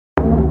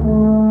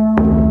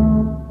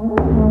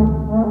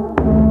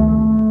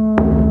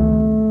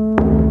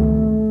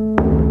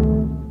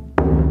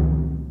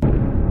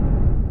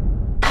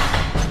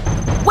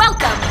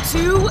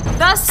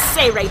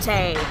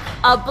Rete,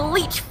 a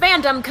Bleach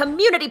fandom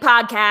community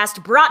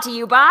podcast brought to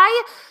you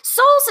by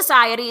Soul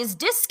Society's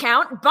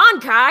discount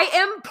Bankai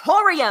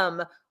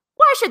Emporium.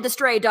 Why should the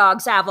stray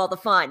dogs have all the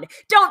fun?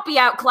 Don't be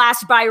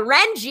outclassed by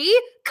Renji.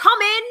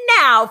 Come in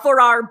now for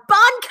our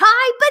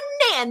Bankai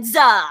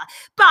Bonanza.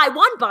 Buy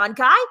one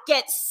Bankai,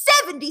 get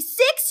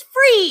 76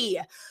 free.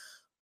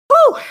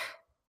 Whew.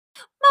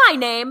 My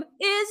name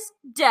is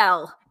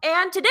Del,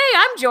 and today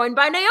I'm joined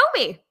by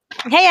Naomi.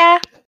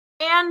 Heya!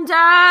 And,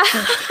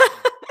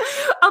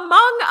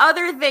 among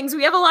other things,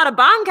 we have a lot of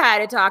Bankai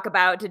to talk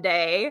about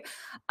today.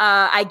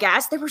 I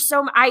guess there were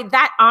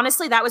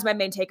that was my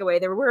main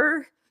takeaway. There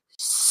were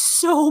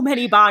so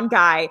many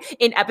Bankai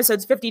in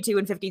episodes 52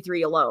 and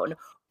 53 alone.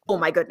 Oh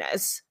my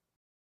goodness.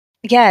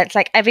 Yeah, it's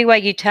like everywhere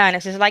you turn,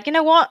 it's just like, you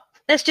know what?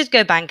 Let's just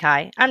go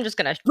Bankai. I'm just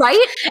gonna...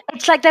 Right?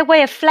 It's like their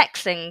way of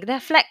flexing. They're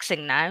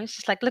flexing now. It's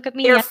just like, look at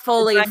me. They're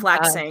fully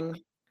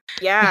flexing.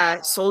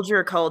 Yeah,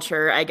 soldier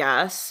culture, I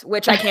guess,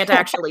 which I can't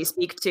actually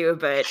speak to,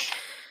 but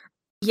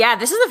yeah,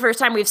 this is the first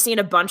time we've seen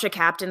a bunch of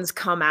captains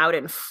come out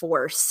in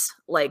force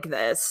like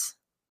this.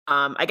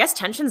 I guess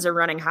tensions are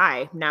running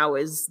high now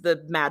as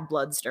the mad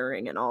blood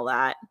stirring and all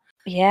that.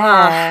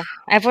 Yeah,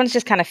 everyone's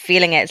just kind of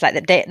feeling it. It's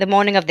like the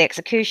morning of the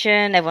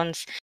execution,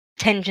 everyone's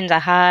tensions are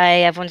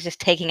high, everyone's just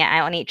taking it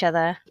out on each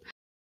other.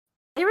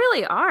 They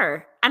really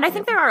are. And I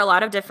think there are a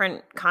lot of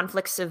different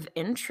conflicts of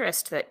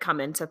interest that come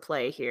into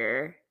play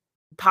here.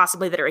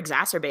 Possibly that are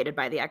exacerbated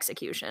by the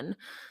execution.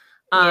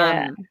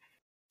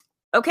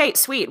 Okay,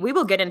 sweet. We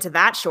will get into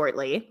that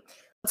shortly.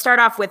 Let's start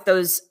off with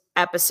those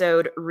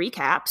episode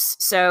recaps.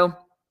 So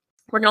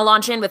we're going to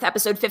launch in with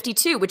episode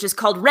 52, which is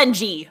called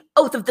Renji,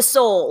 Oath of the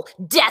Soul,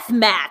 Death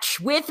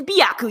Match with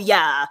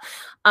Byakuya,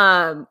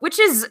 which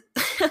is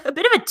a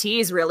bit of a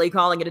tease, really,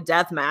 calling it a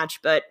death match.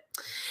 But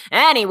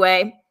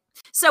anyway,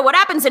 so what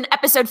happens in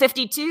episode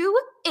 52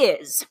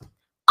 is...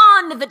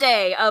 On the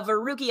day of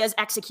Rukia's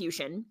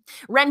execution,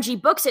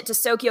 Renji books it to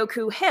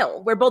Sokyoku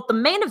Hill, where both the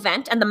main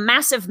event and the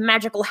massive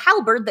magical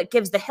halberd that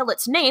gives the hill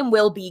its name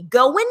will be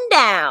going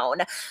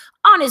down.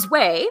 On his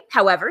way,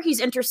 however, he's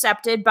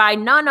intercepted by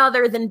none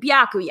other than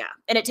Byakuya,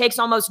 and it takes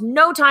almost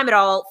no time at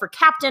all for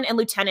Captain and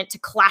Lieutenant to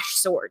clash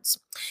swords.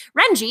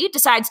 Renji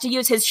decides to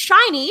use his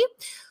shiny,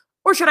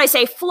 or should I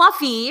say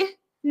fluffy,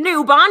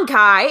 new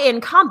Bankai in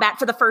combat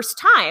for the first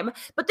time,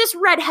 but this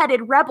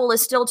red-headed rebel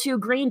is still too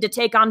green to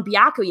take on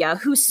Byakuya,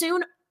 who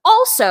soon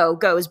also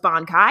goes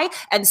Bankai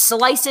and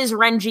slices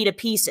Renji to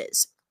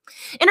pieces.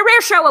 In a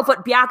rare show of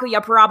what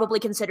Byakuya probably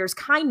considers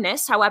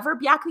kindness, however,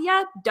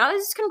 Byakuya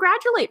does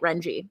congratulate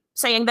Renji,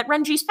 saying that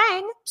Renji's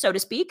fang, so to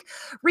speak,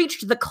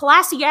 reached the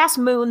classy-ass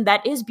moon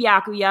that is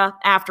Byakuya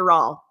after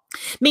all.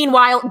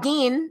 Meanwhile,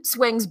 Gin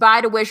swings by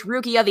to wish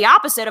Rukia the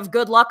opposite of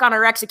good luck on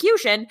her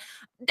execution,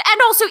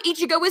 and also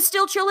Ichigo is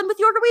still chilling with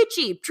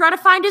Yoruichi, trying to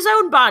find his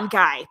own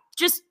Bankai.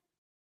 Just,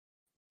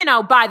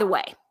 by the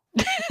way.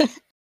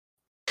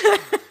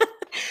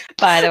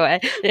 By the way,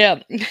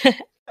 yeah.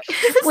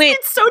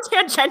 It's so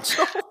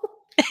tangential.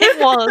 It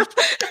was.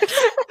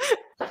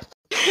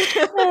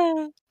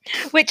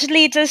 Which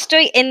leads us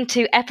straight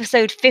into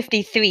episode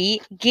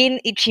 53, Gin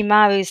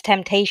Ichimaru's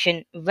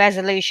Temptation,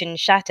 Resolution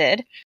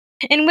Shattered,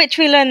 in which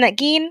we learn that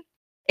Gin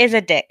is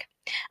a dick.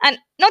 And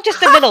not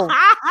just a little...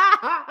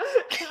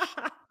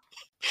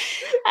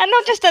 and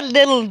not just a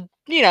little,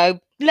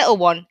 little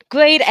one.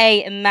 Grade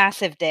A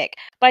massive dick.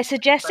 By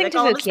suggesting to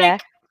Rukia...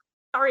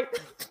 Sorry.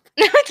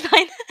 No, it's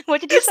fine. What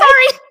did you say?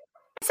 Sorry.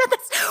 I said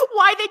that's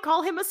why they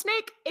call him a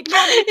snake.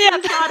 Ignore me. Yeah.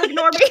 God,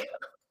 ignore me.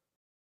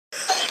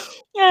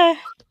 Yeah.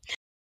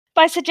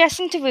 By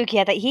suggesting to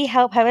Rukia that he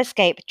help her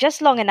escape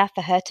just long enough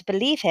for her to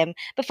believe him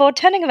before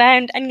turning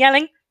around and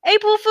yelling,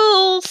 April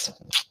Fools!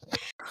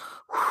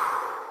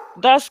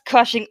 Thus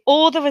crushing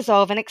all the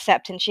resolve and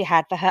acceptance she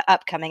had for her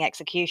upcoming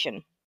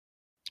execution.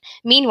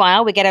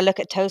 Meanwhile, we get a look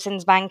at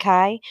Tosen's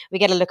Bankai, we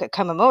get a look at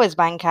Komamura's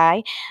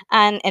Bankai,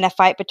 and in a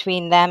fight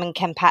between them and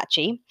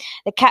Kenpachi,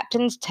 the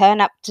captains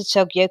turn up to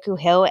Sokyoku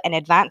Hill in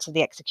advance of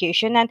the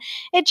execution, and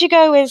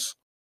Ichigo is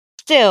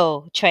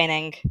still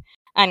training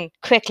and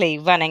quickly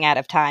running out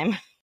of time.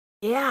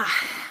 Yeah.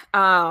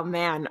 Oh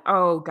man.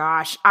 Oh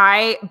gosh.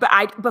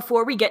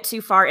 Before we get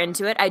too far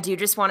into it, I do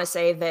just want to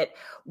say that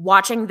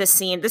watching the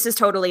scene, this is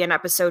totally an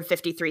episode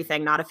 53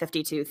 thing, not a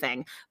 52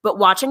 thing, but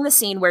watching the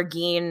scene where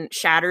Gin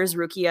shatters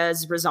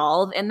Rukia's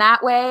resolve in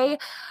that way,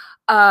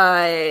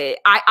 I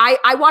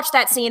watched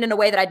that scene in a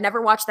way that I'd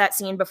never watched that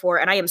scene before,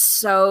 and I am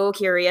so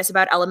curious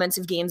about elements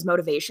of Gin's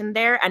motivation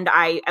there, and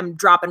I am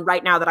dropping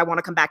right now that I want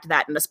to come back to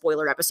that in a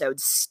spoiler episode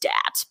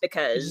stat,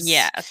 because...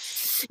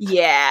 Yes.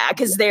 Yeah,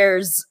 because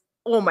there's...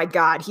 Oh my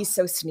god, he's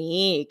so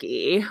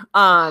sneaky.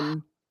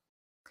 Okay,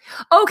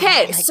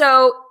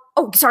 so...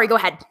 Oh, sorry, go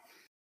ahead.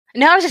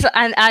 No,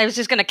 I was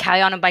just going to carry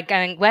on by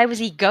going, where was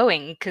he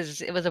going?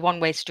 Because it was a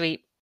one-way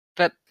street,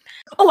 but...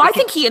 Oh, I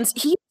think he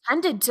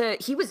intended to...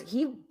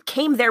 He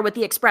came there with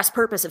the express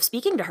purpose of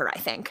speaking to her, I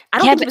think. I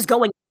don't think he was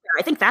going there.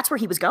 I think that's where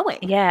he was going.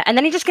 Yeah, and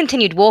then he just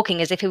continued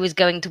walking as if he was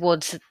going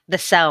towards the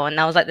cell,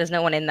 and I was like, there's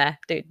no one in there,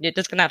 dude. You're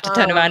just going to have to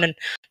turn around and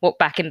walk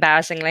back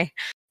embarrassingly.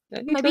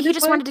 Maybe he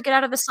just wanted to get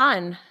out of the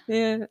sun.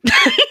 Yeah.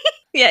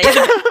 Yeah,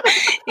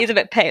 he's a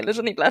bit pale,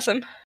 isn't he? Bless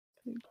him.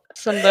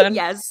 Sunburn.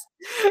 Yes.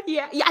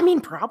 Yeah. I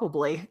mean,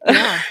 probably.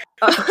 Yeah.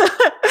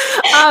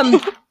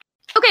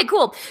 Okay,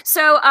 cool.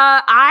 So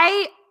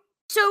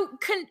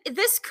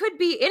this could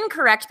be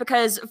incorrect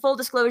because, full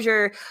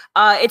disclosure,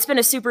 it's been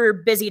a super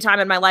busy time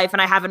in my life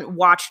and I haven't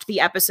watched the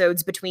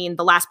episodes between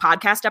the last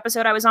podcast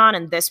episode I was on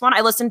and this one.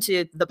 I listened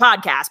to the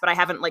podcast, but I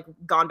haven't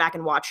gone back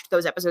and watched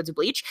those episodes of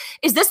Bleach.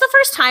 Is this the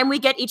first time we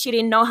get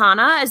Ichiri no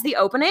Hana as the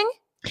opening?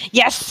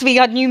 Yes, we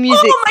got new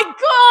music. Oh my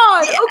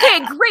god! Yeah.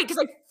 Okay, great, because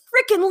I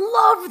freaking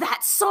love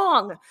that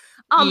song.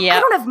 I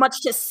don't have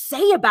much to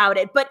say about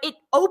it, but it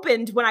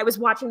opened when I was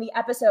watching the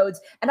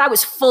episodes, and I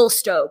was full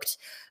stoked,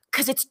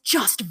 because it's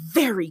just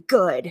very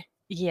good.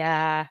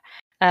 Yeah.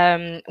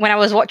 When I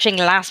was watching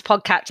last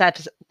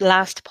podcast's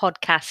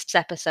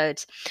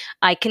episodes,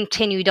 I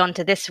continued on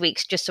to this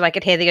week's just so I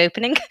could hear the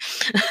opening.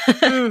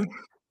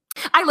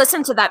 I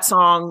listened to that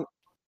song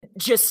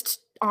just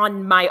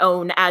on my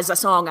own as a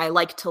song I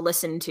like to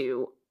listen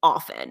to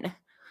often.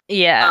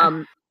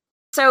 Yeah.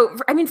 So,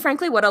 I mean,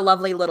 frankly, what a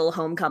lovely little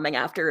homecoming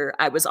after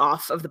I was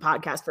off of the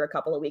podcast for a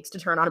couple of weeks to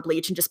turn on a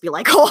Bleach and just be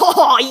like,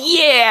 oh,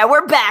 yeah,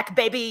 we're back,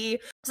 baby.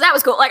 So that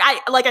was cool. Like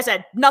I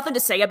said, nothing to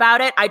say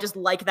about it. I just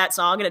like that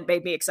song and it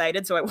made me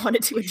excited, so I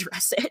wanted to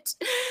address it.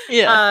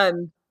 Yeah.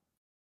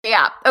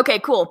 Yeah. Okay,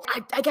 cool.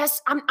 I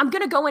guess I'm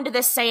going to go into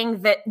this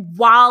saying that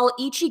while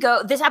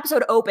this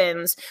episode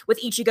opens with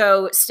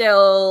Ichigo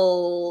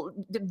still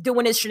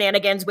doing his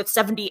shenanigans with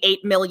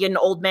 78 million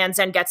old man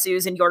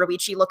Zengetsus and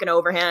Yoruichi looking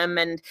over him,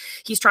 and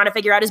he's trying to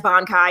figure out his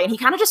Bankai, and he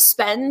kind of just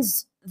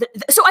spends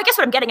so I guess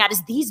what I'm getting at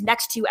is these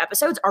next two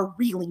episodes are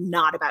really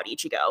not about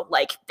Ichigo,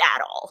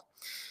 at all.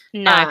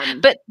 No,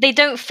 but they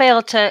don't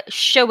fail to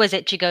show us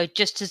Ichigo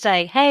just to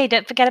say, hey,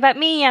 don't forget about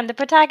me, I'm the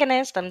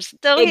protagonist, I'm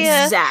still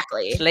here.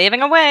 Exactly.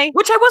 Slaving away.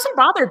 Which I wasn't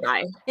bothered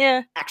by.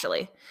 Yeah.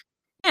 Actually.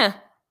 Yeah.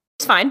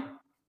 It's fine.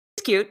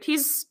 He's cute.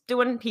 He's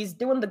doing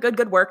the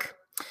good work.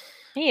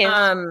 He is.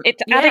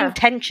 It's adding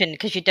tension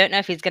because you don't know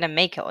if he's going to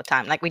make it all the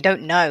time. We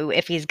don't know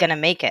if he's going to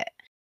make it.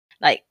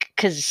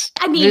 Because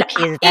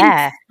Ruki is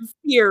there. In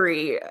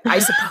theory, I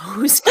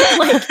suppose.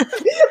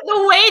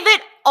 The way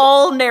that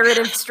all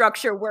narrative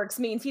structure works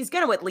means he's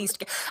going to at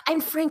least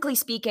and frankly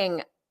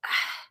speaking,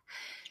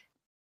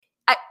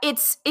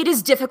 it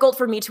is difficult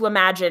for me to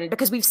imagine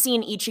because we've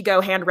seen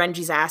Ichigo hand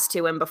Renji's ass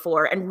to him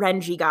before and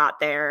Renji got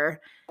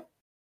there.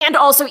 And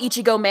also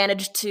Ichigo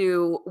managed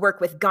to work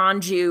with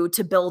Ganju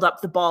to build up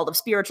the ball of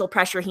spiritual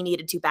pressure he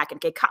needed to back in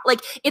Geika.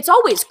 It's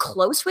always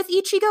close with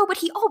Ichigo, but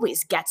he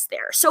always gets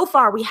there. So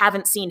far, we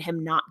haven't seen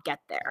him not get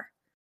there.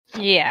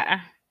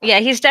 Yeah. Yeah,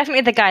 he's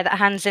definitely the guy that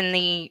hands in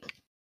the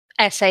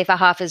essay for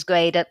half his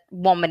grade at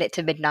 1 minute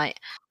to midnight.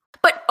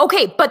 But,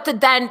 okay,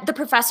 then the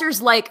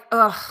professor's like,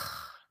 ugh,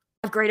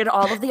 I've graded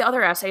all of the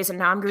other essays and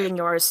now I'm grading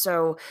yours,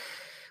 so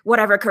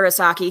whatever,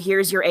 Kurosaki,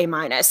 here's your A-.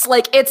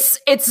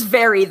 It's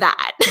very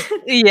that.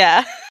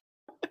 Yeah.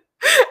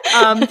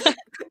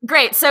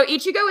 Great. So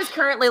Ichigo is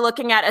currently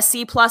looking at a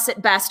C+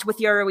 at best with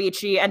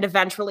Yoruichi, and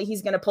eventually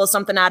he's going to pull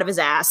something out of his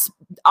ass.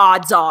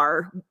 Odds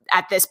are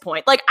at this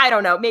point. I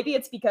don't know. Maybe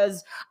it's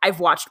because I've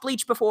watched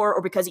Bleach before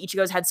or because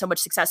Ichigo's had so much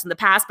success in the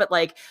past, but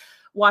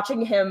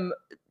watching him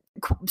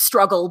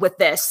struggle with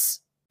this,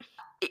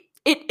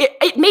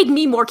 it made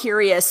me more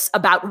curious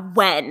about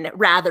when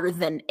rather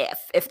than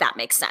if that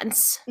makes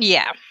sense.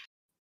 Yeah.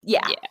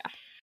 Yeah.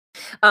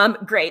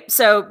 Great.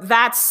 So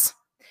that's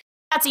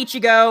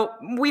Ichigo.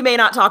 We may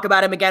not talk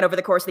about him again over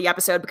the course of the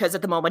episode because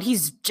at the moment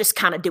he's just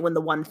kind of doing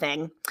the one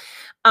thing.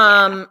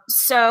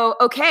 So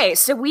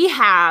we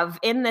have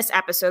in this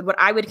episode what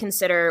I would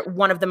consider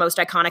one of the most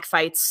iconic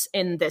fights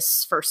in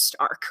this first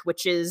arc,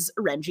 which is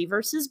Renji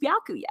versus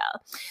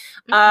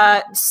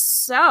Byakuya.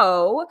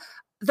 So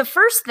the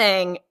first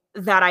thing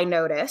that I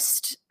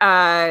noticed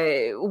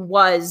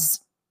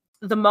was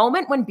the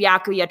moment when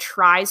Byakuya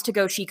tries to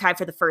go Shikai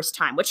for the first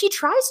time, which he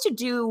tries to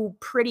do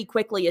pretty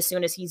quickly as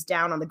soon as he's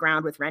down on the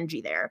ground with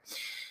Renji there.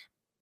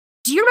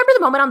 Do you remember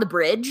the moment on the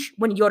bridge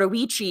when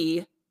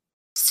Yoruichi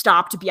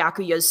stopped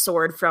Byakuya's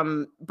sword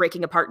from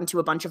breaking apart into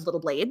a bunch of little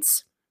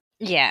blades?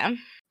 Yeah.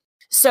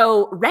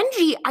 So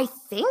Renji, I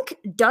think,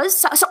 does...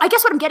 So I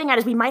guess what I'm getting at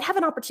is we might have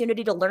an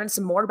opportunity to learn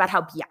some more about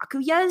how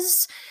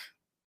Byakuya's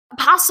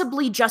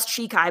possibly just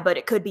Shikai, but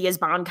it could be his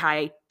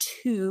Bankai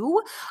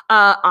too,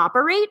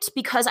 operate,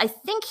 because I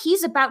think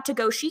he's about to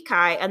go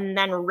Shikai, and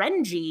then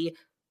Renji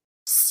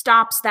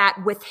stops that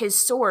with his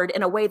sword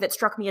in a way that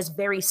struck me as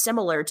very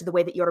similar to the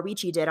way that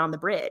Yoruichi did on the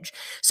bridge.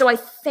 So I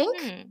think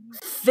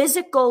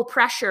physical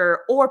pressure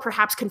or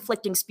perhaps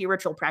conflicting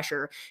spiritual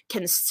pressure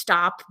can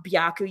stop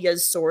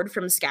Byakuya's sword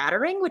from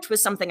scattering, which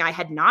was something I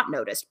had not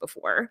noticed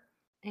before.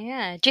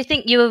 Yeah. Do you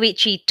think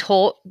Yoruichi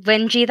taught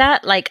Renji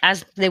that,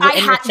 as they were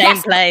in the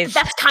same place?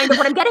 That's kind of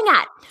what I'm getting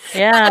at.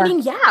 Yeah. I mean,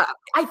 yeah.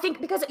 I think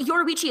because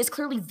Yoruichi is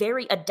clearly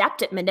very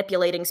adept at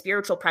manipulating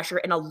spiritual pressure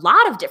in a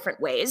lot of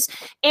different ways.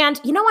 And,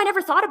 I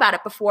never thought about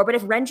it before, but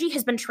if Renji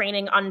has been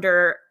training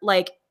under,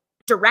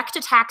 direct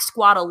attack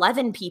Squad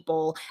 11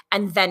 people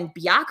and then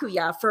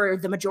Byakuya for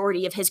the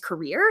majority of his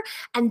career.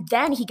 And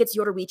then he gets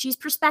Yoruichi's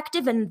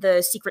perspective in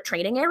the secret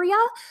training area.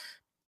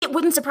 It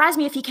wouldn't surprise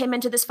me if he came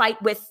into this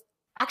fight with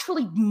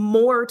actually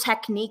more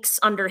techniques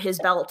under his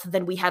belt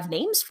than we have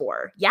names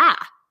for. Yeah.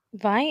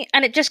 Right?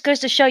 And it just goes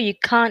to show you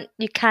can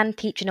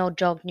teach an old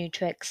dog new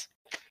tricks.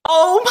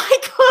 Oh my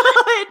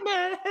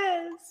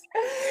goodness.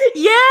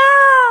 Yeah.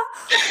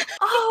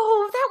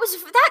 Oh,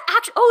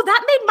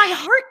 that made my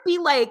heart be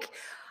like,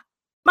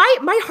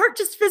 my heart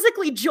just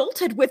physically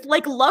jolted with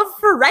like love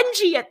for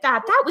Renji at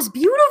that. That was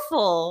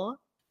beautiful.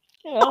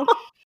 Oh,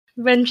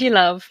 Renji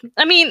love.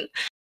 I mean,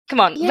 come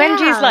on, yeah.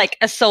 Renji's like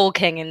a soul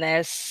king in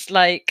this.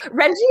 Like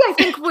Renji, I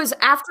think, was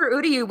after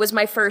Uryu was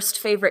my first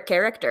favorite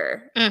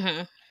character.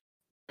 Mm-hmm.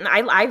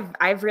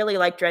 I've really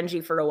liked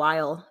Renji for a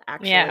while,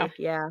 actually.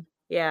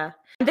 Yeah.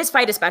 This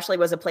fight especially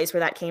was a place where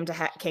that came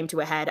to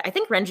a head. I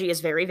think Renji is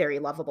very, very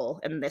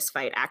lovable in this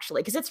fight,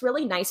 actually, because it's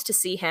really nice to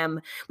see him.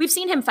 We've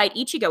seen him fight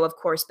Ichigo, of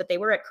course, but they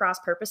were at cross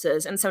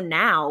purposes. And so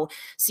now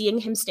seeing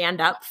him stand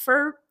up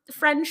for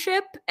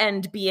friendship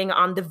and being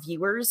on the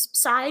viewer's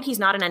side, he's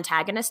not an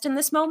antagonist in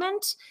this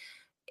moment.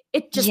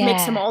 It just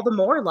makes him all the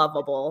more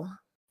lovable.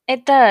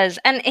 It does.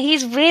 And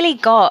he's really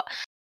got...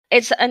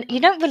 you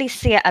don't really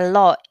see it a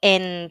lot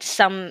in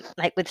some,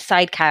 like, with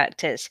side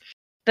characters.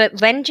 But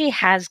Renji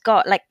has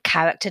got, like,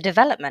 character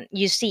development.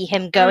 You see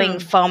him going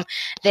from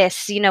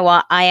this, you know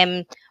what, I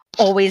am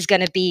always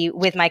going to be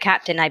with my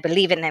captain. I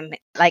believe in him.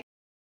 Like,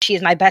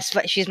 she's my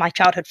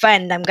childhood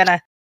friend. I'm going to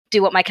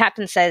do what my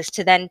captain says,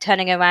 to then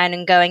turning around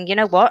and going, you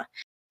know what?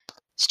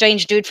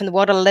 Strange dude from the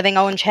world of living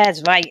orange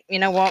hairs, right? You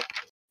know what?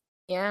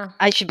 Yeah.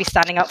 I should be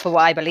standing up for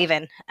what I believe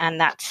in. And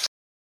that's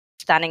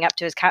standing up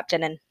to his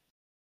captain and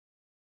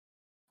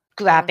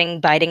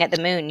biting at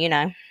the moon, you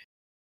know?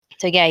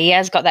 So yeah, he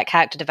has got that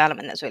character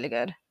development that's really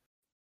good.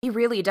 He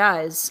really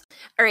does.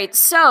 All right,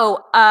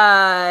 so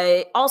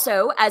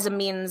also as a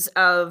means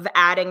of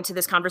adding to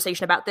this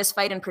conversation about this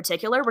fight in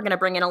particular, we're going to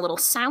bring in a little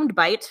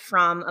soundbite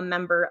from a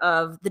member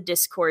of the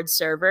Discord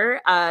server.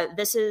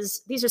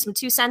 These are some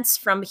 2 cents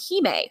from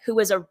Hime, who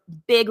is a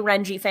big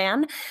Renji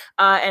fan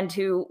and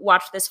who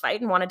watched this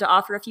fight and wanted to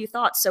offer a few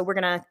thoughts. So we're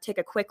going to take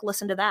a quick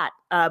listen to that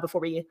before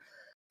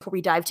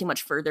we dive too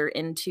much further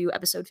into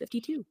episode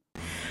 52.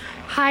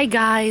 Hi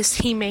guys,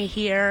 Hime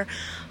here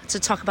to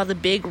talk about the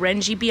big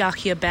Renji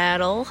Byakuya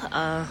battle.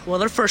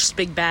 Their first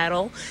big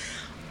battle.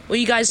 Well,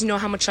 you guys know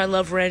how much I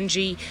love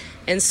Renji,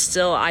 and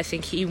still I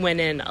think he went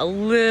in a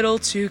little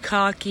too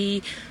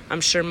cocky.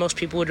 I'm sure most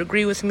people would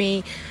agree with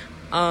me.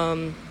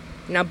 Now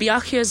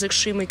Byakuya is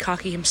extremely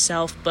cocky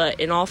himself, but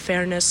in all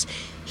fairness,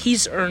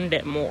 he's earned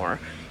it more.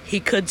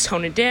 He could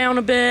tone it down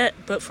a bit,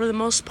 but for the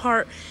most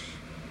part,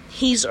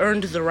 he's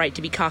earned the right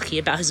to be cocky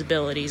about his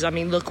abilities. I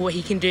mean, look what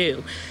he can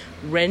do.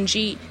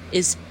 Renji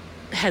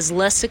has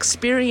less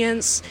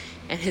experience,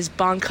 and his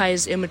Bankai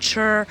is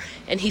immature,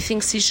 and he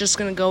thinks he's just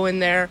going to go in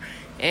there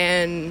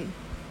and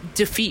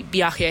defeat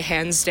Byakuya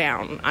hands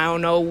down. I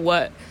don't know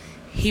what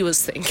he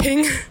was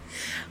thinking.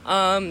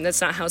 That's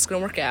not how it's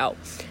going to work out.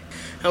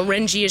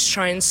 Renji is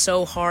trying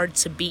so hard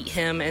to beat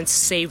him and to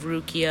save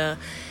Rukia,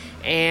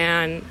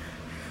 and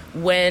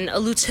when a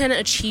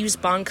lieutenant achieves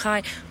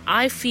Bankai,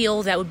 I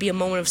feel that would be a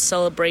moment of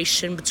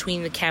celebration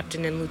between the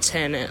captain and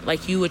lieutenant.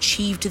 Like, you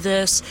achieved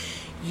this,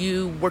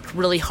 you worked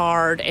really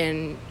hard,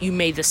 and you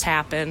made this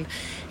happen.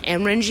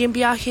 And Renji and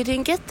Byakuya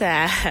didn't get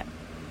that.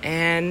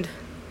 And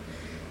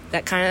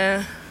that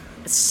kind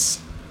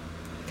of...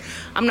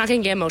 I'm not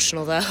going to get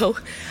emotional, though.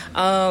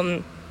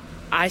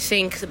 I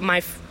think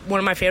one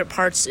of my favorite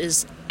parts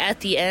is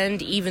at the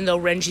end, even though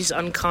Renji's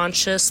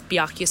unconscious,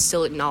 Byakuya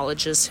still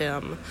acknowledges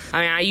him.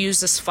 I mean, I use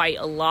this fight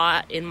a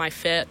lot in my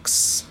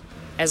fics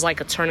as like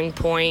a turning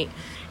point.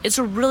 It's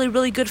a really,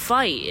 really good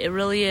fight. It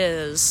really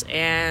is.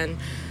 And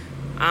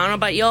I don't know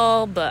about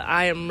y'all, but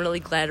I am really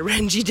glad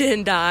Renji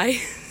didn't die.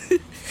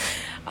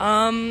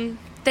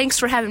 Thanks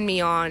for having me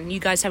on. You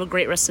guys have a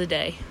great rest of the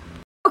day.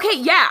 Okay,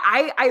 yeah,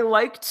 I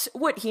liked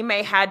what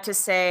Hime had to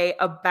say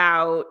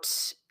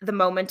about the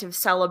moment of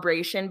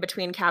celebration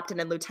between Captain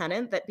and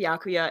Lieutenant that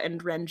Byakuya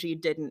and Renji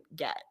didn't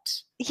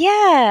get.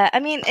 Yeah, I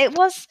mean, it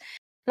was,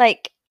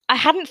 like, I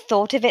hadn't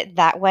thought of it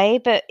that way,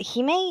 but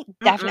Hime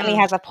definitely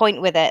has a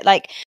point with it.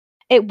 Like,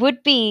 it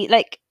would be,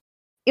 like,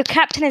 your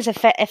captain is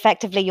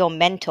effectively your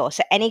mentor,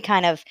 so any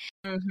kind of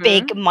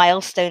big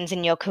milestones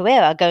in your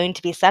career are going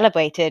to be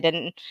celebrated,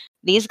 and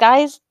these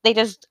guys, they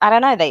just, I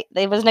don't know,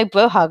 there was no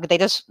bro hug,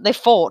 they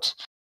fought,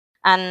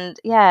 and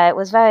yeah, it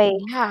was very,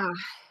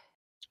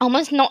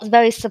 almost not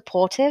very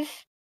supportive.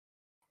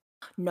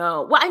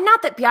 No, well,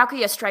 not that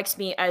Byakuya strikes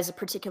me as a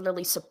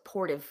particularly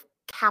supportive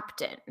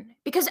captain,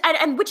 because,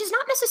 and which is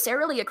not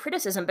necessarily a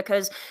criticism,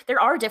 because there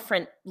are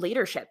different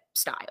leadership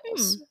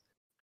styles.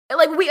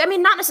 Like,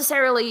 not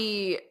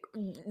necessarily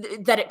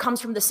that it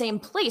comes from the same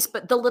place,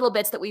 but the little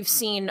bits that we've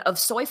seen of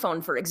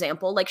Soifon, for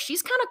example, like,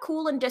 she's kind of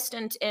cool and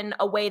distant in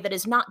a way that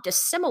is not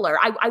dissimilar.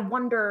 I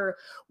wonder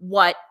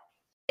what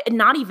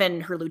not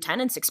even her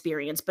lieutenant's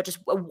experience, but just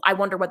I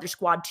wonder whether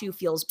Squad 2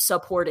 feels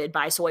supported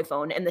by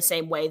Soifone in the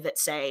same way that,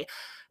 say,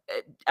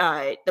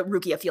 that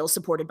Rukia feels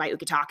supported by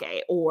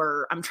Ukitake,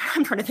 or I'm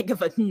trying to think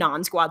of a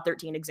non-Squad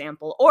 13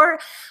 example, or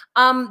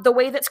the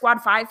way that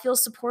Squad 5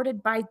 feels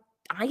supported by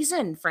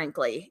Aizen,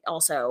 frankly,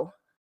 also.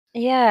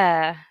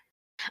 Yeah.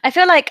 I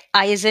feel like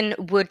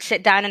Aizen would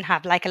sit down and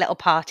have like a little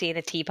party and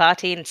a tea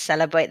party and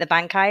celebrate the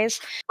Bankais.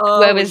 Oh,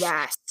 Whereas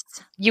yes.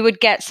 you would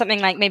get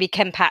something like maybe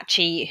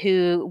Kenpachi,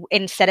 who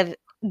instead of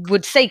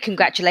would say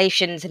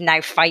congratulations and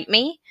now fight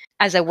me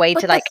as a way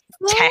But to like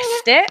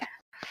test it.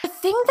 The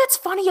thing that's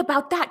funny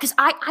about that, because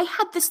I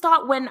had this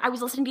thought when I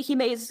was listening to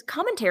Hime's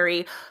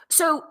commentary.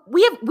 So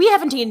we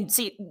haven't even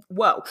seen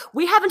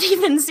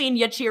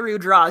Yachiru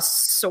draw a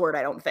sword,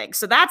 I don't think.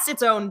 So that's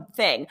its own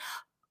thing.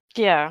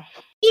 Yeah.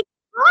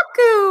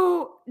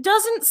 Ikaku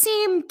doesn't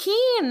seem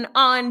keen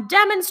on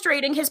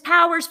demonstrating his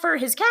powers for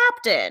his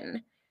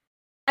captain.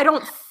 I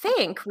don't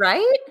think,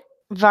 right?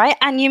 Right?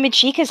 And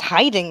Yumichika's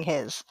hiding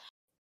his.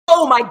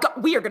 Oh my god,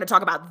 we are going to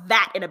talk about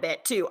that in a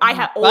bit too.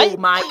 Right? Oh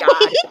my god.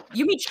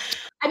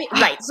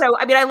 Right. So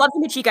I love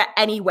Yumichika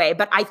anyway,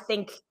 but I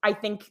think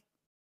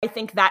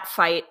that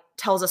fight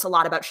tells us a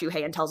lot about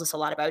Shuhei and tells us a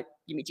lot about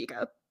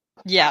Yumichika.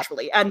 Yeah.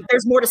 Actually. And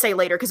there's more to say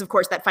later because of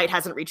course that fight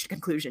hasn't reached a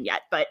conclusion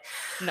yet, but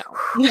no.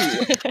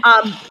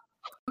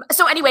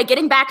 So anyway,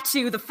 getting back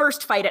to the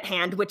first fight at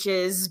hand, which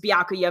is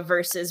Byakuya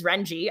versus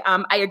Renji,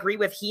 I agree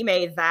with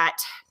Hime that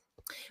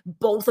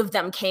both of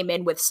them came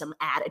in with some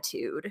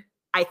attitude.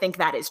 I think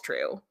that is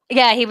true.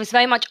 Yeah, he was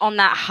very much on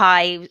that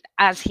high.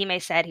 As Hime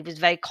said, he was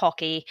very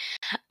cocky.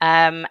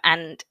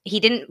 And he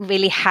didn't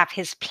really have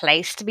his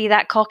place to be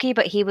that cocky,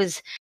 but he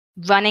was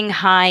running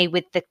high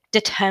with the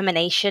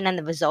determination and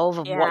the resolve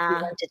of what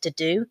he wanted to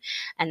do.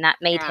 And that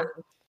made him,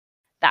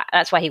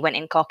 that's why he went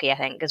in cocky, I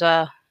think, as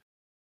well.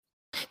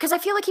 Because I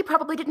feel like he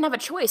probably didn't have a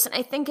choice. And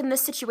I think in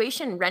this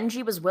situation,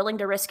 Renji was willing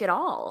to risk it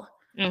all.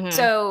 Mm-hmm.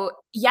 So,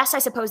 yes, I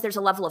suppose there's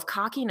a level of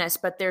cockiness,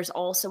 but there's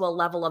also a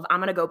level of I'm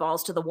going to go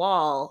balls to the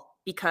wall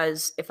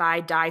because if I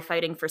die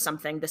fighting for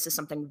something, this is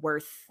something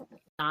worth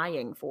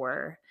dying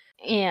for.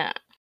 Yeah.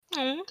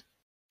 Mm.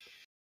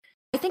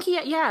 I think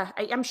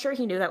I'm sure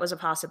he knew that was a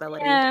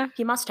possibility. Yeah.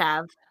 He must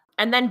have.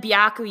 And then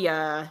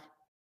Byakuya,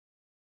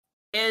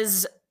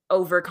 his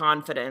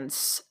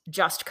overconfidence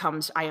just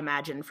comes, I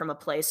imagine, from a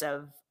place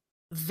of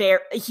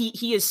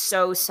he is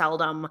so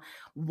seldom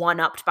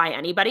one-upped by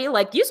anybody.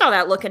 Like, you saw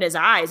that look in his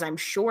eyes, I'm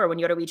sure, when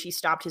Yoruichi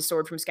stopped his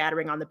sword from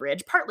scattering on the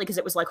bridge, partly because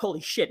it was like, holy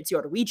shit, it's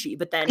Yoruichi,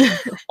 but then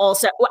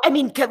also,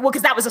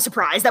 because that was a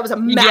surprise. That was a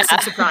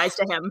massive surprise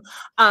to him.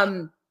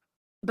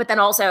 But then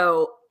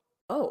also,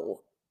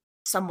 oh,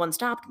 someone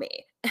stopped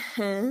me.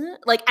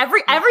 Like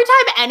every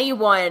time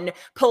anyone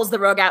pulls the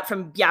rug out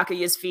from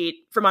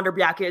under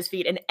Byakuya's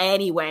feet in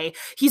any way,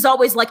 he's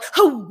always like,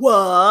 oh,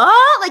 what?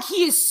 Like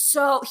he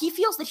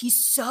feels that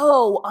he's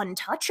so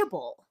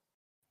untouchable.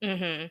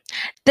 Mm-hmm.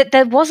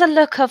 There was a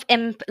look of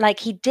like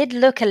he did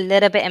look a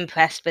little bit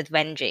impressed with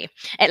Renji.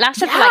 It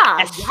lasted for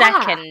like a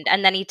second,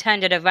 and then he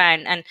turned it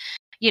around, and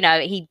he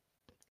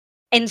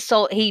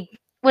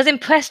was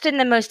impressed in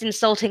the most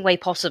insulting way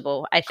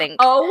possible, I think.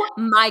 Oh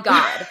my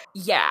god.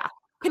 Yeah.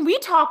 Can we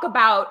talk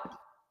about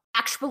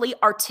actually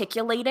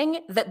articulating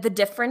that the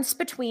difference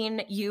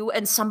between you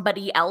and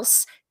somebody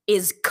else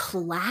is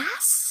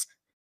class?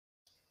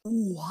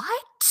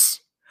 What?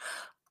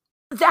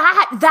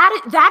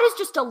 That is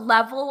just a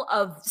level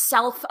of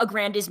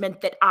self-aggrandizement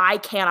that I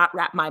cannot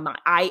wrap my mind.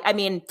 I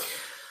mean,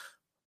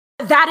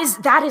 that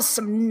is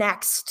some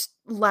next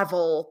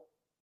level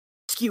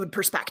skewed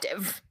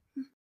perspective.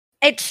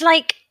 It's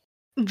like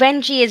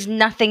Renji is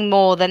nothing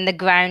more than the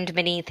ground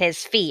beneath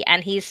his feet,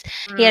 and he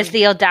has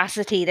the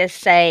audacity to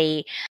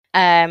say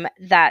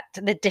that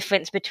the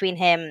difference between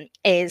him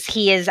is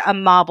he is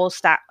marble,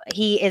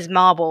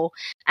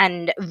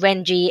 and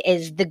Renji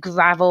is the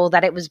gravel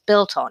that it was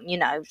built on.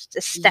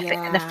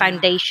 The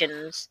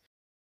foundations.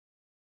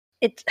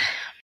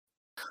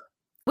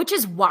 Which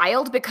is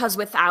wild because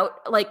without,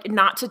 like,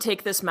 not to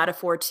take this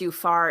metaphor too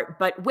far,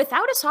 but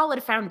without a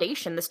solid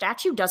foundation, the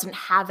statue doesn't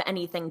have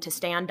anything to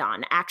stand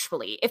on,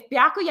 actually. If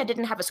Byakuya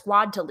didn't have a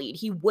squad to lead,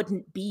 he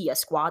wouldn't be a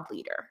squad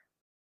leader.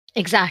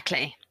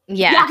 Exactly.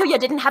 Yeah. If Byakuya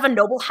didn't have a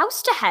noble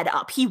house to head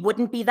up, he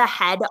wouldn't be the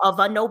head of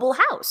a noble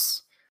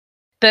house.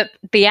 But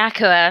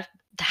Byakuya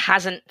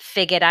hasn't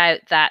figured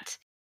out that,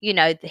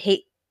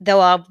 there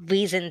are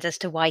reasons as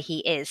to why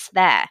he is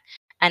there.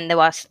 And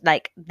there's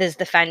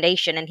the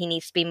foundation, and he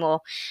needs to be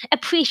more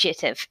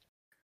appreciative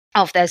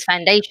of those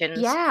foundations.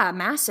 Yeah,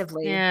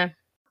 massively.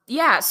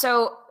 Yeah.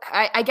 So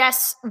I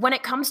guess when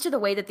it comes to the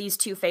way that these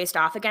two faced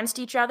off against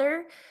each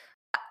other,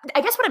 I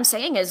guess what I'm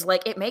saying is,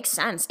 like, it makes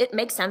sense. It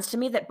makes sense to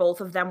me that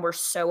both of them were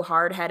so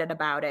hard-headed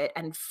about it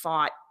and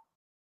fought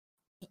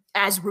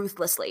as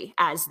ruthlessly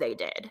as they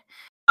did.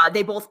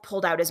 They both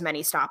pulled out as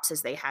many stops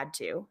as they had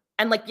to.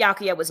 And, like,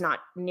 Byakuya was not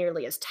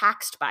nearly as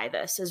taxed by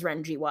this as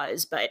Renji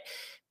was, but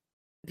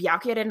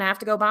Byakuya didn't have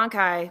to go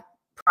Bankai,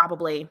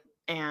 probably,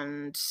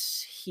 and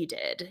he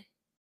did.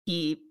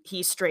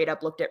 he straight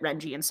up looked at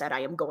Renji and said,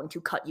 I am going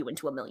to cut you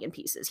into a million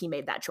pieces. He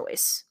made that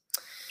choice.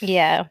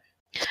 Yeah.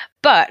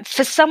 But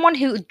for someone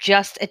who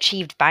just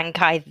achieved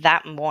Bankai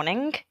that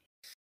morning,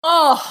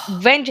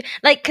 Renji,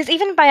 like, because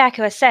even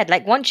Byakuya said,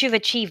 like, once you've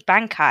achieved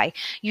Bankai,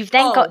 you've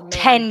then got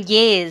 10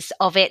 years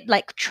of it,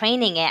 like,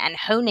 training it and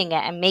honing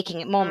it and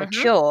making it more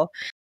mature.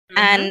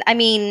 And, I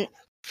mean,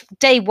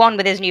 day one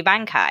with his new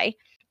Bankai,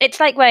 it's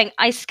like wearing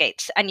ice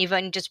skates and you've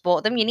only just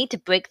bought them. You need to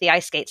break the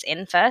ice skates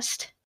in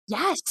first.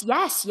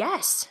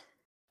 Yes.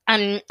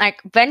 And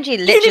like Benji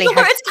literally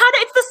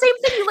it's the same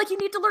thing. You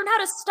need to learn how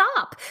to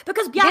stop,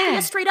 because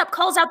Byakuya straight up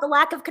calls out the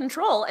lack of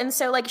control. And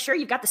so, like, sure,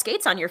 you've got the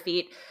skates on your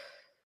feet,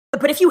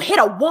 but if you hit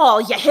a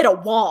wall, you hit a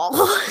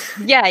wall.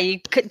 Yeah,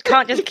 you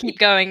can't just keep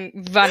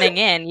running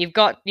in. You've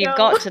got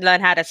to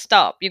learn how to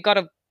stop. You've got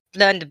to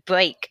learn to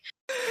break.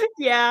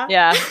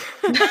 Yeah.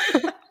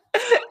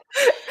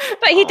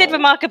 But he did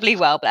remarkably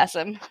well, bless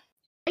him.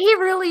 He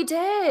really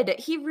did.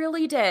 It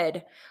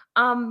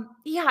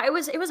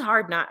was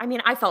hard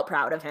I felt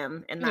proud of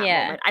him in that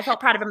moment. I felt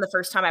proud of him the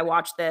first time I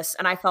watched this,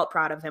 and I felt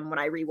proud of him when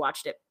I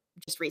rewatched it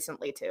just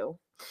recently too.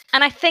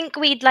 And I think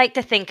we'd like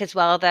to think as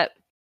well that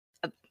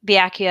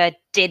Byakuya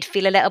did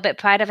feel a little bit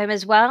proud of him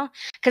as well,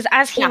 because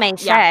as Hime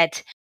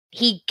said,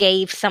 he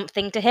gave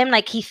something to him.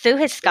 Like, he threw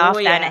his scarf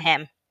down at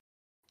him.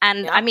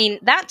 And I mean,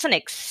 that's an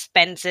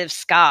expensive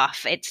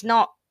scarf. It's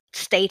not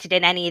stated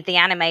in any of the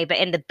anime, but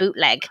in the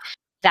bootleg,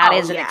 that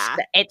is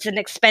it's an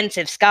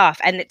expensive scarf,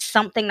 and it's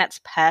something that's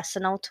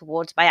personal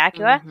towards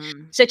Byakuya.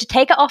 So to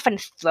take it off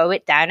and throw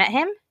it down at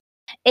him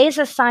is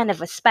a sign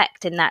of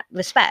respect in that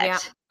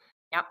respect.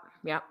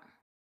 Yep.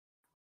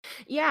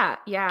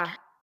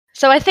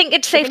 So I think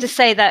it's safe to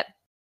say that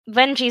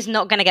Renji's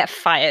not going to get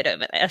fired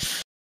over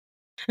this.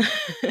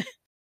 I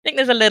think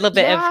there's a little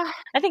bit of.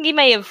 I think he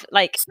may have,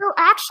 like. So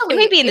actually, it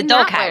may be in the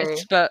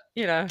doghouse, but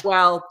you know.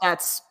 Well,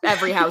 that's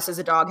every house is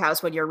a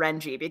doghouse when you're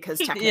Renji, because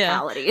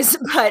technicalities.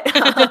 But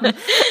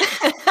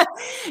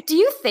do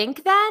you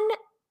think then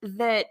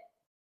that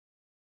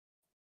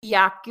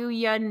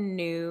Byakuya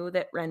knew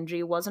that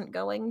Renji wasn't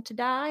going to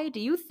die?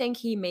 Do you think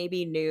he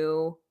maybe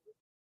knew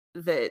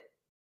that,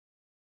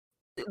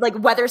 like,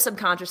 whether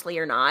subconsciously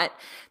or not,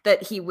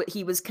 that he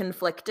was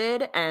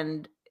conflicted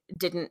and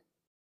didn't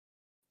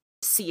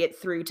see it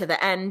through to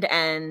the end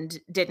and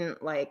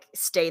didn't, like,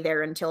 stay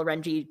there until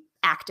Renji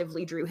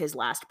actively drew his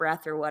last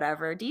breath or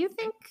whatever? Do you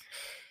think?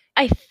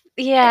 I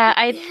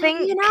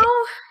think, you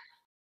know,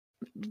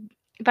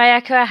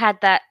 Byakuya had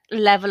that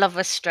level of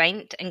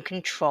restraint and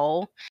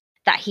control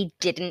that he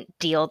didn't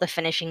deal the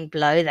finishing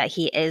blow, that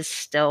he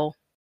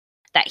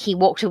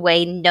walked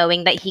away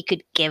knowing that he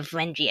could give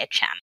Renji a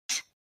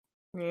chance.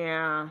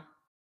 Yeah.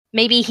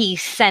 Maybe he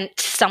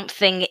sent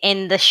something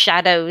in the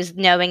shadows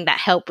knowing that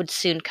help would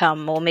soon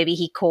come, or maybe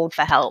he called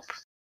for help.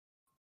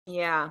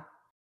 Yeah.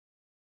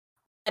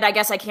 And I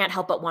guess I can't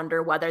help but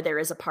wonder whether there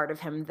is a part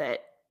of him that,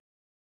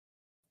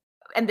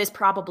 and this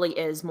probably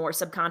is more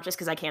subconscious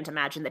because I can't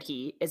imagine that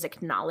he is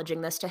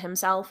acknowledging this to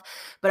himself,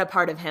 but a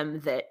part of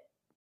him that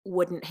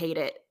wouldn't hate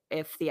it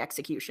if the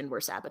execution were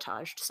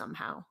sabotaged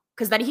somehow.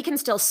 Because then he can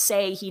still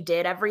say he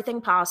did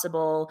everything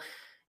possible.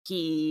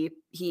 He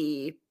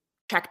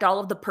checked all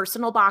of the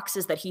personal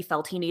boxes that he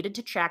felt he needed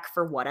to check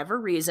for whatever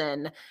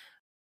reason.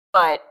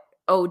 But,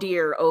 oh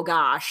dear, oh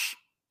gosh,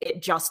 it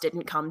just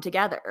didn't come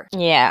together.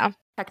 Yeah.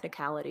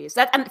 Technicalities.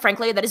 And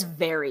frankly, that is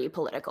very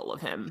political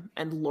of him.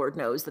 And Lord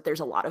knows that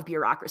there's a lot of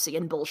bureaucracy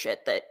and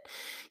bullshit that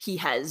he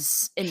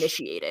has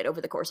initiated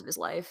over the course of his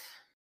life.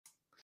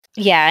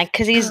 Yeah,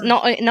 because he's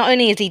not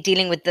only is he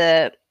dealing with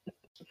the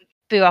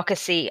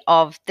bureaucracy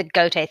of the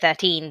Gotei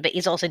 13, but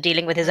he's also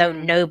dealing with his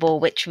own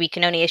noble, which we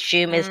can only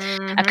assume is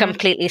a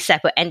completely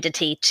separate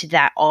entity to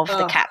that of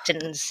the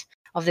captains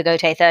of the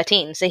Gotei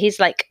 13. So he's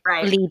like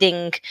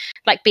leading,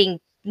 like being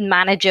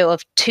manager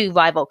of two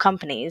rival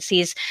companies.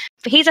 He's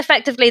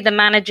effectively the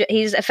manager.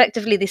 He's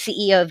effectively the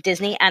CEO of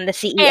Disney and the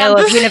CEO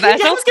of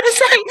Universal. I was gonna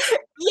say,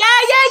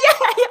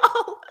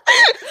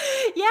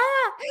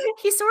 yeah.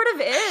 He sort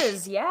of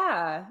is,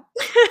 yeah.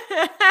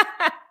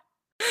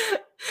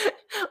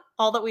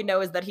 All that we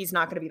know is that he's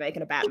not going to be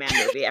making a Batman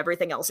movie.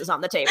 Everything else is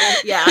on the table.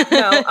 Yeah,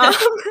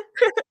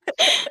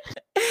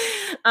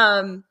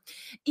 no.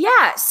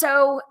 Yeah.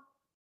 So,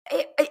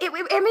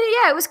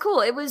 it was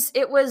cool. It was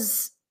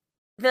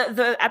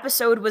the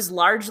episode was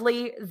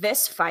largely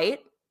this fight,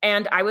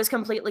 and I was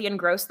completely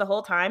engrossed the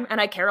whole time.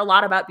 And I care a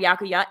lot about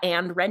Byakuya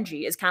and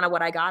Renji is kind of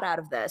what I got out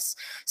of this.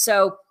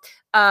 So,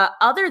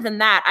 other than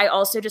that, I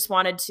also just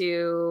wanted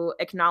to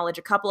acknowledge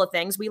a couple of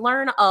things. We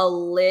learn a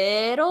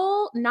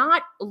little,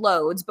 not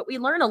loads, but we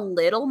learn a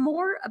little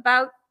more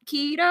about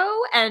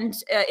Kido, and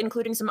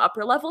including some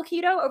upper level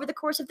Kido over the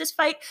course of this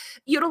fight,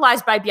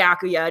 utilized by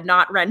Byakuya,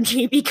 not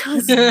Renji,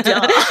 because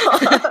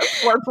duh,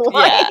 poor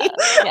boy.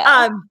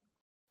 Yeah.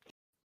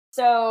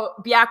 So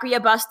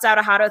Byakuya busts out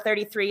a Hado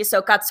 33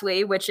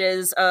 Sokatsui, which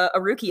is a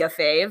Rukia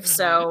fave.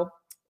 So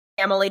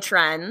family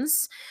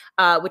trends,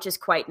 which is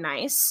quite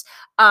nice.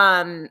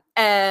 And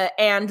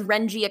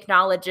Renji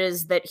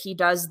acknowledges that he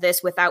does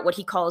this without what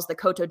he calls the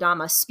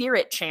Kotodama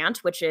spirit chant,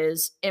 which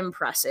is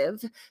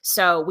impressive.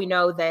 So we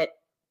know that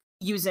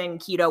using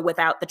Kido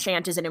without the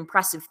chant is an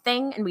impressive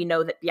thing, and we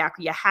know that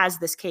Byakuya has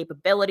this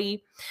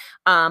capability,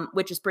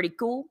 which is pretty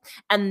cool.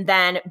 And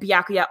then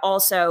Byakuya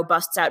also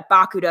busts out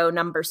Bakudo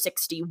number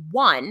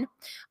 61,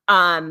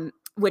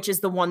 which is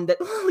the one that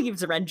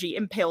leaves Renji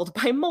impaled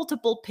by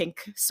multiple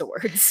pink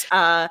swords.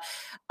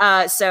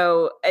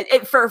 So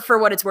for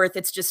what it's worth,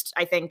 it's just,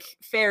 I think,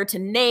 fair to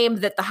name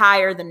that the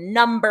higher the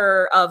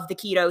number of the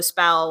Kido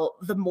spell,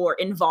 the more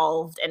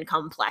involved and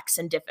complex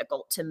and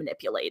difficult to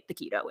manipulate the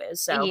Kido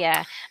is. So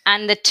yeah,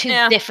 and the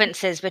two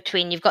differences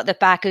between, you've got the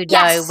Bakudo,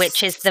 Yes.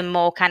 which is the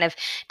more kind of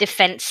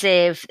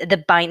defensive,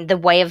 the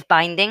way of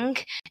binding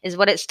is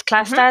what it's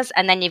classed as,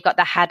 and then you've got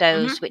the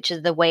Hados, which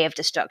is the way of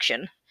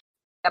destruction.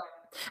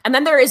 And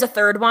then there is a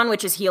third one,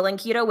 which is healing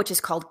Kido, which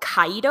is called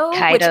Kaido,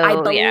 which I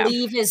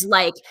believe is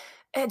like,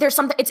 there's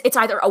something, it's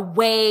either a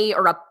way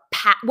or a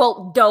path.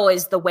 Well, Do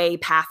is the way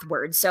path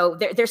word. So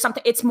there's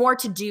something, it's more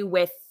to do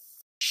with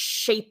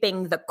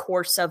shaping the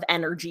course of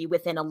energy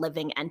within a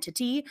living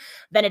entity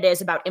than it is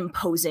about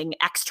imposing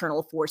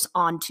external force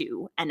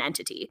onto an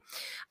entity.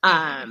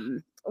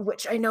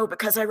 Which I know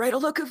because I write a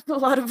lot of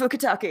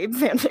Fukutake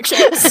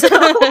fanfiction.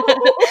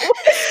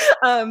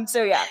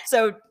 So yeah,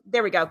 so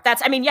there we go.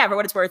 That's, I mean, yeah, for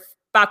what it's worth,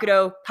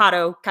 Bakudo,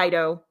 Hado,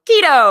 Kaido,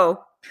 Kido.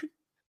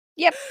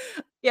 Yep.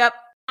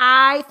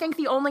 I think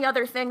the only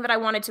other thing that I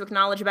wanted to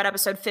acknowledge about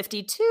episode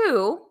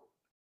 52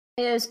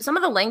 is some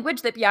of the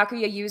language that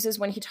Byakuya uses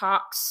when he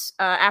talks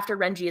after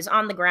Renji is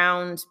on the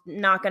ground,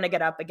 not going to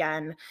get up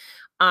again.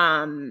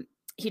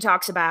 He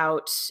talks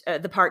about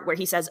the part where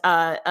he says,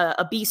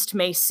 a beast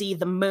may see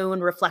the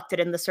moon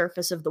reflected in the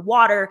surface of the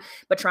water,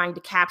 but trying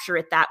to capture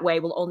it that way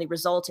will only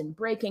result in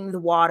breaking the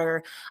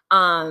water.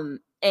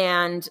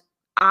 And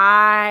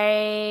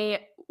I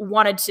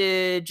wanted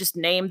to just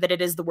name that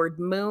it is the word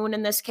moon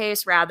in this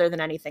case rather than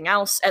anything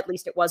else. At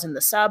least it was in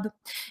the sub.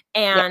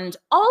 And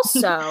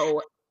also,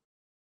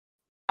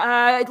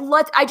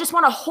 I just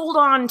want to hold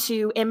on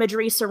to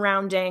imagery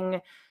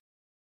surrounding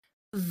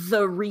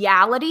the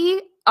reality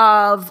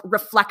of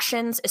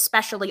reflections,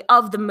 especially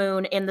of the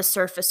moon in the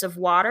surface of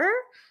water,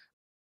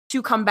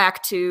 to come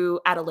back to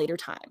at a later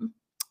time.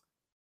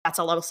 That's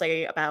all I'll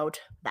say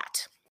about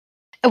that.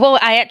 Well,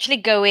 I actually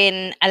go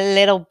in a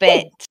little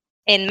bit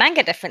in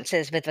manga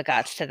differences with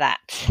regards to that.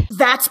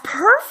 That's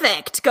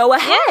perfect. Go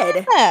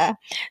ahead. Yeah.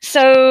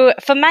 So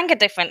for manga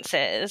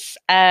differences,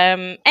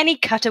 any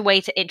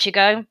cutaway to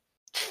Ichigo,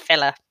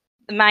 filler.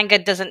 The manga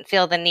doesn't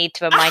feel the need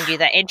to remind you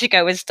that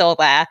Ichigo is still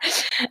there.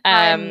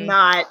 I'm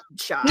not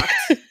shocked.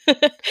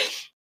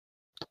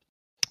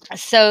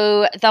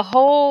 So the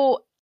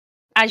whole,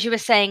 as you were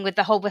saying, with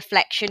the whole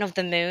reflection of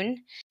the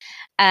moon,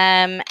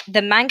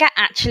 the manga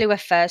actually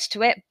refers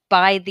to it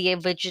by the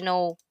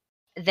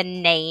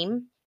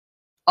name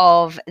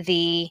of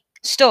the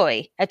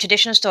story, a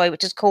traditional story,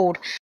 which is called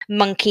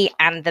Monkey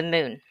and the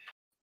Moon.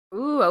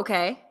 Ooh,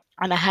 okay.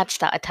 And I had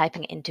started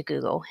typing it into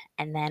Google,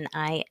 and then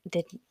I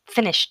didn't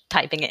finish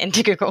typing it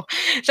into Google.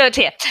 So it's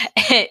here.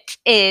 It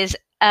is,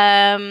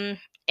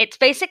 it's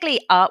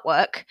basically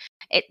artwork.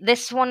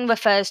 This one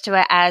refers to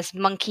it as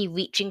Monkey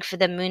Reaching for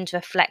the Moon's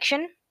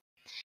Reflection.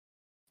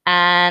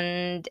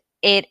 And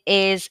it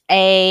is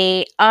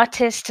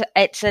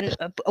it's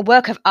a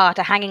work of art,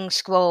 a hanging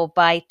scroll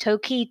by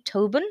Toki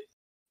Tobun.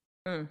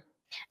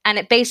 And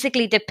it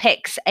basically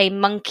depicts a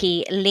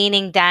monkey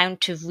leaning down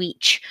to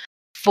reach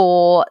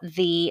for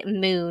the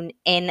moon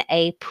in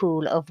a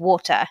pool of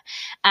water.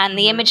 And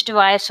the image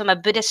derives from a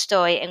Buddhist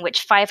story in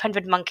which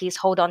 500 monkeys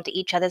hold on to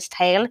each other's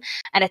tail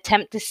and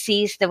attempt to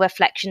seize the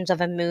reflections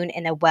of a moon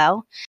in a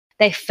well.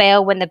 They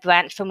fail when the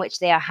branch from which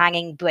they are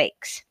hanging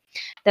breaks.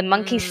 The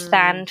monkeys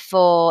stand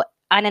for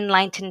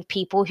unenlightened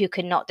people who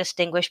cannot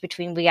distinguish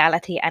between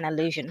reality and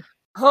illusion.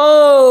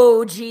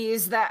 Oh,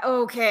 geez,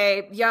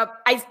 okay, yep.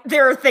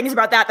 There are things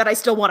about that I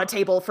still want a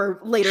table for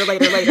later.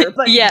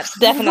 But yes,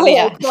 definitely.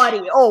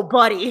 Oh,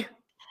 buddy.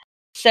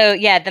 So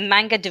yeah, the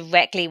manga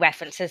directly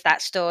references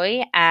that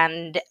story,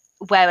 and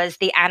whereas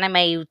the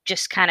anime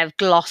just kind of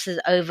glosses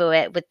over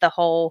it with the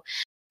whole,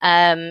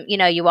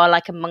 you are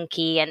like a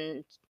monkey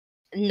and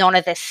none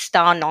of this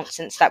star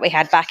nonsense that we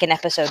had back in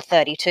episode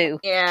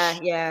 32.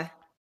 Yeah.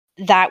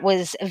 That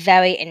was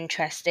very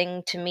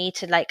interesting to me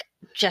to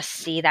just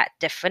see that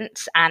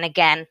difference. And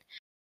again,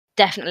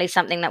 definitely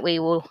something that we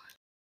will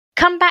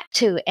come back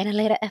to in a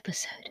later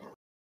episode.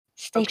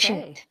 Stay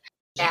tuned.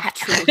 Yeah,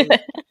 truly.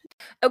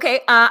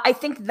 Okay, I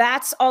think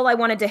that's all I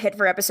wanted to hit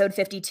for episode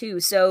 52.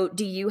 So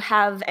do you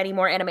have any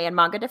more anime and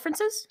manga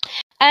differences?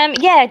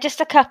 Yeah, just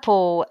a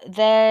couple.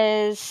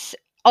 There's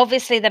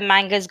obviously the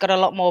manga's got a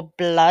lot more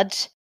blood.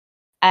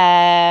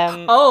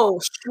 Oh,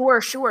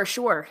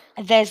 sure.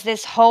 There's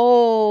this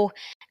whole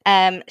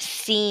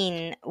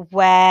scene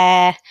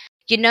where,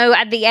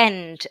 at the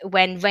end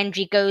when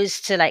Renji goes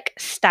to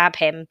stab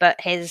him, but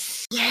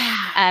his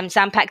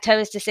Zanpakuto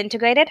is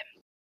disintegrated.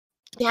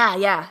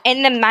 Yeah.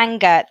 In the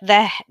manga,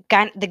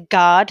 the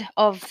guard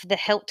of the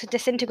hilt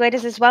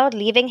disintegrators as well,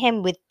 leaving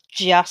him with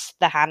just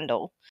the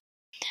handle.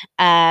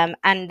 And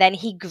then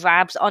he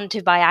grabs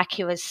onto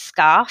Byakuya's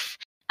scarf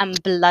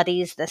and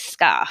bloodies the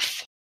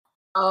scarf.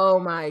 Oh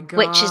my god.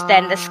 Which is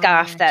then the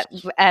scarf that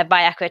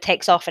Byakuya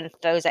takes off and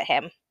throws at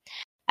him.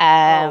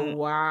 Oh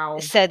wow.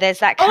 So there's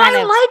that kind I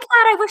of... like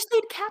that. I wish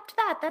they'd kept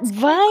that. That's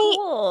right?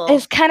 cool.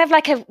 It's kind of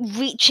like a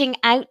reaching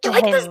out to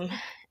like him.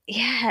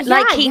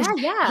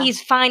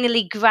 He's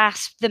finally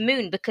grasped the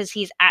moon because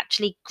he's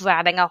actually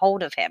grabbing a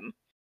hold of him.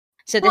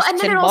 So this and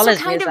then it also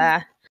symbology is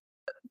there.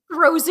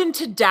 Throws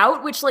into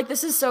doubt, which like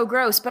this is so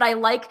gross, but I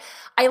like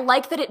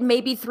that it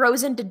maybe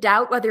throws into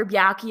doubt whether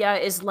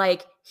Byakuya is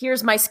like,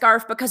 here's my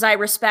scarf because I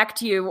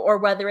respect you, or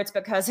whether it's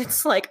because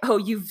it's like, oh,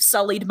 you've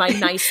sullied my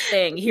nice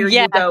thing. Here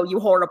you go,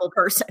 you horrible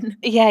person.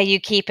 Yeah, you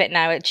keep it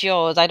now. It's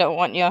yours. I don't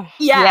want your...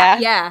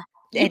 Yeah.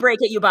 You break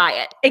it, you buy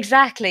it.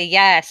 Exactly,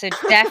 yeah. So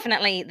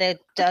definitely there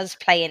does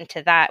play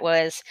into that,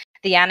 whereas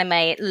the anime,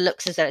 it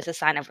looks as though it's a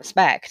sign of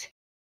respect.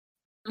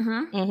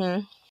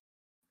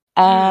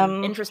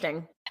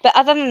 Interesting. But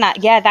other than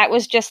that, yeah, that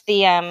was just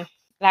the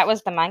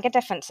manga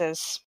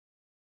differences.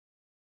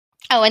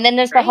 Oh, and then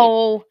there's the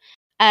whole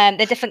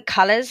the different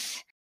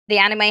colors. The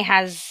anime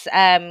has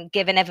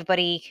given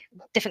everybody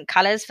different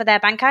colors for their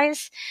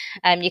bankais.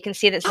 You can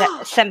see that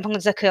Senpon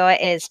Zakura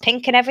is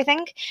pink and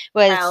everything,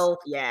 whereas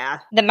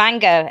the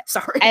manga,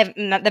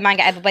 the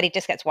manga, everybody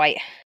just gets white.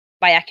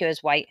 Byakuya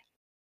is white.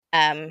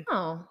 In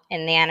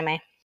the anime,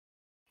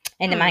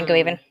 in the manga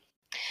even.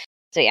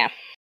 So yeah.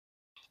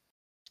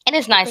 It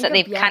is nice that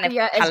they've kind of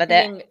colored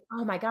it.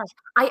 Oh my gosh.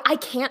 I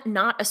can't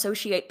not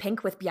associate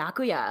pink with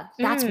Byakuya.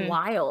 That's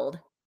wild.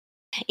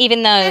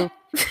 Even though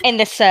in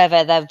the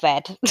server they're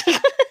red.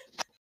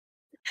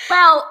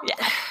 Well,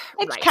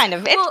 it's kind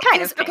of pink.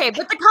 Okay,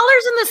 but the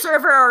colors in the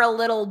server are a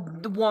little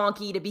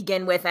wonky to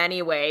begin with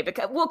anyway,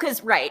 because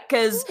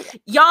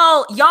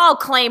y'all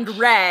claimed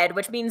red,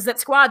 which means that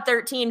Squad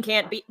 13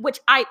 can't be,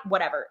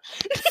 whatever.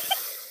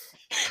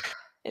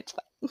 It's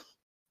fine.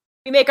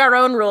 We make our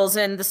own rules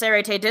in the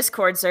Serete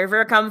Discord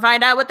server. Come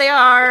find out what they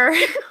are.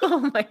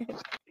 Oh my.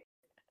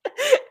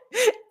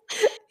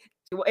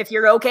 If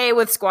you're okay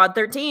with Squad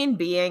 13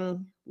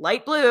 being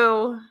light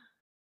blue,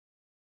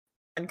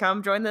 then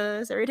come join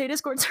the Serete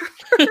Discord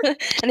server.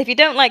 And if you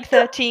don't like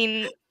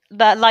 13,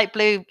 that light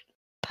blue,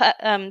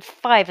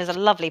 5 is a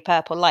lovely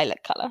purple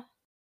lilac color.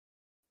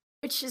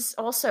 Which is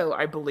also,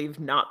 I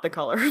believe, not the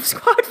color of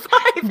Squad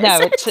 5. No,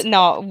 it's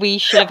not. We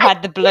should have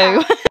had the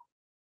blue.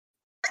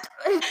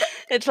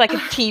 It's like a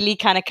tealy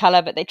kind of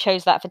color, but they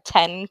chose that for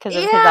 10 because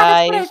of his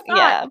eyes.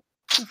 Yeah.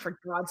 For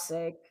God's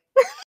sake.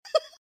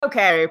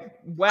 Okay,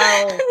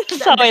 well,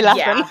 sorry,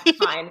 laughing. Yeah,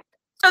 fine.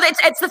 So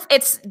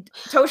it's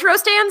Toshiro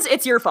stands.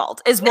 It's your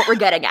fault, is what we're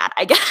getting at,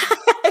 I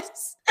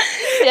guess.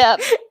 Yeah.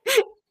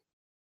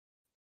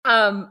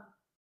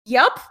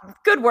 Yep.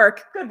 Good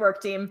work,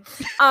 team.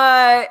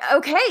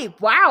 Okay.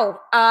 Wow.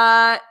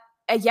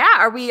 Yeah.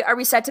 Are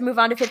we set to move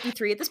on to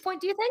 53 at this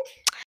point? Do you think?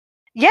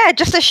 Yeah,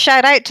 just a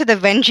shout out to the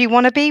Renji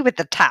wannabe with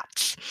the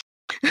tats.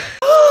 Rikichi!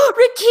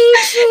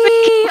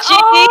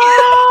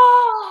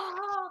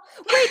 Oh!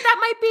 Wait, that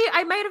might be...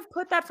 I might have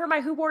put that for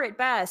my Who Wore It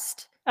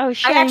Best. Oh,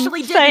 shame. I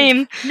actually didn't.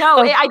 Same. No,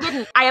 I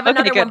didn't. I have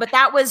another one, but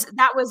that was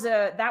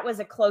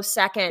a close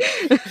second.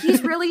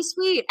 He's really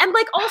sweet. And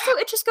like also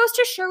it just goes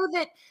to show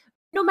that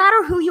no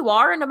matter who you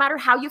are and no matter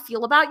how you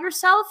feel about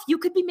yourself, you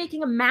could be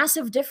making a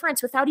massive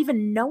difference without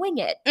even knowing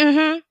it.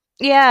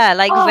 Yeah,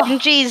 like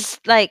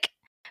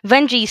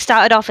Renji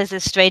started off as a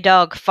stray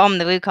dog from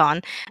the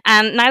Rukon,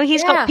 and now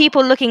he's got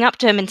people looking up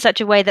to him in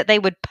such a way that they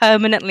would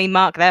permanently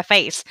mark their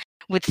face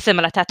with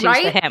similar tattoos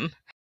to him.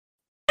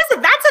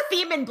 Listen, that's a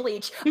theme in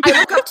Bleach. I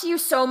look up to you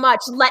so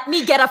much, let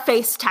me get a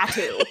face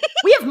tattoo.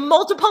 We have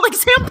multiple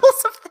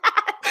examples of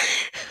that.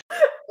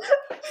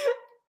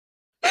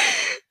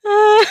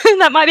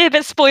 That might be a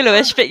bit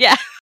spoilerish, but yeah.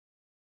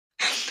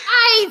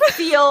 I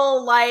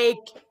feel like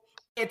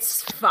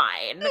it's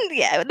fine.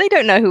 Yeah, they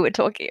don't know who we're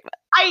talking about.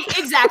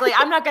 Exactly.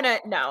 I'm not.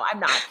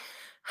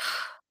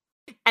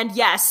 And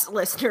yes,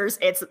 listeners,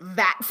 it's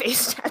that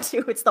face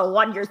tattoo. It's the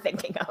one you're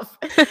thinking of.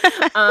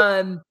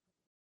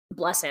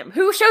 Bless him.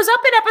 Who shows up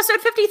in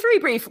episode 53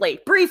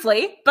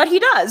 briefly, but he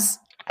does.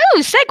 Oh,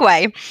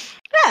 segue.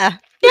 Yeah.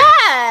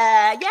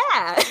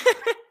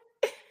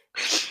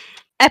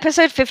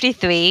 Episode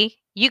 53.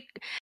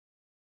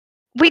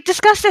 We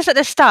discussed this at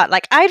the start.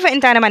 Like, I'd written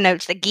down in my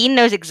notes that Gin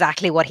knows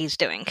exactly what he's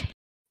doing.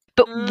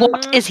 But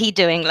what is he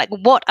doing? Like,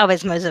 what are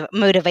his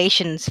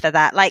motivations for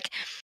that? Like,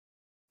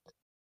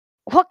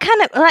 what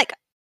kind of, like,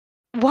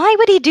 why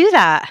would he do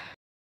that?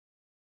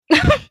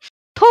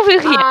 Poor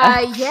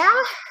Rukia.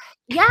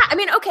 Yeah. I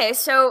mean, okay,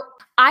 so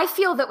I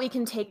feel that we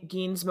can take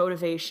Gin's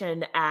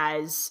motivation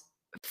as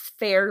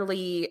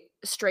fairly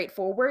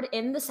straightforward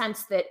in the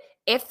sense that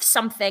if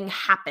something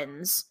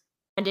happens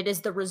and it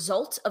is the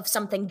result of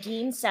something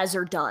Gin says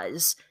or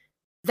does,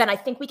 then I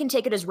think we can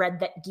take it as read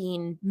that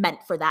Gin meant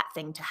for that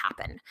thing to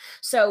happen.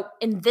 So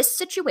in this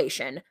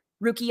situation,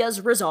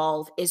 Rukia's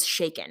resolve is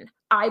shaken.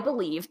 I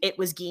believe it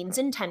was Gein's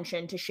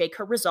intention to shake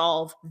her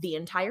resolve the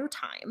entire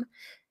time.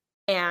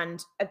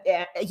 And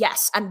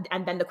yes, and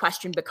then the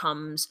question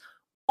becomes,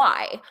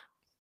 why?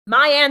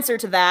 My answer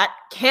to that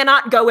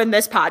cannot go in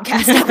this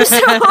podcast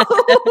episode.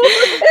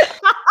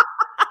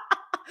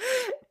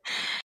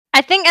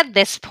 I think at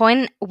this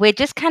point, we're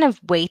just kind of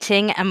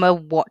waiting and we're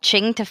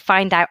watching to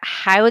find out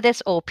how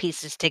this all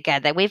pieces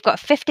together. We've got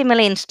 50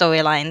 million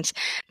storylines.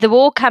 They're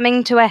all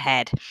coming to a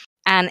head.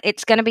 And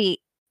it's going to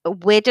be,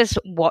 we're just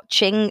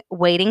watching,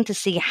 waiting to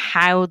see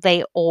how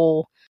they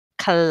all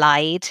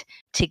collide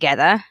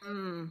together.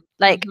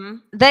 Like,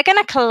 they're going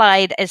to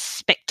collide as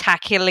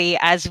spectacularly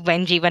as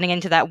Renji running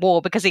into that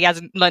wall because he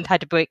hasn't learned how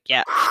to break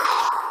yet.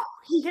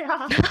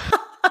 Yeah.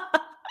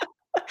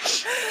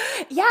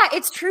 Yeah,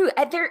 it's true.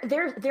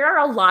 There are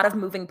a lot of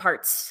moving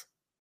parts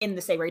in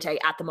the Seirei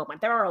at the moment.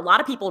 There are a lot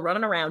of people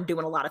running around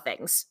doing a lot of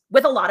things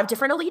with a lot of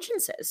different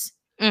allegiances.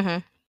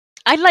 To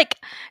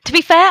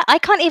be fair, I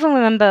can't even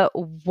remember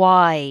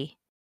why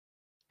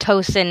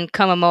Tosin,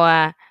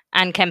 Komamura,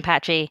 and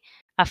Kenpachi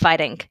are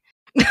fighting.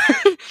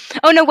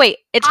 Oh no, wait!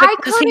 It's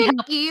because I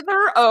couldn't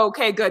either. Oh,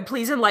 okay, good.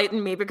 Please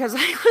enlighten me because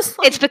I was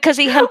like, it's because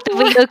he helped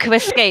Ryoka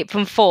escape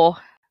from 4.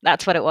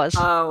 That's what it was.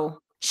 Oh.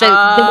 So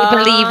they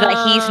believe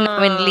that he's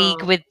now in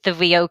league with the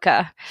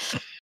Ryoka.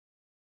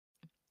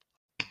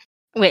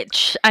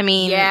 Which, I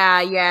mean...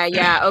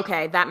 Yeah.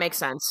 Okay, that makes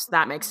sense.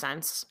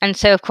 And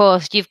so, of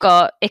course, you've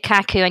got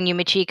Ikkaku and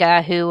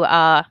Yumichika, who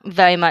are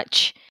very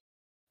much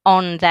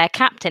on their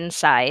captain's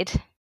side.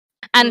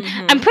 And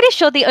I'm pretty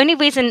sure the only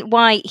reason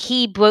why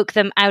he broke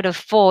them out of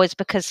 4 is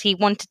because he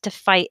wanted to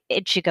fight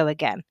Ichigo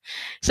again.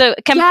 So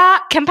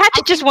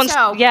Kenpachi just wants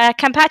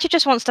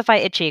to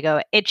fight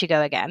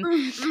Ichigo again.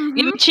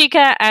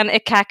 Yumichika and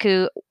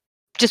Ikkaku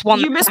just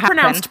want you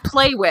mispronounced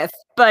play with,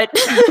 but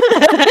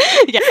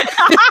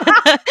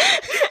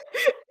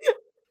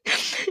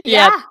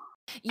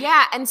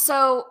yeah. And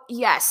so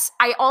yes,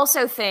 I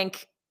also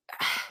think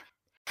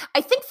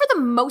for the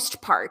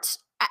most part,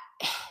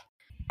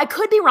 I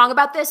could be wrong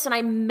about this, and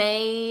I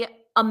may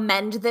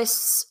amend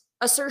this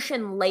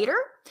assertion later.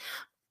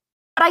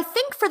 But I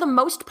think for the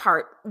most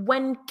part,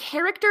 when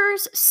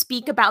characters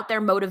speak about their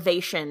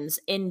motivations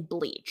in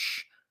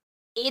Bleach,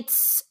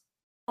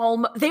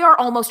 they are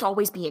almost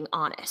always being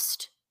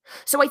honest.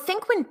 So I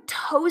think when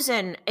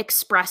Tosin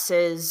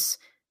expresses,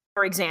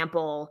 for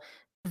example,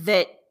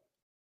 that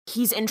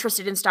he's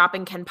interested in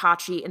stopping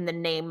Kenpachi in the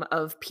name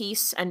of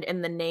peace and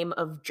in the name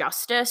of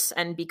justice,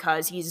 and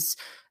because he's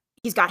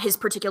got his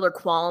particular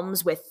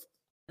qualms with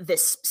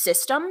this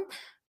system,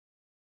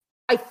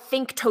 I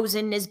think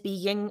Tosin is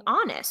being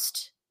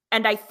honest.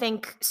 And I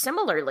think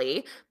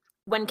similarly,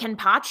 when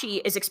Kenpachi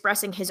is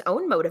expressing his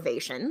own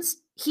motivations,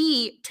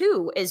 he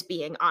too is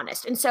being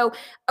honest. And so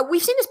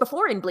we've seen this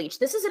before in Bleach.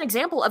 This is an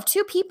example of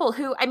two people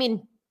who, I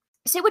mean,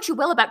 say what you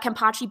will about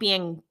Kenpachi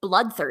being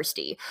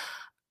bloodthirsty.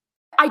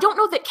 I don't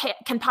know that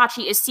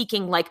Kenpachi is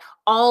seeking like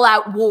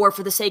all-out war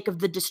for the sake of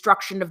the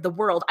destruction of the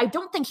world. I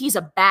don't think he's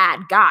a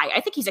bad guy. I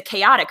think he's a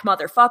chaotic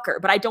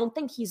motherfucker, but I don't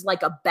think he's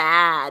like a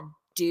bad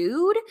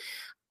dude.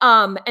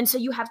 And so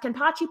you have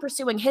Kenpachi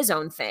pursuing his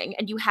own thing,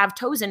 and you have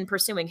Tosin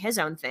pursuing his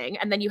own thing,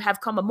 and then you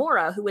have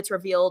Komamura, who it's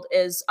revealed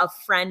is a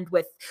friend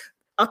with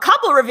a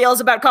couple reveals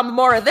about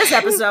Komamura this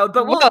episode,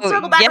 but we'll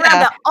circle back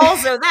around to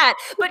also that.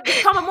 But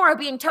Komamura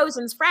being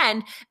Tosin's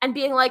friend and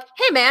being like,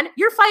 hey man,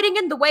 you're fighting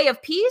in the way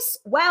of peace?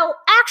 Well,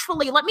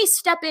 actually, let me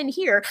step in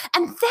here.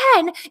 And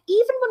then,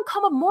 even when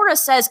Komamura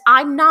says,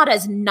 I'm not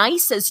as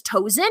nice as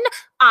Tosin,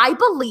 I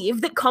believe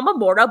that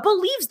Komamura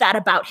believes that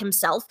about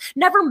himself.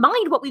 Never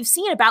mind what we've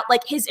seen about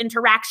like his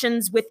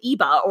interactions with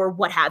Iba or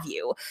what have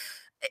you.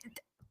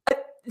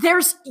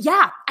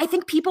 I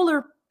think people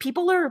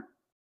are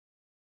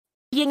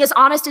being as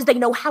honest as they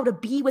know how to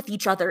be with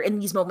each other in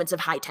these moments of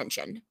high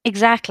tension.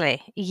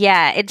 Exactly.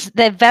 Yeah,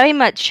 they're very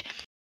much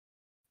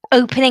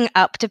opening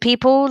up to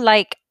people.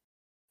 Like,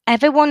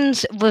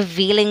 everyone's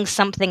revealing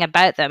something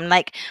about them.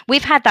 Like,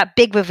 we've had that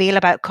big reveal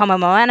about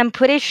Komamura, and I'm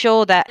pretty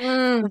sure that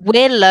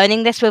we're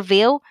learning this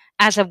reveal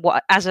as a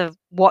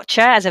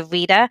watcher, as a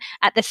reader,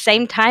 at the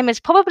same time as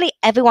probably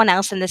everyone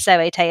else in the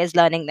Seirei is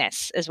learning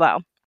this as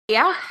well.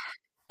 Yeah.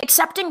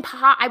 Accepting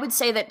I would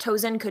say that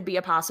Tosin could be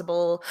a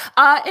possible,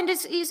 and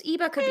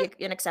Iba could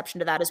be an exception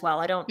to that as well.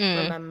 I don't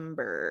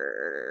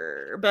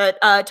remember, but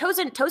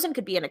Tosin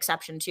could be an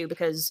exception too,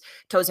 because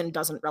Tosin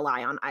doesn't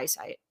rely on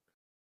eyesight.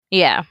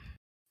 Yeah,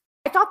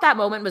 I thought that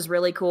moment was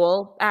really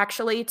cool,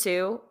 actually,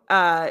 too.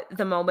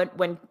 The moment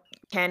when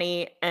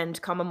Kenny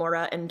and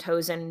Komamura and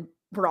Tosin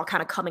were all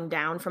kind of coming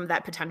down from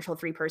that potential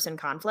 3-person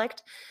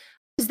conflict.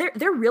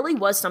 There really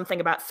was something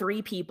about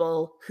 3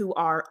 people who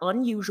are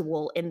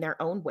unusual in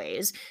their own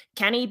ways.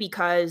 Kenny,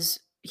 because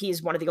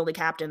he's one of the only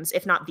captains,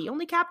 if not the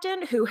only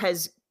captain, who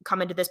has come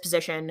into this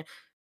position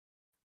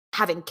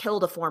having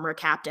killed a former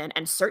captain,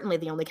 and certainly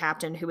the only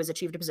captain who has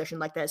achieved a position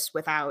like this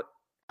without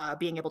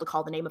being able to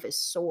call the name of his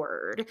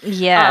sword.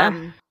 Yeah.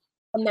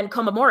 And then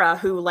Komamura,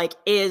 who like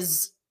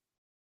is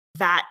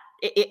that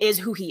is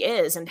who he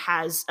is and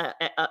has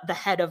the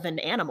head of an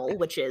animal,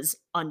 which is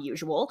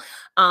unusual.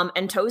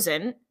 And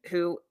Tozen,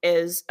 who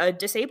is a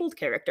disabled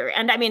character.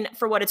 And I mean,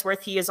 for what it's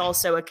worth, he is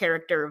also a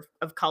character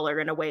of color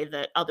in a way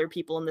that other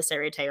people in the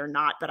serie are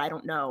not, but I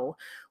don't know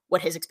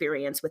what his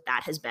experience with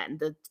that has been.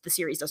 The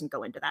series doesn't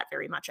go into that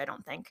very much, I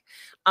don't think.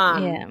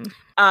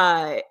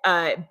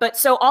 But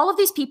so all of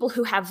these people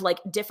who have like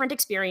different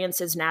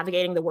experiences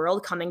navigating the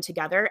world coming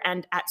together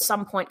and at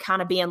some point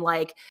kind of being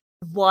like,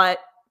 what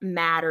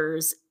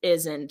matters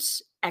isn't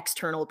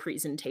external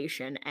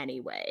presentation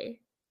anyway.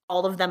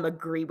 All of them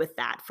agree with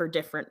that for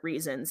different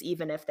reasons,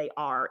 even if they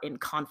are in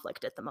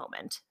conflict at the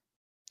moment.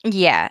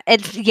 Yeah,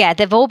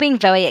 they've all been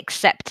very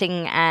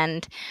accepting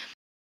and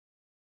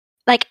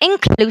like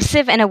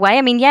inclusive in a way.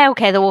 I mean, yeah,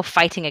 okay, they're all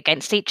fighting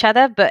against each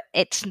other, but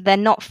they're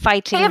not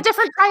fighting. They have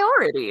different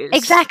priorities.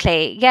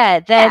 Exactly.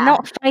 Yeah, they're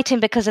not fighting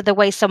because of the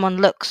way someone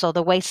looks or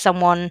the way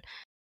someone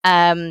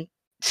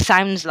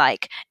sounds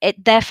like.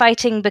 They're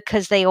fighting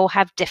because they all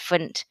have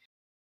different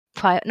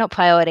not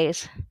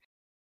priorities,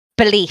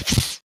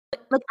 beliefs.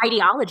 Like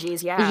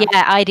ideologies, yeah.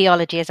 Yeah,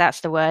 ideologies,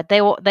 that's the word. They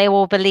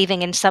all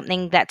believing in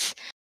something that's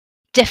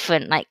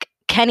different. Like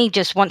Kenny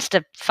just wants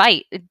to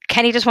fight.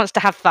 Kenny just wants to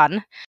have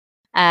fun.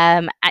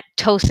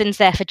 Tosen's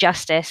there for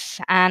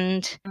justice,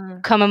 and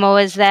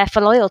Komomoa's there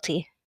for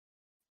loyalty.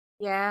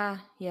 Yeah.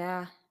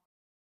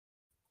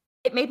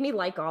 It made me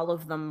like all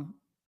of them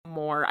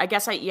more. I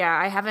guess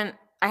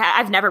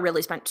I've never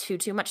really spent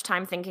too much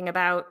time thinking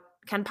about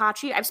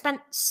Kenpachi. I've spent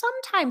some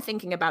time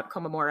thinking about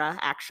Komamura,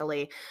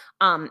 actually,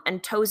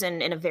 and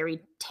Tozen in a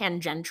very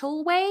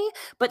tangential way,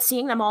 but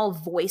seeing them all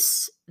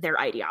voice their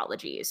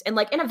ideologies and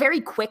like in a very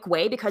quick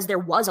way, because there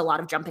was a lot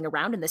of jumping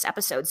around in this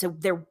episode, so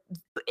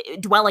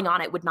dwelling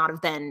on it would not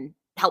have been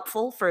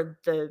helpful for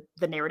the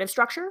narrative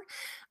structure.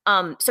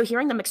 So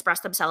hearing them express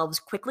themselves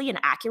quickly and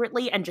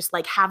accurately and just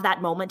like have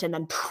that moment and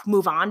then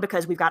move on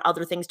because we've got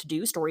other things to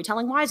do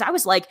storytelling wise, I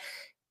was like,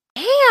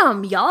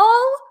 damn, y'all,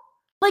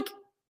 like,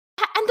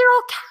 and they're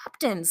all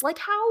captains. Like,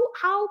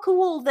 how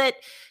cool that.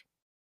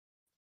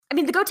 I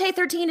mean, the Gotei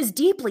 13 is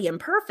deeply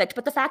imperfect,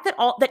 but the fact that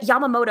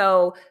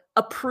Yamamoto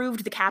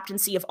approved the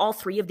captaincy of all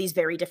three of these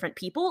very different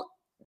people,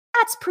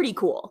 that's pretty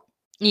cool.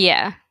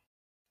 Yeah.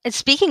 And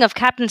speaking of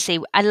captaincy,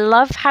 I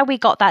love how we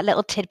got that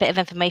little tidbit of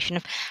information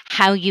of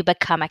how you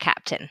become a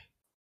captain.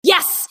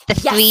 Yes! The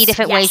three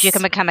different ways you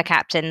can become a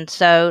captain.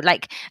 So,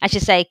 like, I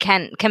should say,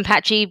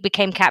 Kenpachi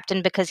became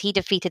captain because he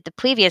defeated the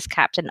previous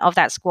captain of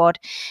that squad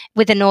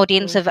with an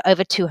audience of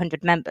over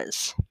 200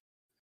 members.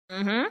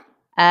 Mm-hmm.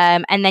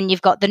 And then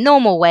you've got the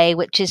normal way,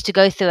 which is to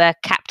go through a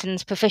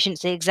captain's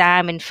proficiency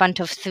exam in front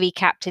of three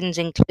captains,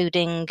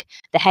 including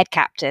the head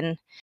captain.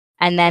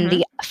 And then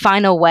the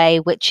final way,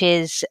 which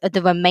is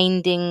the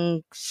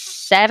remaining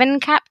 7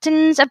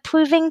 captains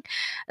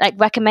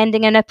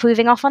recommending and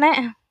approving off on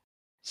it.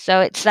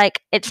 So it's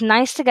like, it's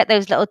nice to get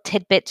those little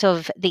tidbits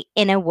of the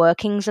inner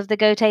workings of the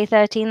Gotei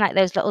 13, like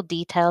those little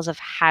details of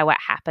how it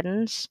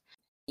happens.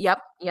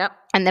 Yep.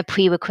 And the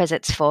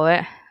prerequisites for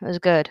it. It was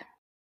good.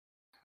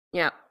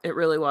 Yeah, it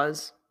really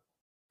was.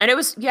 And it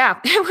was,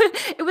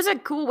 it was a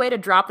cool way to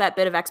drop that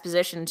bit of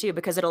exposition, too,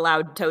 because it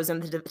allowed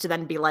Tozen to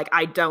then be like,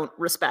 I don't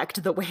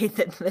respect the way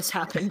that this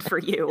happened for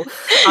you.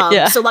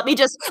 So let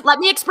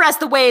me express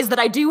the ways that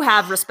I do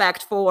have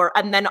respect for,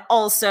 and then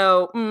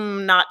also,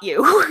 not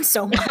you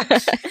so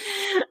much.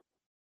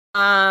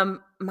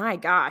 My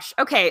gosh.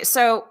 Okay,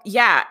 so,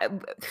 yeah.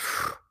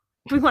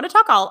 Do we want to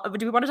talk about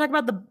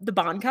the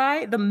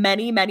Bankai, the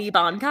many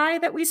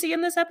Bankai that we see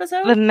in this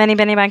episode? The many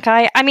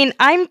Bankai. I mean,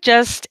 I'm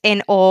just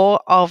in awe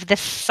of the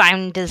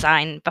sound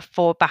design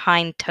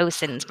behind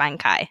Tosen's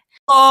Bankai.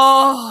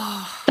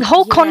 Oh, the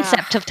whole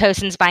concept of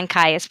Tosen's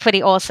Bankai is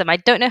pretty awesome. I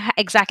don't know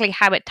exactly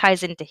how it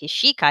ties into his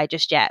Shikai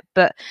just yet,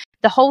 but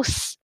the whole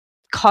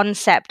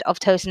concept of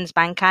Tosen's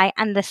Bankai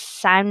and the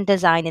sound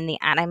design in the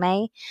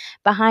anime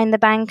behind the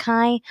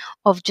Bankai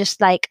of just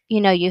like,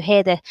 you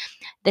hear the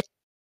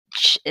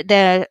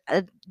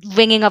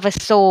ringing of a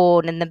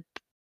sword and the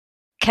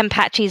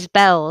Kenpachi's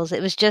bells.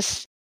 It was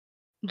just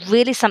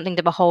really something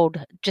to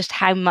behold, just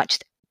how much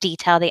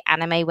detail the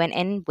anime went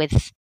in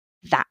with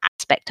that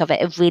aspect of it.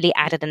 It really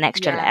added an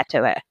extra layer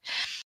to it.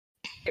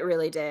 It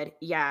really did.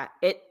 Yeah.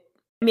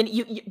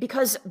 You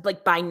because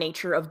like by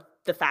nature of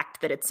the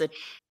fact that it's a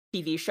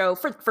TV show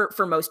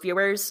for most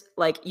viewers,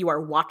 like you are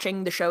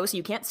watching the show, so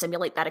you can't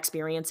simulate that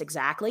experience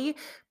exactly,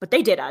 but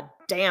they did a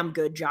damn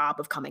good job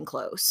of coming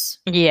close.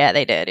 Yeah,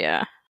 they did.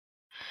 Yeah.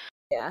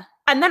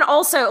 And then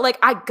also, like,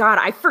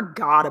 I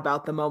forgot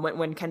about the moment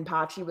when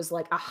Kenpachi was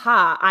like,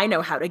 aha, I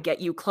know how to get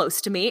you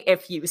close to me.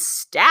 If you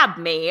stab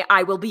me,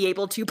 I will be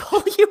able to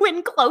pull you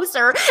in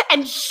closer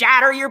and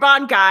shatter your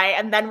Bankai,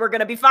 and then we're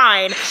gonna be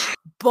fine.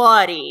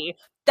 Buddy,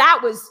 that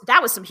was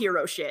some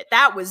hero shit.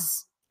 That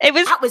was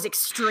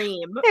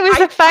extreme. It was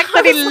the fact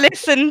that he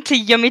listened to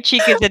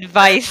Yumichika's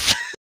advice.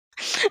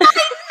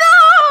 I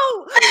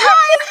know!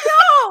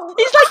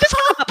 He's like, just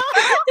come up.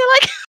 You're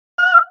like,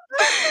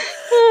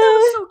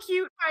 was so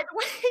cute, by the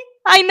way.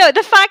 I know,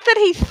 the fact that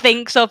he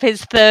thinks of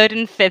his third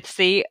and fifth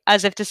seat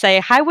as if to say,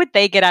 how would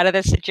they get out of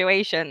this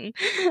situation?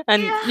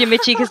 And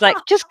Yumichika's like,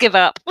 just give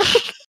up.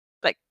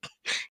 Like,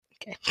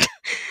 okay.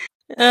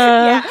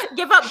 Yeah,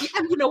 give up.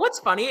 And you know what's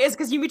funny is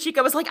because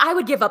Yumichika was like, I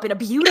would give up in a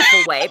beautiful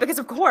way, because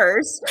of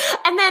course.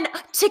 And then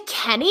to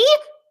Kenny,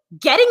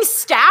 getting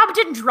stabbed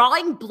and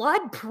drawing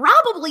blood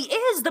probably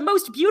is the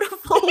most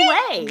beautiful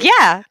way.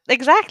 Yeah,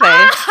 exactly.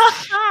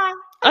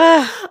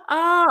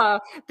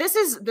 This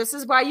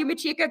is why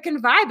Yumichika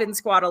can vibe in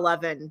Squad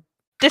 11.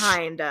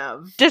 Kind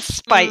of.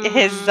 Despite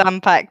his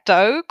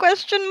Zanpakuto,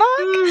 question mark?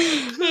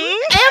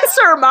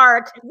 Answer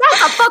mark!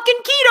 That's a fucking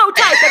keto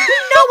type, and we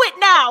know it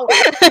now!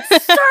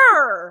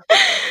 Sir!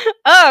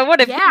 Oh, what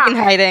have you been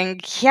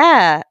hiding?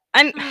 Yeah.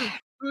 And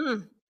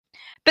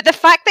but the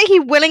fact that he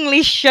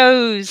willingly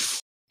shows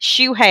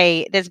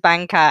Shuhei this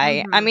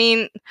Bankai, I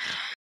mean,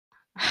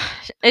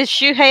 is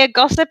Shuhei a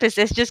gossip? Is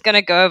this just going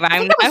to go around? I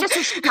think it was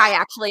just a Shikai,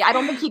 actually. I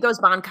don't think he goes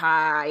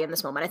Bankai in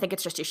this moment. I think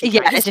it's just a Shikai.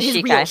 Yeah, it's a his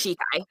Shikai. Real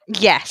Shikai.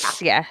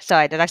 Yes, yeah.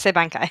 Sorry, did I say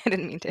Bankai? I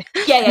didn't mean to.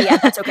 Yeah,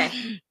 that's okay.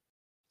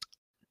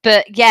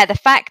 But yeah,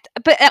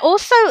 but it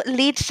also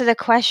leads to the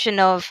question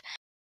of,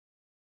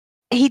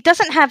 he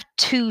doesn't have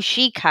two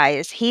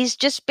Shikais. He's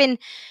just been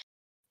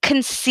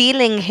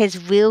concealing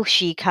his real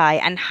Shikai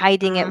and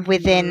hiding it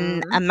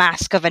within a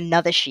mask of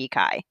another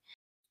Shikai.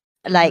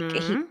 Like,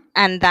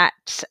 and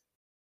that,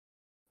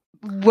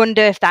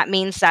 wonder if that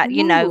means that,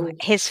 you know,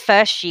 his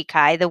first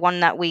Shikai, the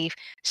one that we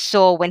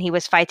saw when he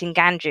was fighting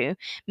Ganju,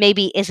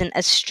 maybe isn't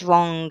as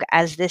strong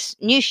as this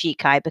new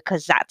Shikai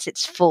because that's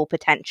its full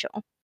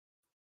potential.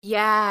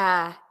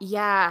 Yeah.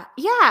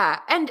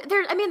 And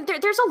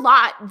there's a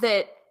lot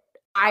that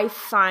I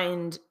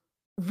find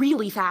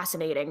really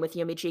fascinating with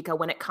Yumichika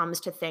when it comes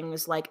to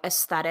things like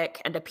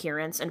aesthetic and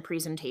appearance and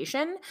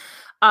presentation.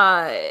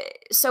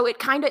 So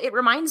it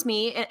reminds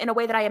me in a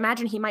way that I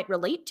imagine he might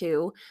relate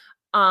to,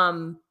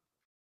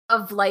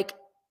 of like,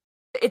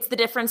 it's the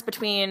difference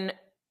between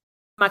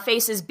my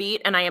face is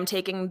beat and I am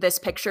taking this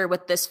picture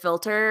with this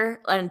filter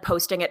and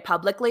posting it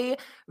publicly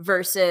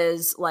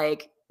versus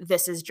like,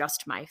 this is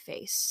just my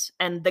face.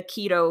 And the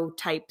keto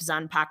type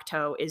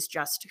Zanpakuto is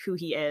just who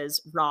he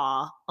is,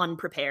 raw,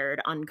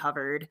 unprepared,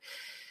 uncovered.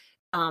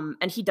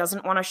 And he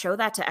doesn't want to show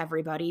that to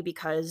everybody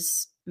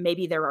because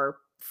maybe there are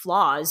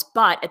flaws,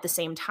 but at the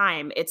same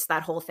time, it's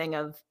that whole thing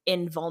of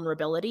in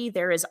vulnerability,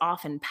 there is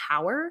often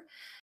power,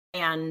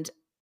 and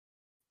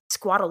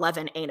Squad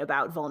 11 ain't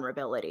about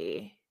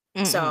vulnerability.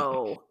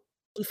 So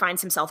he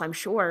finds himself, I'm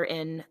sure,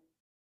 in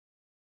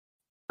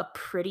a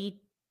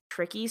pretty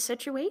tricky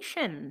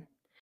situation.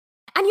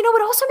 And you know,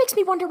 it also makes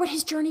me wonder what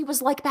his journey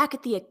was like back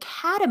at the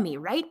academy,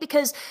 right?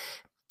 Because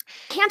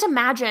I can't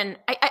imagine,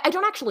 I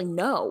don't actually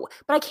know,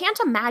 but I can't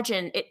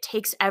imagine it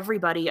takes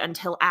everybody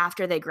until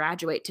after they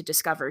graduate to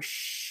discover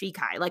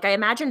Shikai. Like, I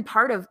imagine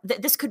part of,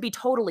 this could be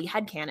totally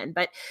headcanon,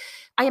 but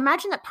I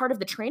imagine that part of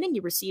the training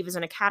you receive as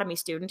an academy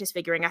student is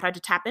figuring out how to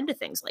tap into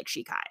things like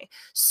Shikai.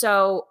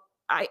 So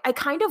I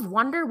kind of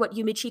wonder what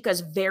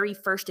Yumichika's very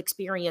first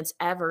experience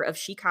ever of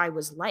Shikai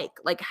was like.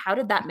 Like, how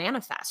did that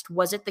manifest?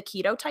 Was it the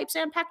keto type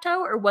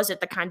Zanpakuto, or was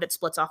it the kind that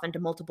splits off into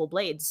multiple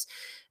blades?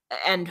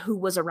 And who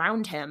was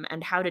around him,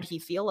 and how did he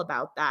feel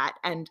about that?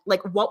 And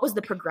like, what was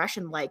the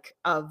progression like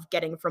of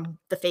getting from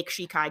the fake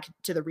Shikai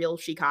to the real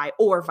Shikai,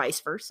 or vice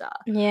versa?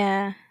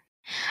 Yeah.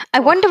 I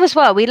wonder as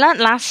well, we learned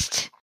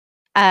last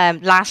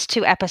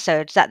 2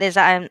 episodes that there's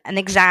an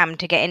exam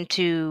to get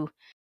into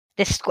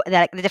this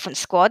the different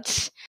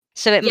squads.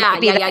 So it might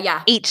be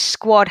that each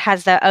squad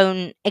has their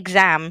own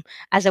exam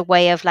as a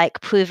way of like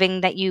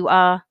proving that you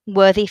are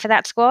worthy for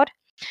that squad.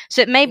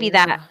 So it may be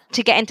that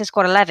to get into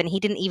Squad 11, he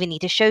didn't even need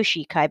to show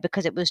Shikai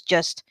because it was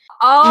just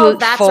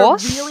brute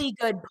force. A really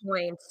good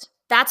point.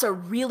 That's a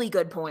really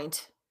good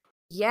point.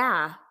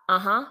 Yeah.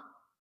 And,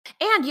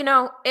 you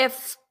know,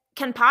 if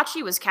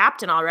Kenpachi was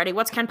captain already,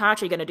 what's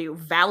Kenpachi going to do?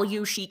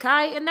 Value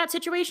Shikai in that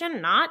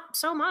situation? Not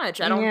so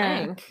much, I don't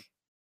think.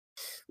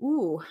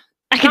 Ooh.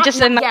 I can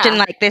just imagine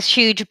like this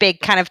huge,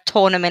 big kind of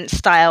tournament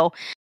style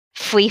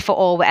free for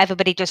all where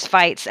everybody just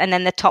fights and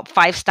then the top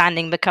 5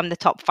 standing become the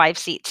top 5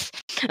 seats.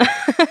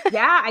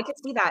 Yeah, I could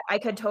see that. I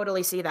could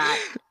totally see that.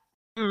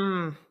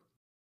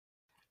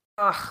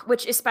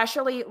 Which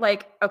especially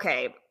like,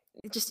 okay,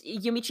 just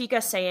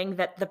Yumichika saying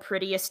that the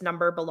prettiest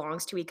number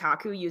belongs to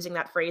Ikaku, using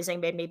that phrasing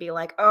made me be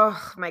like,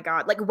 oh my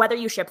god, like whether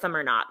you ship them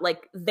or not,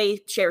 like they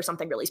share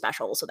something really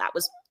special. So that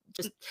was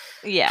just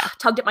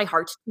tugged at my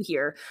heart to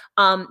hear.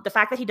 The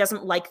fact that he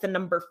doesn't like the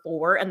number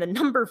 4, and the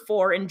number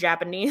 4 in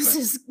Japanese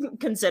is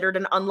considered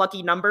an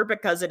unlucky number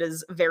because it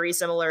is very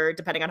similar,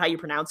 depending on how you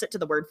pronounce it, to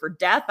the word for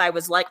death. I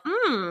was like,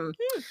 I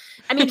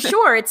mean,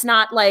 sure, it's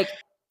not like,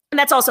 and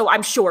that's also,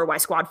 I'm sure, why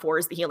Squad 4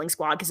 is the healing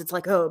squad, because it's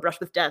like, oh, brush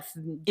with death.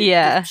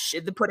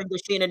 The putting the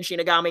Shin and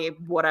Shinigami,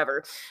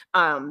 whatever.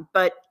 And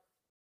but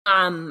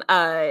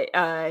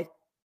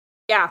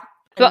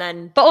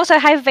also,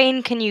 how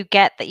vain can you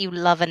get that you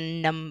love a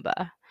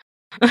number?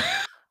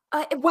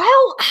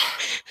 Well,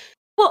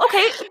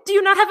 okay. Do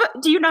you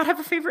not have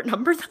a favorite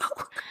number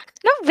though?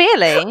 Not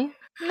really.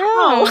 No.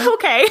 Oh,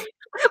 okay.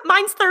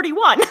 Mine's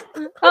 31.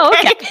 Oh,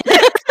 okay.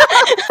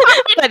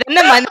 But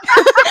never mind.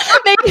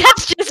 Maybe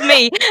that's just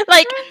me.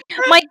 Like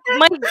my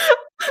like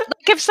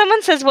if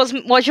someone says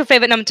what's your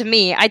favorite number to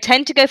me, I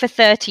tend to go for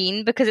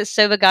 13 because it's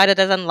so regarded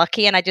as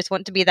unlucky, and I just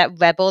want to be that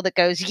rebel that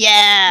goes,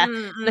 yeah,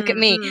 look at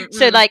me.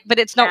 So like, but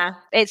it's not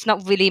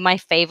really my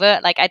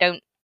favorite. Like I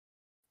don't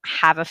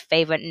have a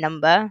favorite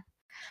number.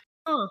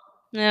 Oh.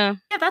 Yeah.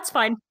 Yeah, that's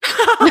fine.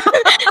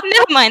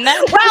 Never mind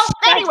that. Well,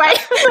 anyway.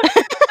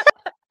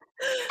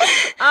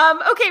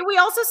 Okay, we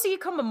also see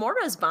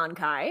Komamura's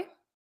Bankai.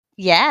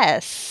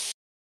 Yes.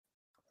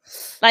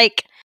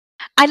 Like,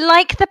 I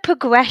like the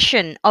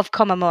progression of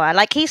Komamura.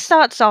 Like, he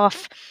starts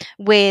off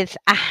with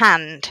a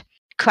hand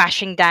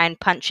crashing down,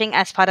 punching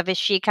as part of his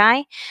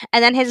Shikai,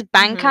 and then his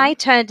Bankai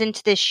turned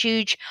into this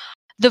huge,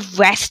 the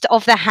rest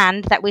of the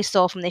hand that we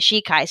saw from the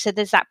Shikai. So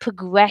there's that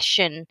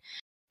progression,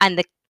 and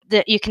the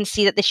you can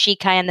see that the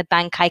Shikai and the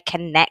Bankai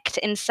connect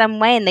in some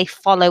way, and they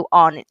follow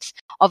on. It's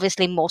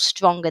obviously more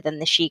stronger than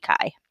the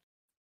Shikai,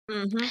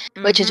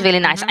 which is really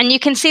nice. And you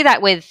can see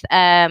that with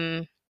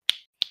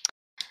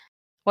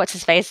what's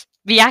his face?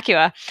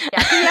 Byakuya.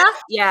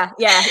 Yeah.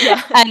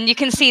 And you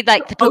can see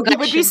like the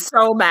progression. Oh, he would be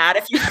so mad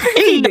if you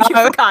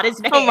forgot his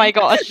name. Oh my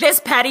gosh. This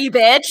petty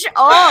bitch.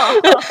 Oh.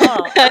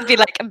 I'd be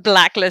like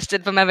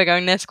blacklisted from ever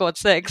going near Squad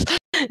 6.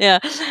 Yeah.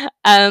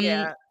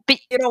 Yeah. But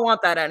you don't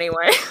want that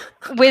anyway.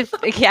 With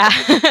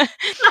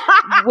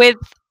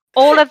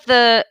all of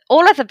the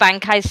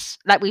Bankais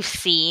that we've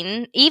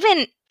seen,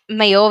 even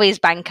Mayori's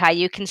Bankai,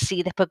 you can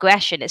see the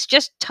progression. It's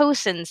just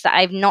Tosen's that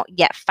I've not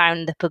yet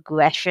found the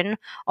progression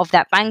of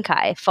that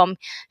Bankai, from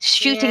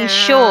shooting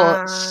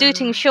swords.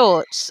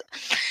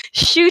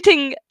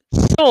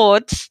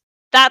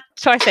 That,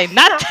 so I say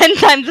that 10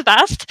 times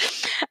fast.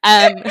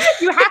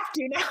 You have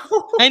to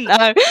now. I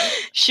know.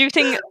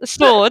 Shooting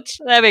swords,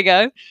 there we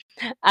go.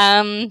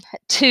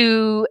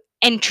 To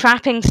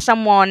entrapping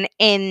someone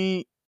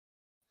in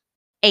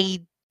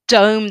a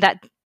dome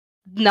that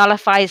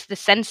nullifies the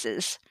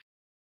senses.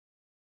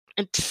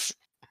 I've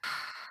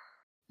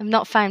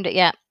not found it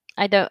yet.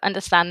 I don't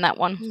understand that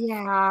one.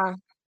 Yeah.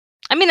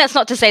 I mean, that's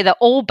not to say that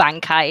all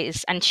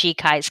Bankais and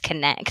Shikais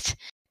connect,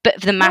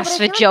 but the mass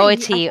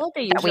majority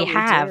that we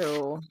have.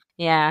 Do.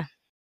 Yeah.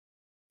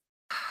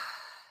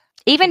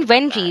 Even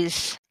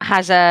Renji's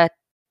has a,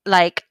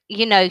 like,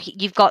 you know,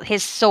 you've got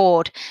his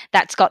sword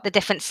that's got the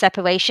different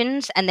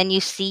separations, and then you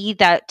see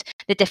that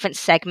the different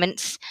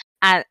segments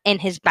in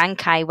his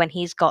Bankai when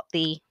he's got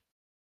the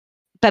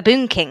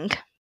Baboon King.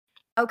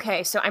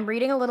 Okay, so I'm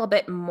reading a little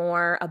bit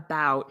more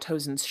about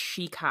Tosen's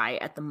Shikai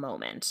at the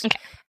moment. Okay.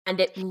 And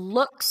it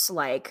looks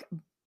like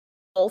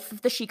both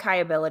of the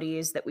Shikai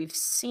abilities that we've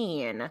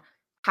seen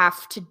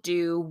have to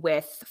do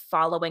with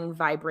following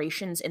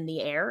vibrations in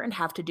the air and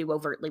have to do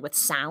overtly with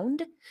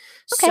sound.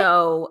 Okay.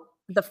 So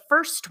the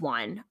first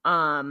one,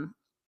 and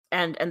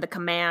the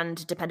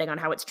command, depending on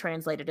how it's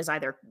translated, is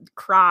either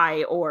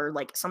cry or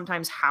like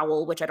sometimes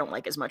howl, which I don't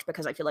like as much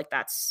because I feel like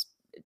that's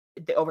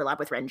the overlap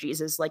with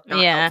Renji's is like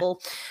not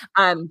helpful.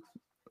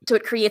 So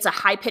it creates a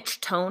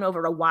high-pitched tone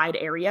over a wide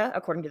area,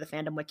 according to the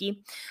fandom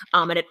wiki,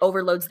 and it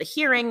overloads the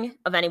hearing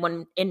of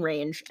anyone in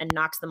range and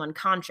knocks them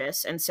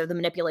unconscious. And so the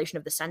manipulation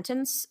of the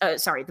senses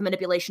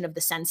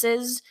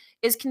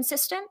is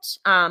consistent.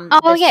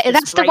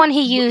 That's the one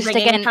he used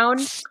against. Tone.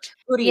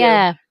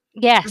 Yeah.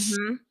 Yes.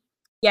 Mm-hmm.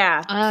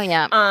 Yeah. Oh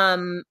yeah.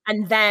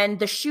 And then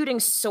the shooting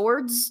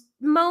swords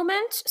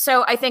moment.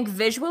 So I think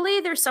visually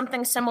there's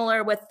something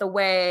similar with the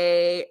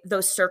way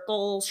those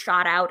circles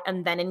shot out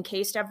and then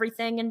encased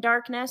everything in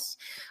darkness.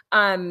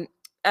 But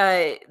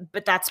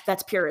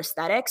that's pure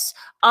aesthetics.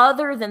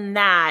 Other than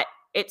that,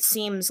 it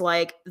seems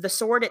like the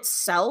sword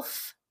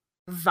itself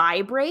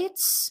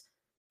vibrates,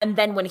 and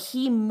then when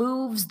he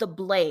moves the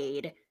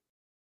blade,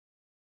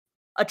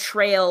 a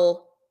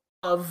trail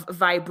of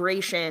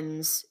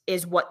vibrations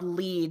is what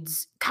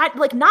leads, kind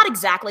like not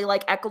exactly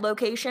like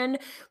echolocation,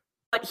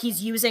 but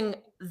he's using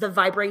the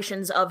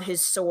vibrations of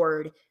his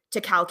sword to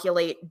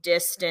calculate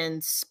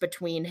distance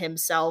between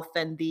himself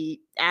and the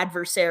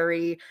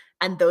adversary,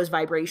 and those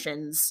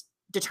vibrations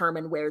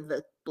determine where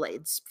the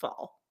blades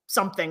fall.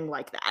 Something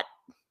like that.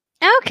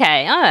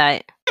 Okay, all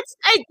right.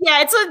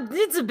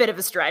 It's a bit of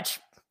a stretch.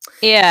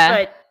 Yeah.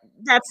 But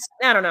that's,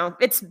 I don't know,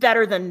 it's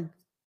better than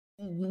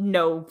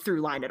no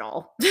through line at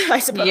all, I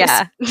suppose.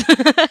 Yeah.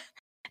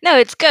 No,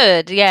 it's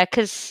good, yeah,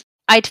 because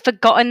I'd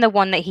forgotten the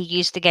one that he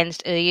used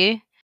against Uryu.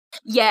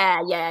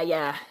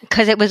 Yeah.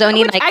 Because it was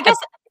only a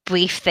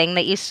brief thing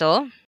that you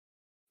saw.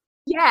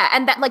 Yeah,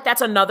 and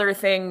that's another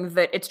thing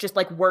that it's just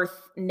like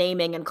worth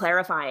naming and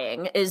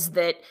clarifying, is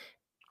that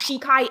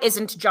Shikai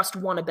isn't just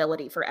one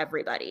ability for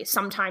everybody.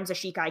 Sometimes a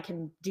Shikai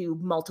can do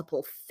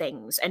multiple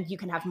things, and you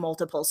can have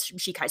multiple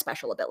Shikai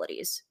special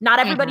abilities. Not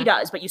everybody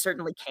does, but you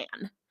certainly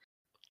can.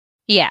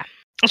 Yeah.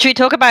 Should we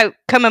talk about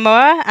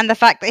Komamura and the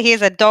fact that he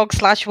is a dog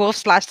 / wolf /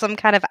 some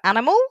kind of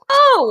animal?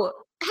 Oh,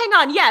 hang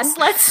on. Yes,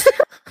 let's.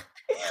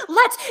 And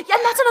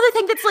that's another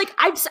thing that's like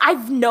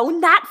I've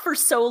known that for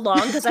so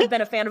long because I've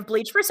been a fan of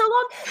Bleach for so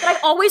long that I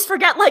always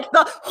forget like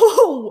the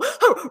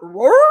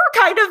roar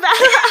kind of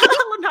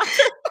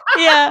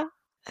Yeah.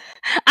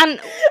 And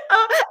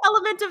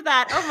element of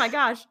that. Oh my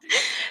gosh.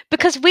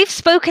 Because we've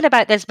spoken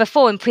about this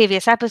before in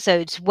previous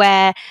episodes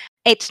where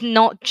it's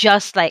not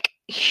just like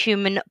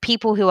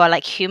people who are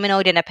like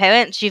humanoid in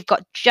appearance. You've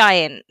got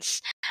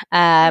giants,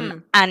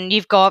 and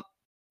you've got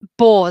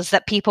boars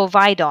that people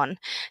ride on.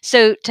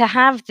 So to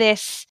have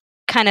this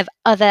kind of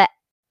other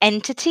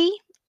entity,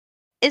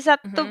 is that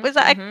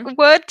a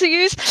word to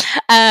use?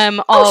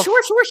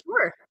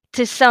 Sure.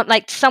 To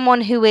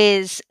someone who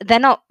they're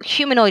not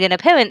humanoid in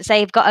appearance,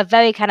 they've got a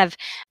very kind of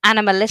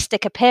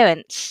animalistic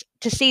appearance.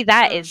 To see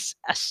that is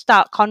a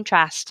stark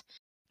contrast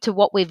to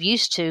what we've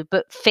used to,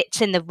 but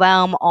fits in the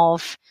realm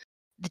of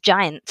the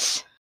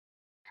giants.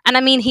 And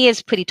I mean, he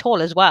is pretty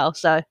tall as well,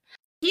 so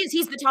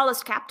he's the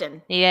tallest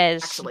captain. He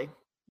is actually.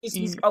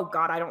 He's oh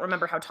god, I don't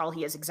remember how tall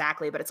he is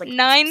exactly, but it's like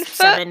 9 foot,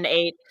 7,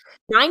 8,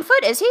 9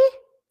 foot. Is he?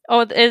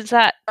 Or is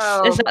that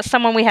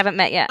someone we haven't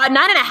met yet?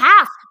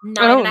 9.5.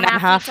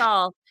 9.5 feet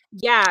tall.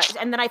 Yeah,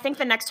 and then I think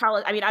the next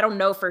tallest. I mean, I don't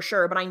know for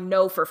sure, but I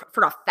know for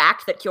a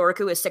fact that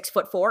Kyoraku is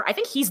 6'4". I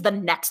think he's the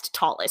next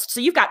tallest.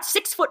 So you've got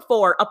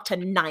 6'4" up to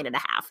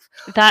 9.5.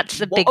 That's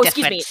a big difference.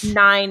 Excuse me,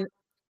 9.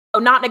 Oh,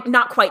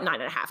 not quite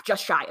 9.5.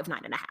 Just shy of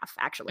 9.5,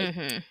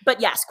 actually.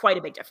 But yes, quite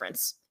a big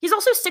difference. He's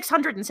also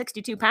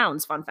 662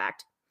 pounds. Fun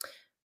fact.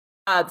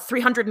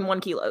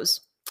 301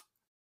 kilos.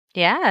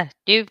 Yeah,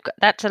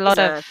 that's a lot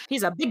of.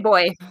 He's a big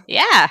boy.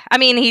 Yeah, I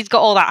mean, he's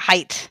got all that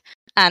height,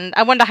 and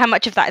I wonder how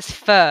much of that is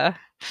fur.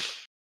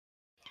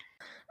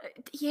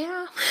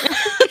 Yeah,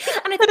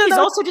 and I think he's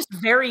also just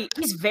very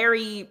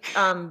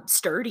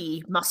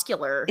sturdy,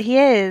 muscular. He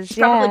is. He's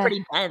probably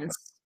pretty dense.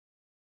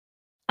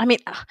 I mean,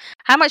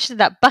 how much did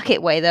that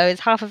bucket weigh, though? Is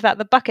half of that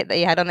the bucket that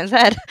he had on his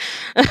head?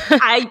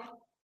 You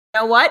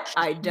know what?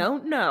 I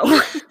don't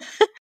know.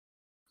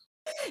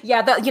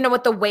 Yeah,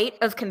 the weight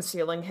of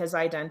concealing his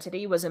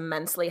identity was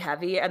immensely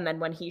heavy, and then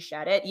when he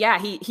shed it, yeah,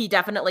 he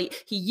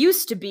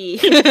used to be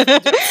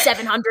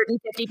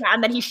 750 pounds,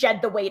 and then he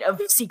shed the weight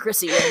of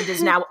secrecy and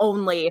is now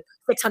only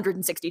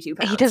 662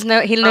 pounds.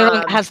 He no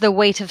longer has the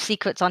weight of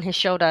secrets on his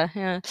shoulder.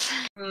 Yeah.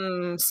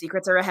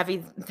 Secrets are a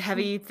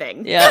heavy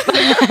thing. Yeah.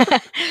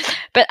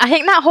 But I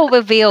think that whole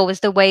reveal was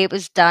the way it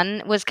was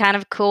done was kind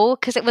of cool,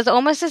 because it was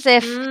almost as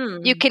if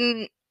you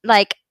can,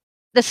 like,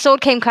 the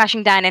sword came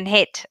crashing down and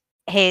hit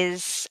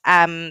his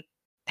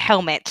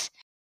helmet,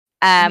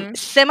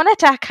 similar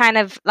to kind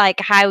of like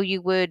how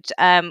you would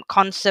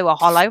conceal a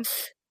hollow.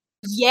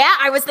 Yeah,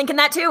 I was thinking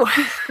that too.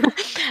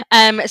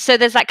 So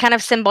there's that kind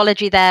of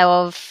symbology there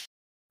of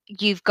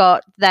you've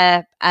got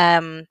the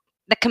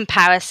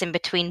comparison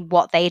between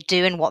what they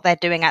do and what they're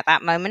doing at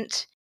that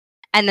moment,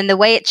 and then the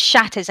way it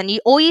shatters, and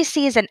all you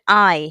see is an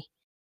eye.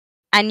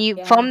 And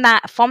from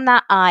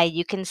that eye,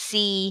 you can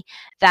see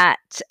that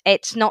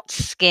it's not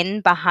skin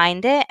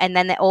behind it, and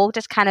then it all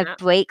just kind of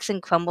breaks and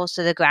crumbles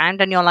to the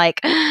ground, and you're like,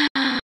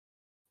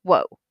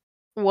 "Whoa,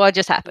 what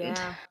just happened?"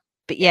 Yeah.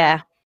 But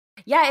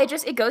yeah,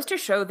 it goes to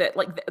show that,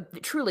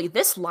 like, truly,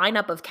 this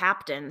lineup of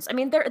captains. I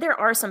mean, there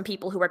are some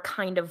people who are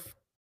kind of,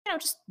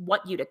 just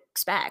what you'd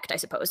expect, I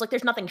suppose. Like,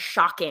 there's nothing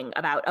shocking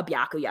about a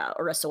Byakuya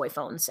or a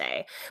Soifon,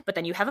 say, but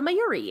then you have a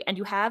Mayuri, and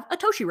you have a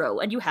Toshiro,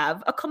 and you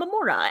have a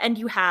Komamura, and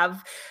you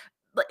have.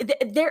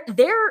 There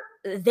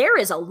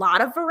is a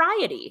lot of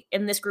variety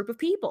in this group of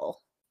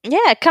people.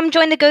 Yeah, come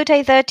join the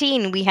Gotei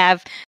 13. We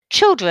have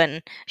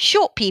children,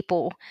 short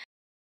people,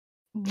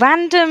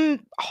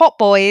 random hot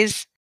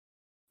boys,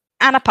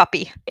 and a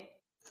puppy.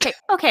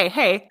 Okay,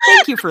 hey,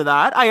 thank you for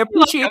that. I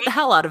appreciate the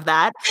hell out of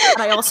that.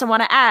 And I also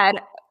want to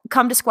add,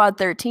 come to Squad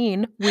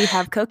 13, we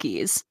have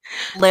cookies.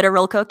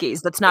 Literal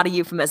cookies. That's not a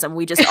euphemism.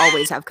 We just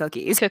always have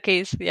cookies.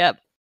 Cookies,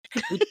 yep.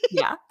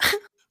 Yeah.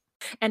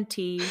 And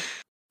tea.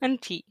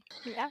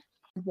 Yeah.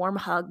 Warm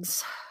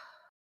hugs.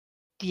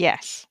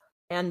 Yes.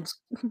 And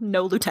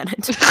no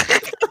lieutenant.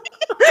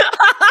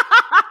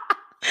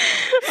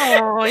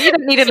 Oh, you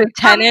don't need a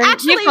lieutenant.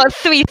 Actually, you've got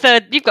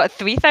 3/3. You've got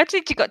 3/3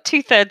 seats. You've got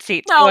 2/3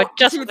 seats. No, you are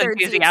just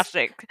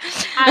enthusiastic.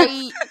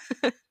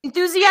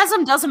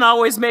 Enthusiasm doesn't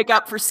always make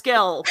up for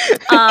skill.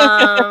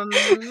 On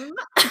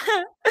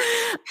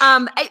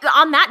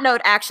that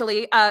note,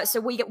 actually, so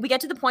we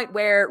get to the point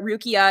where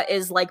Rukia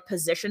is like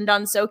positioned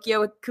on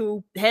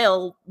Sokyoku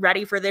Hill,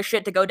 ready for this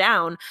shit to go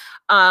down.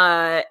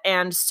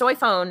 And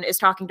Soifon is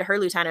talking to her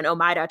lieutenant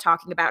Omaida,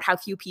 talking about how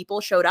few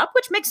people showed up,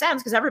 which makes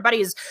sense because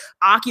everybody's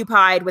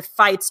occupied with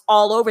fights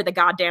all over the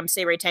goddamn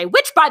Seirete,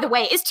 which, by the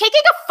way, is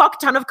taking a fuck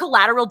ton of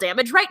collateral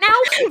damage right now.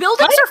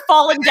 Buildings are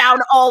falling down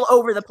all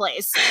over the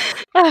place.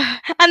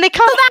 And they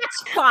can't. So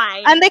that's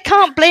fine. And they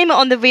can't blame it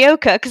on the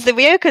Ryoka because the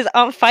Ryokas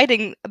aren't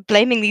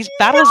blaming these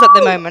battles at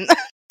the moment.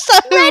 So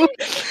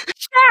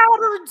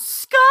shattered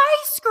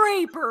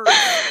skyscrapers.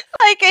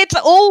 Like, it's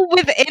all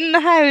within the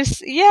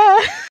house. Yeah.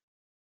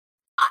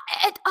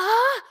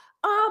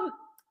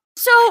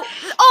 So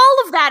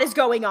all of that is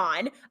going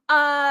on.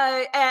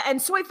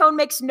 And Soyphone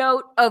makes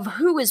note of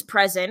who is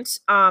present.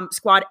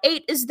 Squad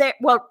 8 is there.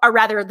 Well, or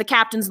rather, the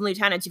captains and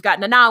lieutenants. You've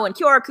got Nanao and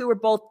Kyoraku are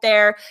both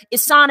there.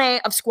 Isane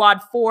of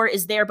Squad 4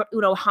 is there, but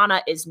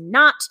Unohana is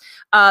not.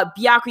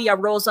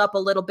 Byakuya rolls up a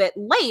little bit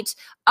late.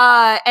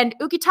 And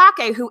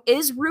Ukitake, who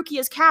is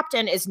Rukia's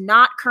captain, is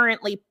not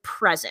currently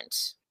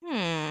present.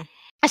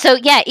 So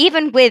yeah,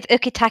 even with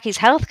Ukitake's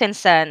health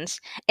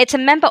concerns, it's a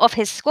member of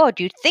his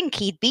squad. You'd think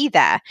he'd be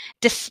there,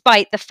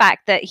 despite the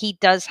fact that he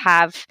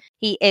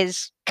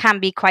can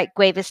be quite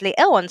grievously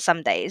ill on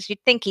some days. You'd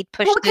think he'd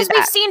push through that. Because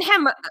we've seen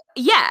him,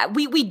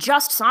 we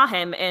just saw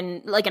him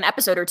in like an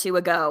episode or two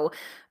ago,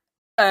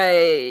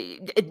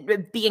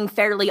 being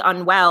fairly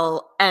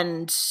unwell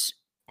and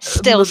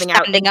still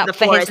standing up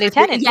for his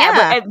lieutenant.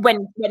 Yeah.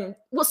 When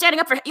standing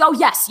up for,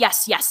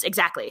 yes,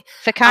 exactly.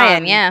 For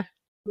Kayan, yeah.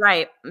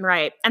 Right.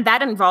 And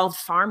that involved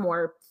far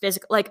more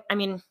physical. Like, I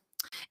mean,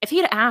 if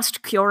he'd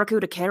asked Kyoraku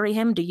to carry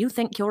him, do you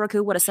think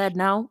Kyoraku would have said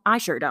no? I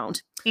sure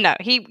don't. No,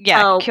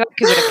 Kyoraku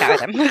would have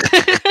carried him.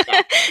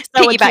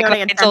 So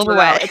Kione and all the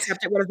way.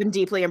 Except it would have been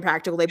deeply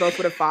impractical. They both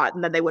would have fought,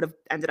 and then they would have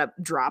ended up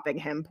dropping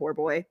him. Poor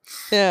boy.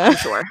 Yeah, I'm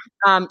sure.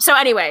 So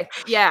anyway,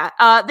 yeah.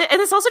 And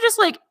it's also just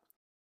like,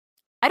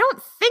 I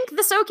don't think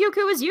the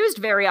Sokyoku is used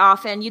very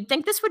often. You'd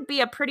think this would be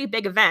a pretty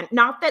big event.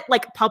 Not that,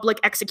 like, public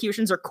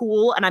executions are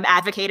cool, and I'm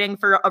advocating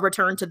for a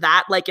return to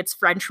that, like it's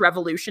French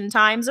Revolution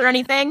times or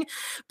anything,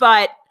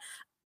 but...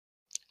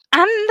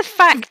 And the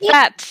fact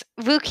that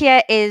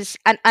Rukia is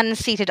an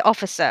unseated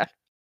officer.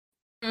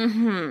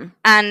 Mm-hmm.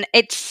 And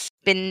it's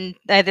been...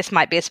 this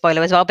might be a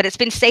spoiler as well, but it's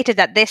been stated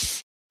that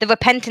the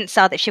repentance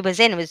cell that she was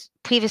in was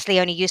previously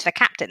only used for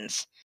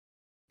captains.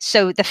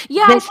 So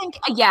I think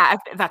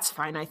that's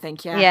fine. I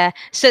think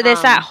So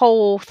there's that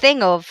whole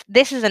thing of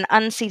this is an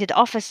unseated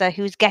officer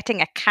who's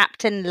getting a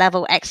captain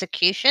level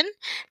execution.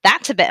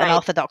 That's a bit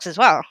unorthodox as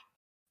well.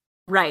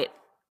 Right.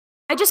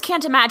 I just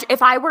can't imagine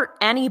if I were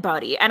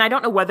anybody, and I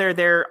don't know whether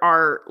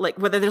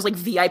there's like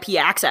VIP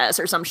access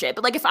or some shit,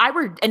 but like if I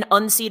were an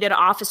unseated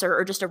officer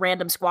or just a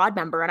random squad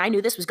member and I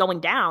knew this was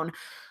going down,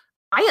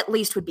 I at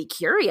least would be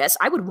curious.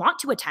 I would want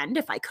to attend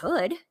if I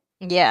could.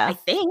 Yeah. I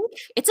think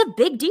it's a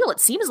big deal. It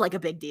seems like a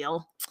big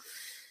deal.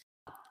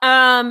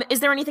 Is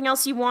there anything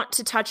else you want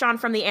to touch on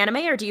from the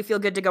anime, or do you feel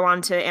good to go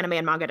on to anime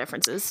and manga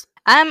differences?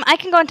 I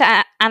can go on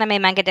to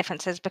anime manga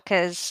differences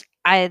because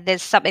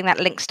there's something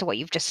that links to what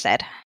you've just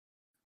said.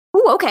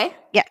 Oh, okay.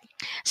 Yeah.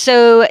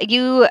 So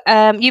you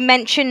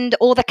mentioned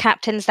all the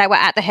captains that were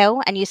at the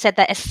hill, and you said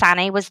that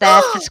Asane was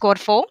there for Squad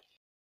 4.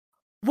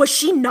 Was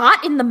she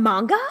not in the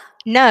manga?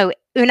 No,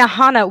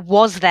 Unohana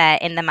was there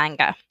in the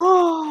manga.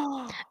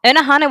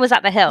 Unohana was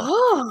at the hill.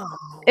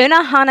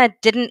 Unohana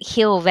didn't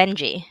heal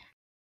Renji.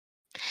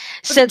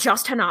 Was it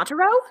just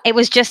Hanataro? It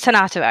was just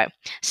Hanataro.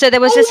 So there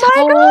was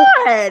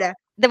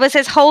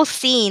this whole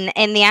scene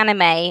in the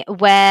anime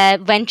where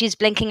Renji's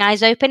blinking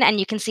eyes open and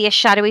you can see a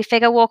shadowy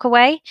figure walk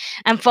away.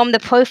 And from the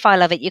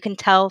profile of it, you can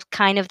tell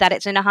kind of that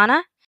it's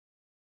Unohana.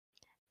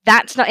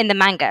 That's not in the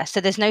manga,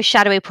 so there's no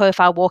shadowy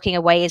profile walking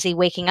away as he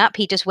waking up.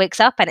 He just wakes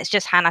up, and it's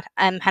just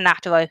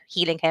Hanataro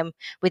healing him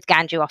with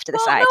Ganju off to the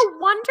side. No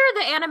wonder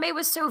the anime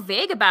was so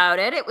vague about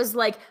it. It was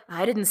like,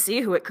 I didn't see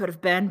who it could have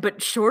been,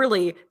 but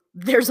surely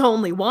there's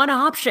only one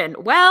option.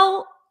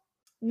 Well,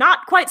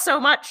 not quite so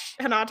much,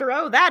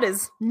 Hanataro. That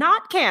is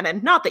not canon.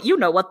 Not that you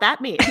know what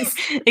that means.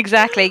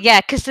 Exactly,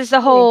 yeah, because there's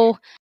the whole...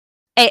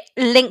 It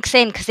links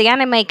in because the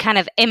anime kind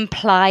of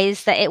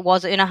implies that it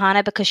was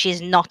Unohana because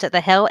she's not at the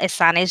hill.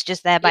 Isane's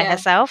just there by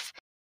herself.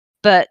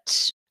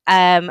 But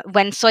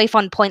when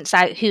Soifon points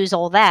out who's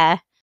all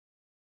there,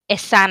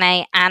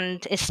 Isane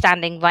is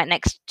standing right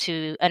next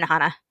to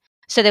Unohana.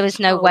 So there was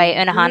no way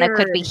Unohana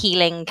could be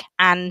healing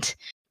and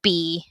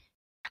be...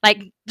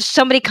 Like,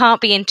 somebody can't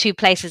be in two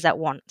places at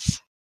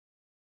once.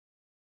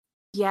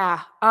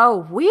 Yeah.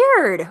 Oh,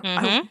 weird.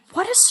 Mm-hmm.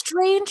 What a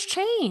strange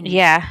change.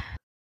 Yeah.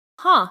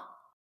 Huh.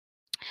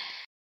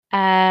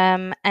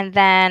 And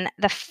then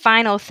the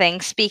final thing,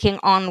 speaking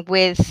on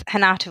with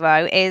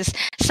Hanataro, is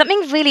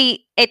something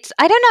really,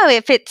 I don't know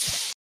if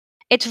it's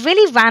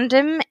really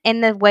random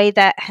in the way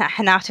that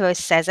Hanataro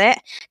says it.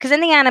 Because in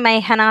the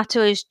anime,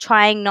 Hanataro is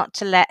trying not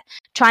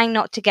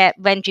to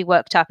get Renji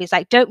worked up. He's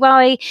like, don't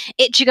worry,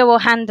 Ichigo will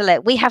handle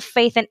it. We have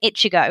faith in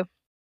Ichigo.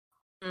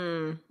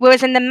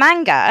 Whereas in the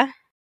manga,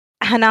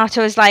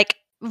 Hanataro is like,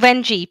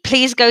 Renji,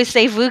 please go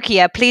save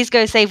Rukia. Please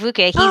go save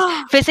Rukia.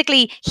 He's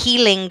physically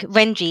healing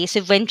Renji so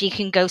Renji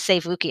can go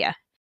save Rukia.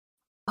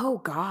 Oh,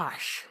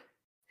 gosh.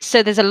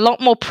 So there's a lot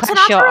more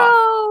pressure.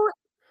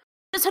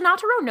 Does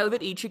Hanataro know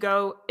that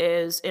Ichigo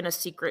is in a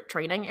secret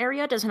training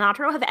area? Does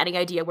Hanataro have any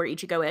idea where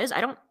Ichigo is? I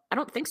don't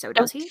think so.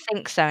 Does he? I don't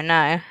think so,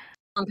 no.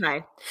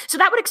 Okay. So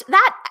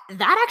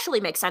that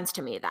actually makes sense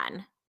to me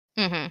then.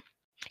 Mm-hmm.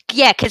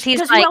 Yeah, because he's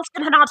like... who else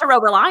can Hanataro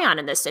rely on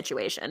in this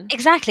situation?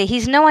 Exactly.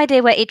 He's no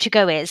idea where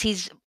Ichigo is.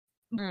 He's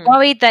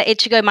worried that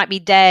Ichigo might be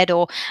dead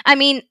or... I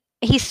mean,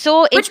 he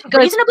saw Ichigo... Which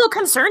reasonable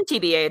concern,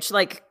 TBH.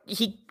 Like,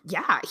 he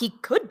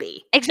could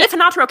be. Exactly.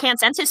 If Hanataro can't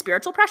sense his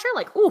spiritual pressure,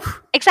 like,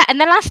 oof. Exactly. And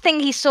the last thing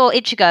he saw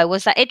Ichigo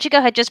was that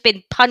Ichigo had just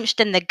been punched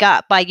in the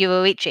gut by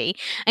Yoruichi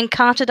and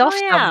carted off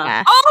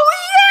somewhere. Oh,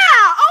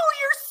 yeah! Oh,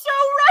 you're so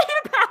right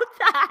about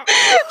that!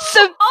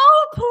 So,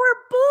 oh, poor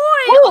boy!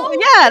 oh,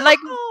 yeah, no. like,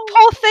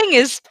 poor thing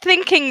is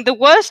thinking the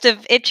worst of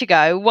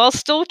Ichigo while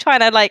still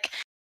trying to, like,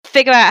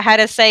 figure out how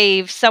to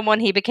save someone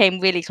he became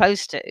really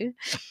close to.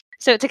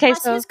 So it's a case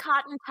Bless of... his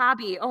cotton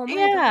tabby. Oh, my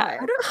Yeah.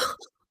 God.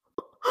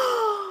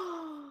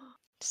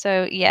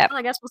 So, yeah. Well,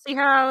 I guess we'll see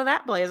how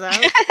that plays out.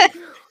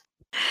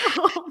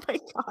 oh, my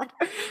God.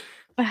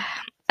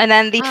 And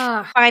then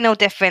the final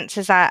difference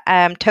is that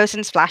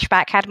Tosen's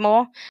flashback had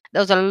more.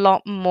 There was a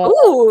lot more.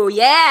 Ooh,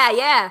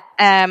 yeah.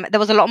 There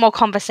was a lot more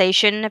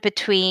conversation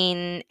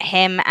between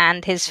him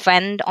and his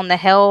friend on the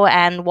hill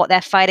and what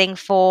they're fighting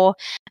for.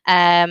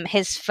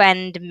 His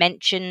friend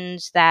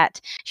mentions that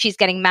she's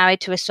getting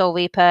married to a Soul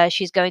Reaper.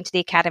 She's going to the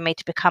academy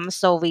to become a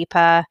Soul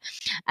Reaper.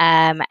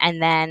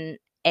 And then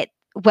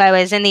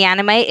whereas in the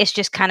anime, it's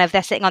just kind of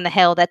they're sitting on the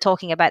hill, they're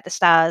talking about the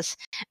stars,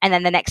 and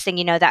then the next thing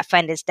you know, that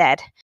friend is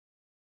dead.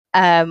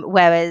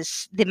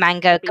 Whereas the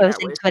manga goes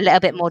into a little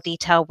bit more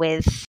detail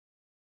with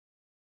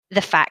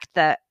the fact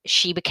that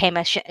she became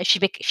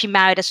she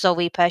married a Soul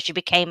Reaper, she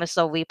became a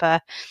Soul Reaper,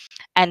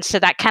 and so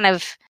that kind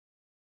of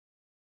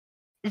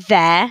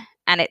there,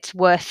 and it's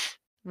worth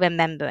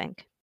remembering.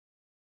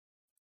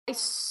 I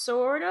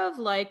sort of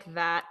like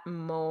that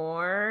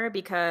more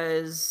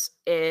because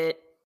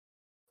it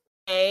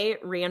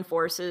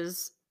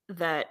reinforces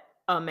that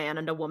a man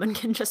and a woman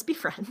can just be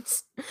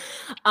friends.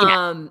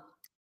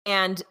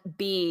 And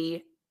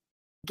B,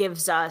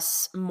 gives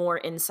us more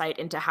insight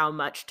into how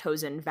much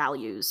Tozen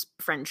values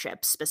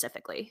friendship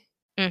specifically.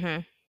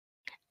 Mm-hmm.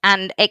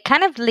 And it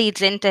kind of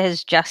leads into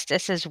his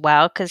justice as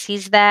well, because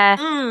he's there.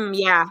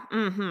 Yeah.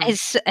 Mm-hmm.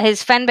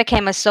 His friend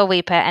became a Soul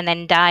Reaper and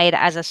then died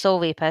as a Soul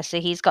Reaper, so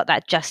he's got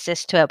that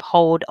justice to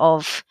uphold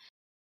of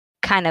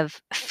kind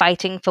of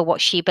fighting for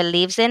what she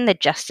believes in, the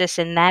justice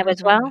in there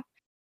as well.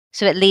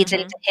 So it leads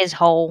into his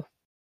whole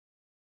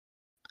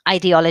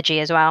ideology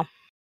as well.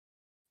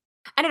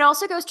 And it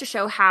also goes to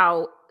show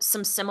how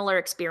some similar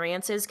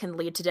experiences can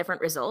lead to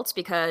different results,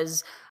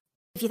 because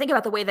if you think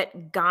about the way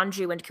that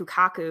Ganju and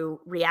Kukaku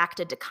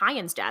reacted to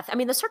Kayan's death, I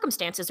mean, the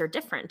circumstances are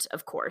different,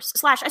 of course.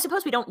 / I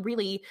suppose we don't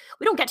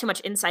get too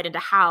much insight into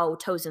how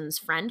Tozen's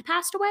friend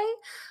passed away.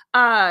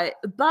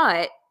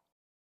 But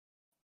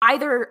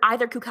either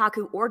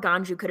Kukaku or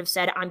Ganju could have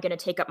said, I'm going to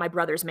take up my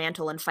brother's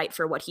mantle and fight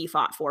for what he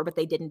fought for, but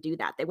they didn't do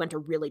that. They went a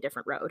really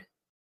different road.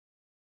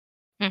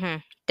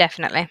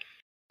 Definitely.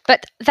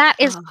 But that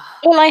is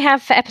all I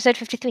have for episode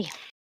 53.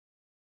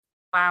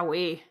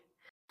 Wowee.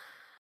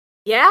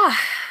 Yeah.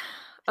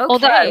 Okay.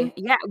 Although,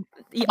 yeah.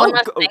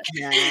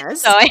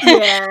 Yes. Sorry.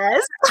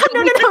 Yes.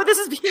 No. This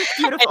is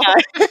beautiful.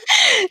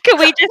 Can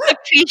we just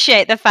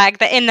appreciate the fact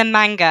that in the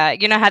manga,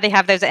 you know how they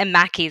have those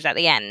imakis at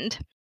the end?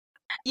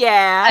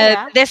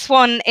 Yeah. This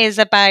one is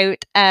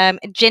about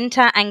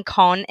Jinta and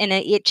Kon in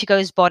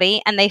Ichigo's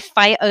body, and they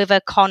fight over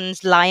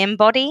Kon's lion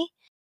body,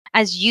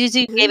 as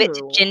Yuzu gave it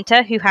to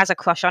Jinta, who has a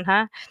crush on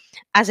her,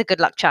 as a good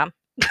luck charm.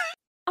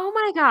 Oh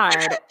my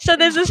God. So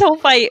there's this whole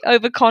fight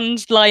over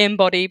Kon's lion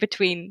body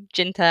between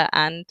Jinta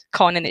and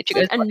Kon in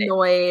Ichigo's body.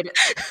 Annoyed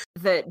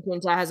that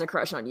Jinta has a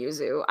crush on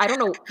Yuzu. I don't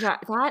know.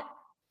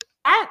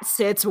 That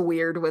sits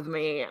weird with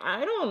me.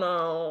 I don't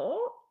know.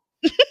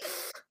 I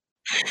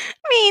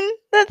mean,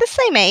 they're the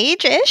same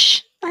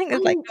age-ish. I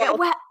think there's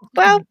what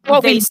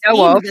they we know seem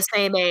of. The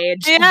same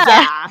age.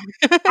 Yeah.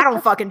 I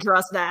don't fucking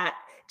trust that.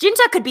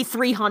 Jinta could be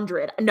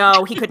 300.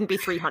 No, he couldn't be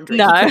 300.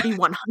 No. He could be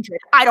 100.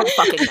 I don't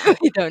fucking know.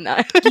 You don't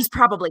know. He's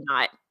probably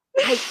not.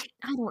 I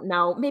don't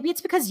know. Maybe it's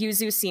because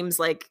Yuzu seems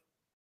like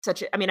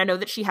I mean, I know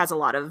that she has a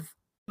lot of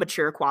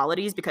mature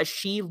qualities because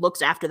she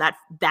looks after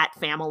that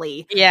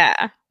family.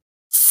 Yeah.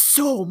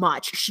 So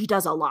much. She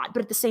does a lot.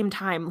 But at the same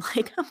time,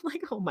 like, I'm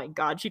like, oh my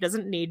God, she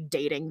doesn't need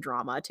dating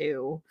drama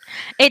too.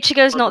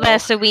 Ichigo's not there,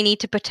 so we need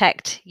to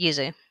protect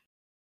Yuzu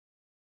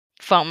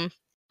from...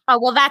 Oh,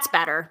 well, that's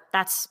better.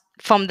 That's...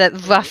 From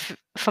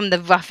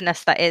the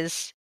roughness that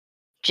is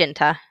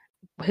Jinta,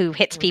 who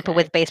hits people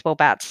with baseball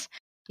bats.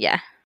 Yeah.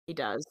 He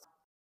does.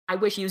 I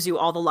wish Yuzu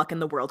all the luck in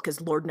the world,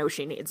 because Lord knows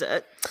she needs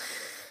it.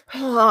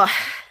 Well,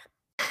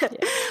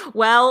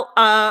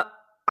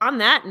 on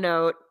that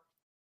note,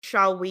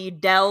 shall we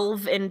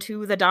delve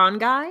into the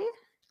Bankai?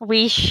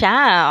 We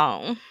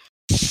shall.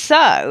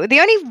 So, the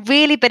only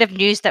really bit of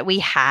news that we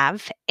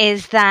have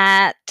is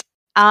that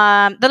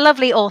the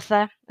lovely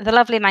author, the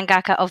lovely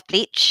mangaka of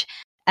Bleach,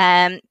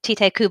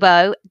 Tite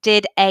Kubo,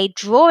 did a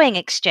drawing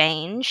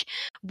exchange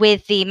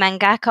with the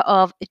mangaka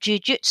of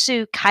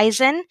Jujutsu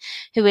Kaisen,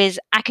 who is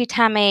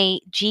Akutami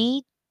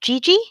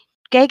Gege?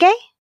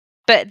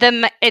 But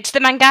it's the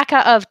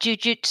mangaka of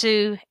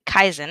Jujutsu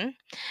Kaisen.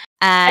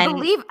 And I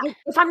believe,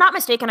 if I'm not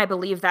mistaken, I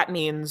believe that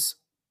means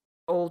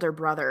older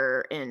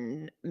brother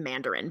in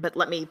Mandarin. But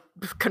let me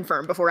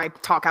confirm before I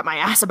talk out my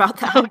ass about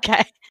that.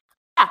 Okay.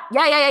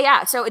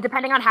 Yeah. So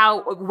depending on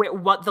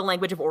what the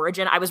language of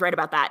origin, I was right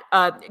about that.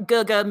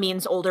 Guga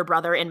means older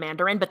brother in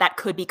Mandarin, but that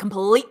could be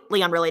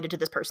completely unrelated to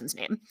this person's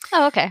name.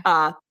 Oh, okay.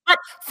 But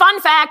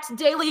fun fact,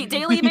 daily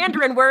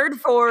Mandarin word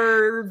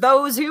for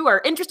those who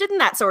are interested in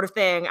that sort of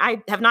thing.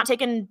 I have not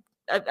taken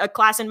a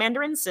class in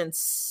Mandarin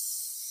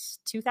since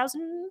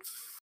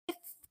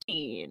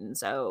 2015.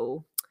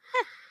 So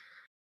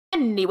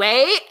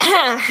anyway,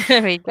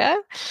 there we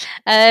go.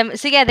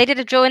 So yeah, they did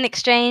a drawing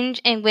exchange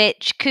in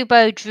which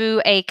Kubo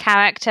drew a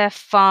character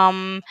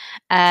from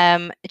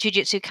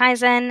Jujutsu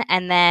Kaisen,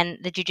 and then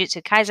the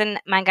Jujutsu Kaisen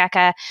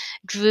mangaka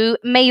drew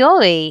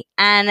Mayuri.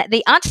 And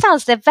the art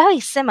styles, they're very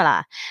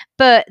similar,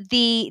 but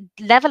the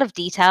level of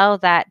detail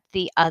that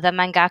the other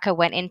mangaka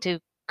went into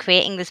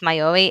creating this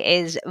Mayuri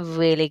is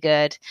really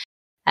good.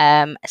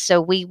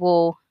 So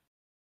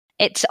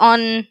it's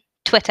on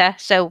Twitter,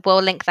 so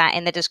we'll link that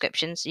in the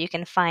description so you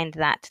can find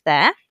that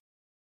there.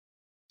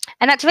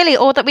 And that's really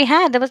all that we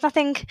had. There was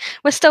nothing.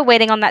 We're still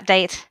waiting on that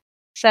date.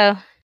 So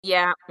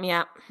yeah.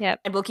 Yep.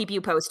 And we'll keep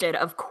you posted,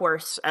 of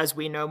course. As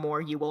we know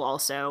more, you will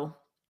also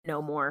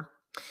know more.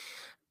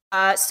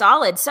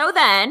 Solid. So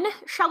then,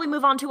 shall we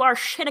move on to our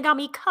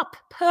Shinigami Cup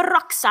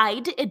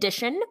Peroxide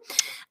edition?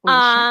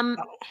 I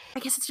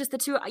guess it's just the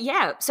two.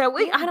 Yeah. So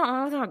I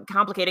don't know,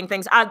 complicating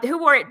things. Who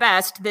wore it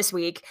best this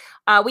week?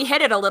 We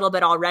hit it a little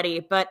bit already,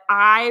 but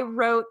I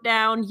wrote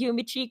down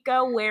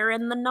Yumichika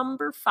wearing the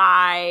number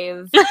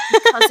 5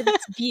 because of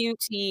its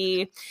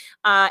beauty,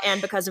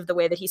 and because of the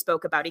way that he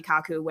spoke about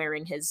Ikaku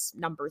wearing his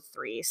number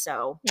 3.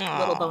 So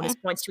little bonus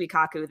points to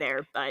Ikaku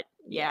there, but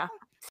yeah.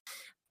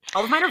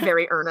 All of mine are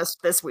very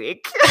earnest this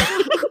week.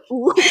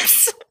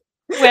 Oops.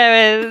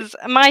 Whereas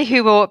my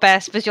who wore it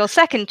best was your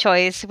second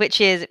choice,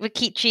 which is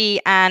Rikichi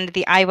and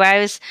the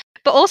eyebrows,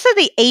 but also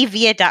the AV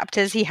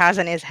adapters he has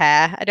in his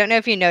hair. I don't know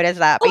if you noticed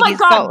that, but he's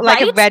got like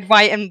a red,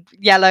 white, and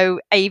yellow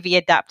AV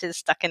adapters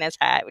stuck in his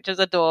hair, which is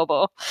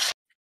adorable.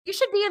 You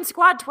should be in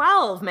Squad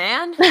 12,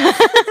 man.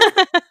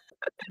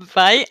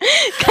 Right?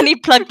 Can he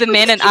plug them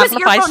in and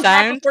amplify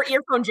sound? Before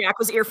earphone jack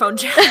was earphone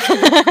jack.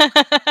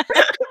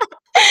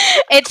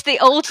 It's the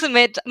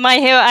ultimate My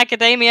Hero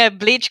Academia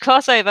Bleach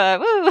crossover.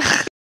 Woo!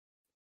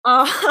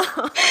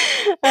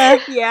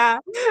 Yeah.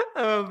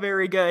 Oh,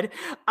 very good.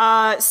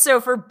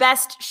 So for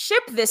best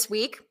ship this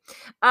week,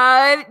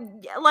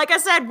 like I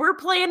said, we're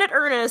playing it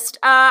earnest.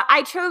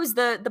 I chose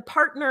the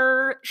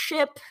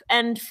partnership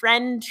and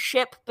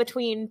friendship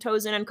between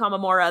Tozen and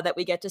Komamura that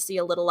we get to see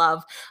a little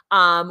of,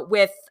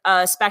 with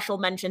a special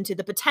mention to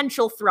the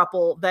potential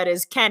throuple that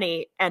is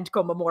Kenny and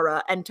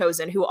Komamura and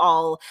Tozen, who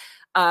all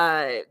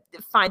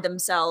find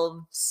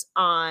themselves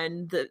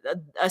on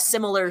a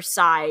similar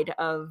side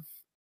of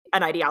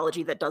an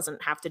ideology that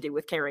doesn't have to do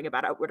with caring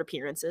about outward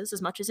appearances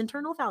as much as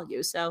internal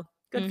values. So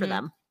good for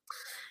them.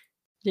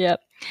 Yep.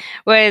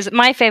 Whereas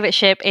my favorite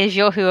ship is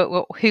your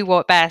who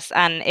wore it best,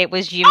 and it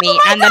was Yumi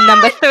and the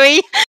number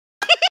 3.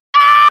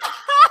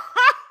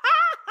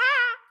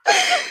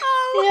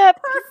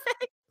 Yep.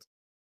 Perfect.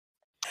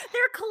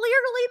 They're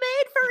clearly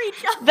made for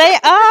each other. They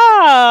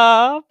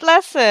are.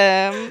 Bless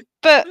him.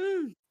 But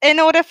in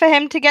order for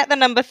him to get the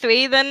number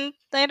 3, then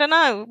I don't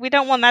know. We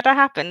don't want that to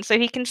happen. So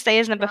he can stay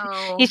as number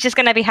 5. He's just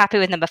going to be happy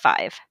with number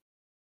 5.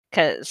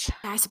 Because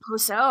I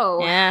suppose so.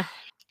 Yeah.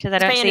 Because I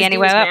don't see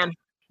anywhere up.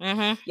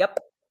 Yep.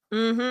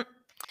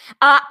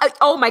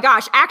 Oh my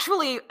gosh.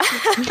 Actually,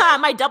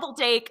 my double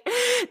take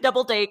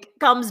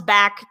comes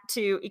back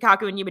to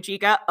Ikaku and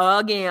Yumichika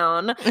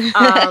again.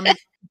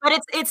 But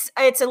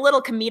it's a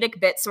little comedic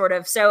bit, sort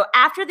of. So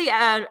after the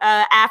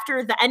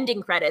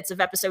ending credits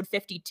of episode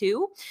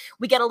 52,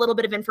 we get a little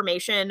bit of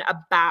information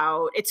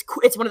about it's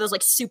one of those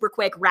like super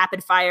quick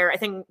rapid fire. I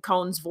think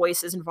Kone's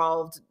voice is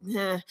involved.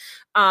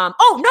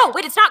 Oh no,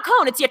 wait, it's not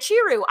Kone, it's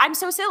Yachiru. I'm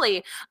so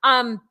silly.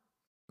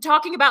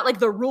 Talking about like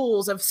the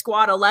rules of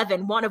Squad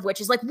 11, one of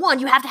which is like, 1,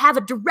 you have to have a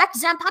direct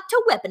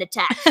Zanpakuto weapon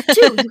attack. 2,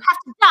 you have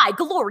to die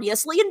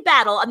gloriously in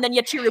battle. And then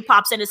Yachiru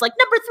pops in and is like,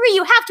 number 3,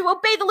 you have to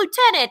obey the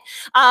lieutenant.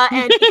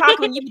 And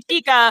Ikaku and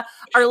Yumichika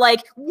are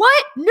like,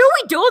 what? No,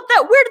 we don't.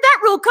 Where did that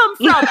rule come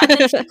from? And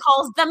then she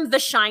calls them the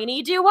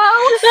shiny duo.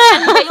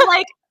 And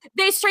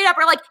they straight up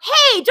are like,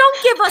 hey,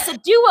 don't give us a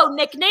duo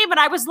nickname. And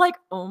I was like,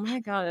 oh my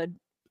God.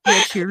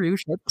 Yachiru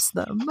ships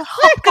them.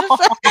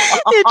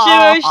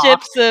 Yachiru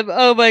ships them.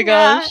 Oh my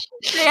gosh.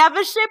 They have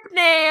a ship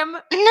name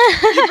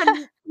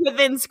even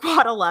within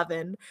Squad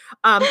 11.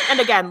 And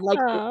again,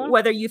 like,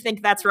 whether you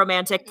think that's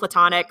romantic,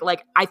 platonic,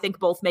 like, I think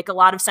both make a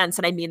lot of sense,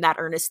 and I mean that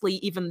earnestly,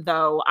 even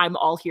though I'm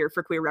all here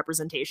for queer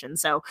representation.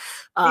 So,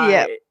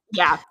 yeah,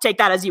 take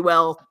that as you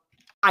will.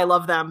 I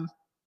love them.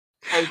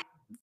 I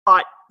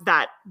thought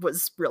that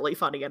was really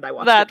funny, and I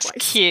watched it twice.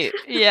 That's cute.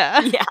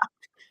 Yeah. Yeah.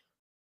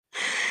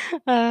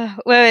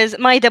 Whereas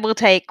my double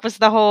take was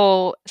the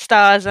whole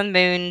stars and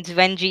moons,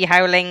 Renji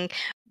howling.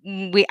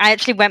 I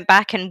actually went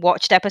back and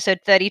watched episode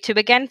 32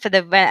 again for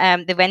the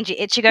Renji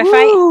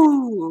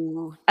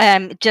Ichigo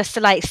fight, just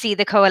to like see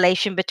the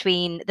correlation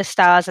between the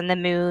stars and the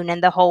moon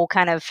and the whole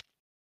kind of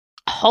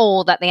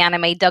hole that the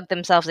anime dug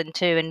themselves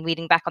into, and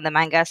reading back on the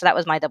manga. So that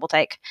was my double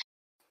take.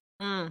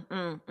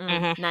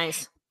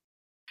 Nice.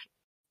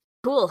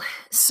 Cool.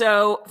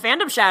 So,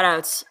 fandom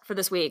shoutouts for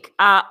this week.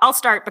 I'll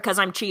start because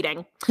I'm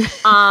cheating.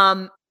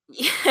 I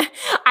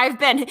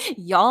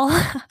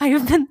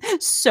have been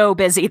so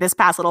busy this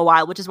past little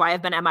while, which is why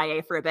I've been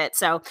MIA for a bit.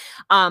 So,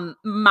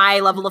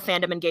 my level of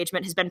fandom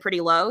engagement has been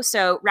pretty low.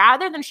 So,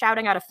 rather than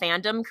shouting out a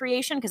fandom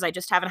creation, because I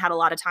just haven't had a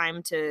lot of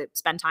time to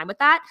spend time with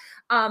that,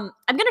 I'm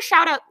going to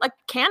shout out like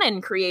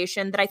canon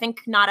creation that I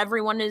think not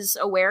everyone is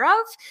aware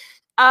of.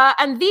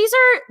 And these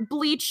are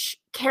Bleach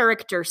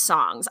character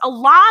songs. A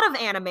lot of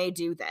anime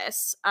do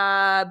this,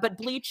 but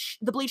the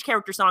Bleach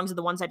character songs are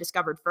the ones I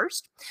discovered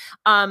first.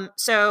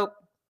 So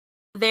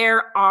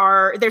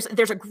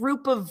there's a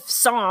group of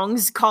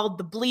songs called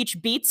the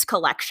Bleach Beats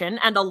Collection,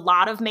 and a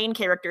lot of main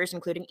characters,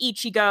 including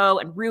Ichigo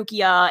and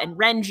Rukia and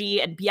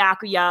Renji and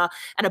Byakuya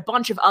and a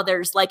bunch of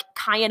others like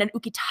Kaien and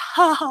Ukitake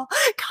have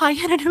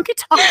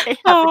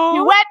a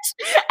duet,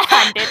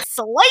 and it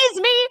slays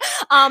me.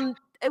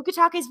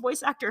 Ukitake's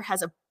voice actor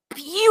has a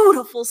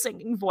beautiful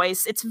singing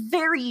voice. It's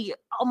very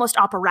almost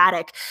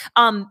operatic.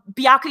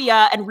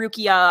 Byakuya and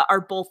Rukia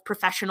are both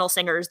professional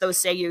singers. Those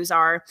seiyus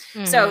are.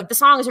 So the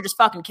songs are just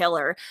fucking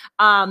killer.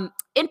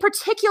 In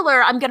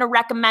particular, I'm going to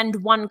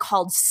recommend one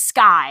called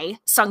Sky,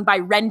 sung by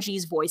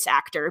Renji's voice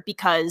actor,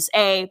 because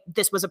A,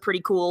 this was a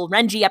pretty cool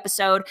Renji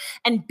episode,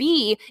 and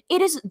B,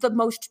 it is the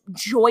most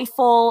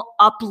joyful,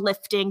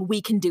 uplifting,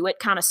 we can do it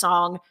kind of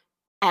song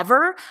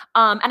ever.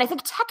 And I think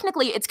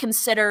technically it's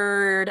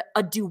considered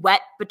a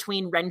duet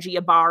between Renji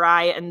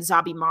Ibarai and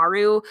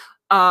Zabimaru,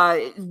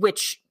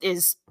 which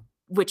is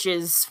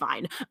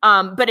fine.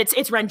 But it's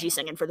Renji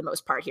singing for the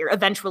most part here.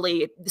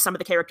 Eventually, some of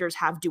the characters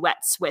have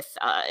duets with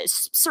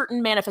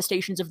certain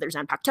manifestations of their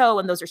Zanpakuto,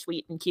 and those are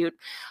sweet and cute.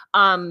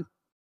 As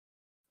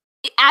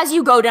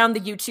you go down the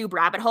YouTube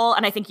rabbit hole,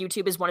 and I think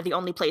YouTube is one of the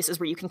only places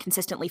where you can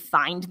consistently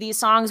find these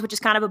songs, which is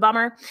kind of a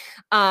bummer.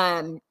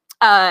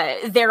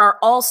 There are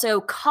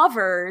also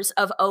covers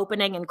of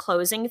opening and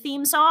closing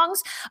theme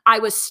songs. I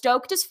was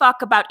stoked as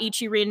fuck about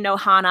Ichirin no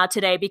Hana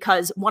today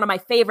because one of my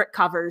favorite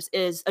covers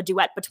is a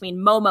duet between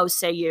Momo's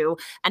Seiyu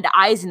and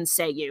Aizen's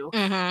Seiyu.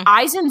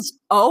 Aizen's,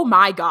 oh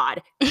my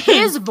god,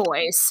 his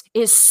voice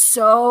is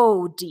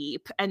so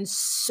deep and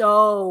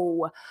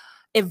so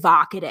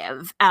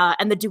evocative.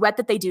 And the duet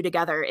that they do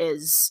together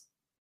is,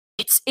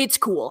 it's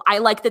cool. I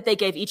like that they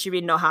gave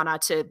Ichirin no Hana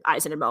to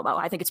Aizen and Momo.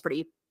 I think it's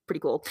pretty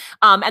cool.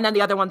 And then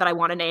the other one that I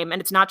want to name, and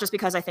it's not just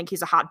because I think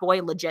he's a hot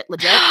boy, legit,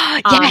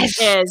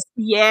 yes, is,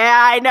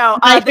 yeah, I know,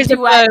 the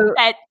duet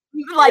that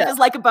Life is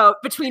Like a Boat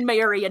between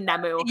Mayuri and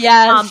Nemu.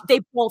 Yes.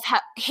 They both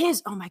have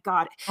his, oh my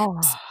god.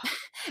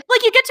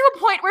 Like, you get to a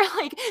point where,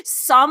 like,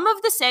 some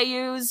of the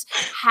seiyus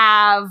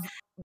have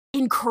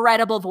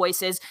incredible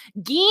voices.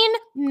 Gin,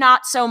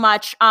 not so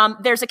much.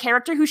 There's a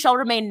character who shall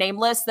remain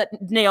nameless that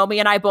Naomi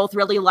and I both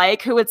really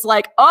like, who it's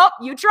like, oh,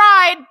 you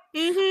tried.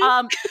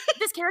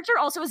 This character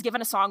also is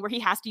given a song where he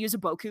has to use a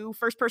boku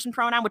first person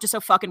pronoun, which is so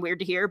fucking weird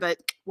to hear, but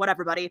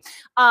whatever, buddy.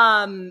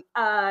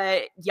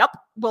 Yep,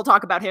 we'll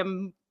talk about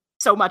him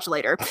so much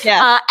later.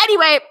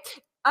 Anyway,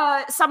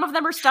 some of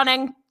them are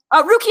stunning.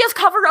 Rukia's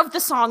cover of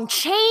the song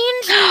Change.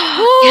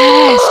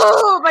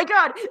 Oh my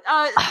god.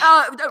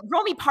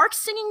 Romy Park's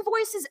singing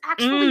voice is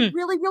actually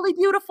really, really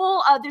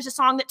beautiful. There's a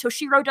song that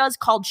Toshiro does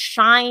called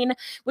Shine,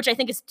 which I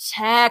think is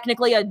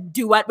technically a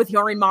duet with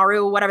Yorin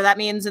Maru, whatever that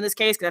means in this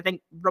case, because I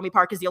think Romy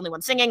Park is the only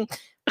one singing.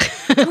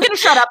 I'm going to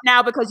shut up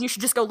now because you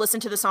should just go listen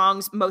to the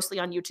songs mostly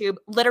on YouTube.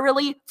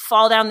 Literally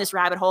fall down this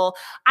rabbit hole.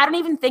 I don't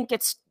even think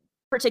it's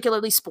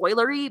particularly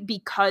spoilery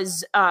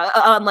because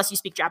unless you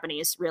speak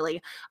Japanese,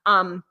 really.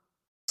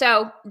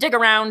 So dig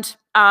around.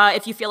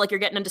 If you feel like you're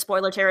getting into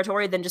spoiler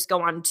territory, then just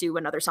go on to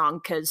another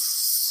song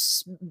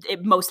because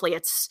mostly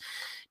it's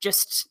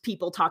just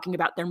people talking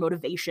about their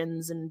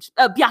motivations, and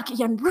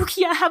Byakuya and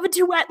Rukia have a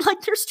duet.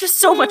 Like, there's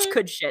just so much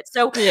good shit.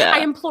 So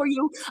I implore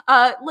you,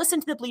 listen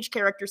to the Bleach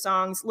character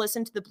songs,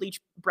 listen to the Bleach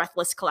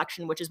Breathless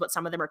collection, which is what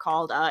some of them are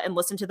called, and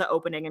listen to the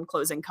opening and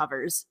closing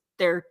covers.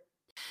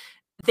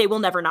 They will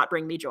never not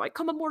bring me joy.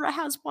 Komamura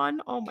has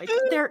one. Oh my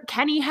god.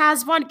 Kenny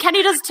has one.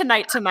 Kenny does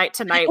Tonight,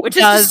 which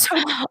is just so,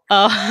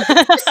 so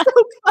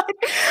fun.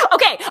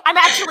 Okay, I'm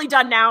actually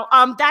done now.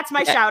 That's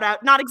my shout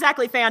out. Not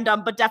exactly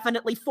fandom, but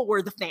definitely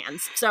for the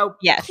fans. So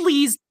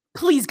please,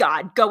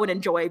 God, go and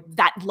enjoy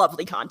that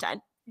lovely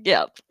content.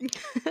 Yep.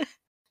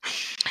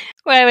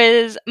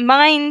 Whereas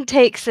mine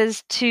takes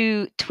us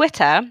to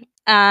Twitter.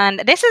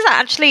 And this is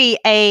actually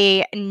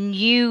a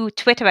new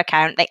Twitter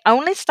account. They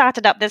only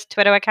started up this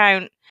Twitter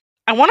account,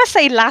 I want to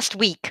say last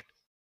week,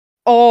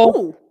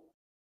 or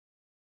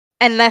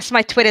unless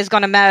my Twitter's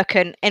gone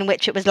American, in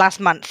which it was last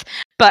month.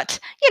 But,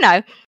 you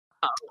know,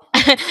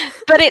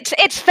 but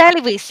it's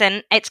fairly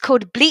recent. It's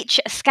called Bleach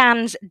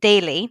Scans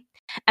Daily.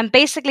 And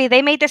basically,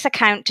 they made this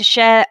account to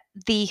share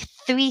the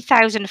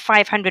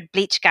 3,500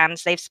 Bleach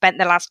scans they've spent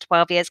the last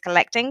 12 years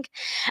collecting.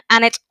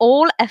 And it's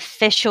all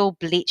official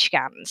Bleach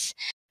scans.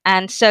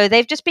 And so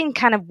they've just been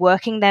kind of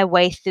working their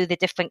way through the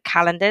different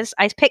calendars.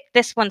 I picked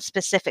this one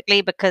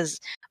specifically because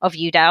of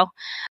you, Dal.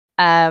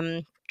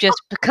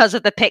 just because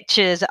of the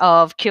pictures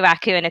of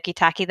Kuraku and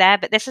Ukitake there.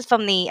 But this is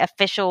from the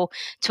official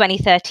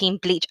 2013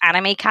 Bleach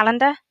anime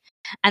calendar.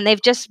 And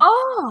they've just...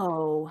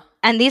 Oh.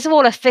 And these are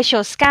all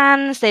official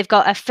scans. They've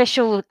got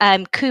official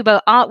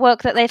Kubo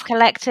artwork that they've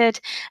collected.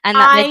 And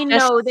that I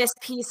know this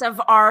piece of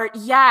art.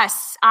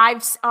 Yes.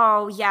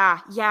 Oh,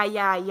 yeah.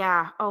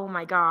 Oh,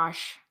 my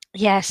gosh.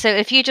 Yeah, so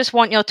if you just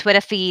want your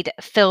Twitter feed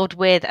filled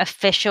with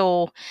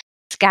official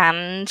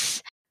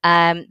scans,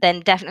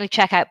 then definitely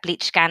check out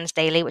Bleach Scans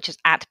Daily, which is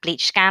at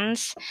Bleach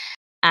Scans.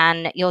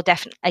 And you'll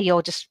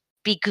just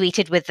be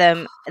greeted with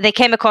them. They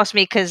came across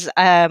me because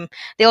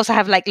they also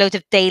have like loads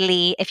of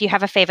daily, if you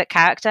have a favorite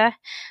character,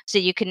 so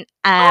you can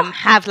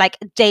have like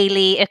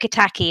daily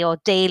Ukitake or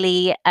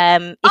daily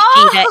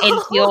Ishida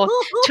into your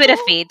Twitter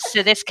feed.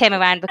 So this came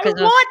around because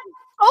I want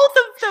both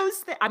of those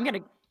things.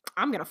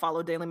 I'm gonna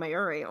follow Daily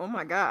Mayuri. Oh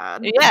my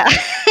god! Yeah,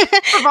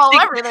 follow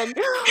everything.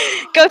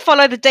 Go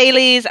follow the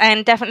dailies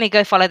and definitely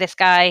go follow this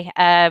guy.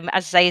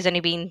 As I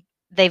say,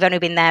 they've only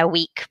been there a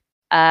week.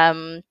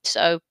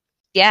 So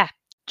yeah.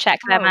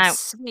 Check them out.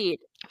 Sweet.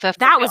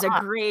 That was a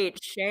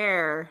great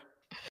share.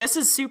 This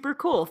is super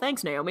cool.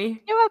 Thanks,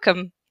 Naomi. You're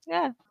welcome.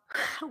 Yeah.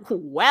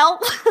 Well,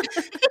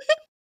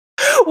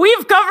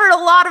 we've covered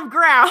a lot of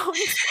ground.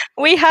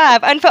 We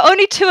have. And for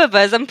only two of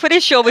us, I'm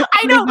pretty sure we've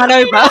run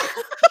over.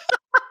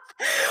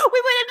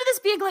 We went into this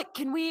being like,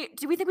 do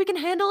we think we can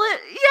handle it?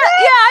 Yeah,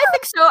 I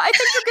think so. I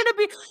think we're gonna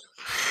be.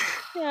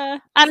 Yeah,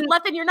 and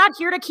Lethan, you're not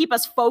here to keep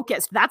us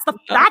focused. That's the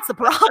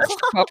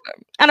problem.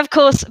 And of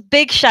course,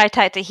 big shout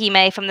out to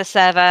Hime from the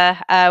server.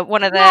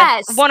 One of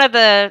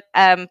the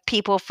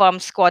people from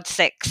Squad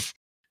 6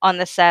 on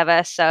the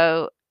server.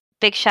 So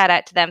big shout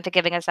out to them for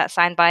giving us that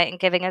soundbite and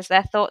giving us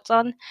their thoughts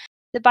on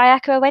the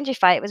Byakuya Wenji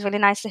fight. It was really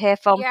nice to hear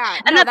from. Yeah,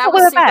 and that's what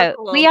we're about.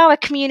 Cool. We are a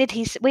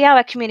community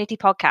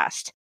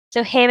podcast.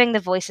 So hearing the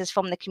voices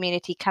from the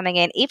community coming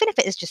in, even if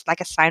it is just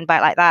like a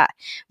soundbite like that,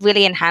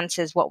 really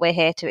enhances what we're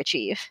here to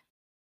achieve.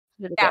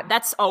 Really good.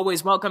 That's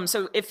always welcome.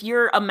 So if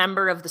you're a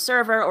member of the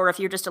server or if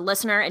you're just a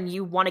listener and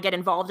you want to get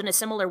involved in a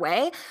similar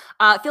way,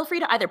 feel free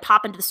to either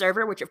pop into the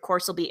server, which of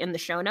course will be in the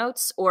show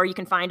notes, or you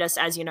can find us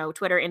as,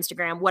 Twitter,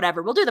 Instagram,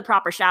 whatever. We'll do the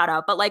proper shout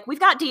out. But like, we've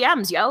got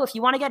DMs, yo. If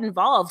you want to get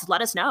involved,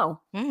 let us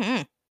know.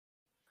 Mm-hmm.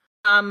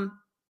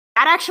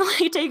 That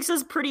actually takes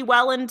us pretty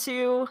well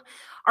into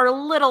our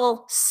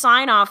little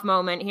sign-off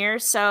moment here.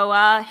 So,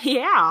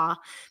 yeah,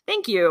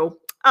 thank you,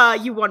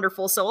 you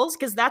wonderful souls,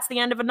 because that's the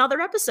end of another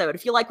episode.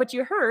 If you like what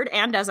you heard,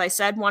 and as I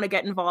said, want to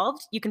get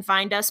involved, you can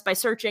find us by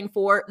searching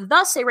for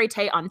The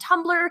Seirete on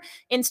Tumblr,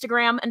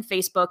 Instagram, and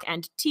Facebook,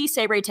 and T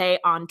Seirete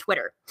on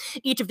Twitter.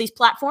 Each of these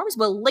platforms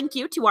will link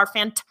you to our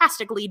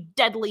fantastically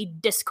deadly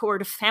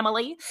Discord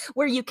family,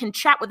 where you can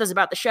chat with us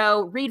about the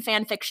show, read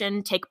fan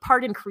fiction, take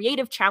part in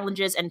creative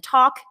challenges, and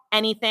talk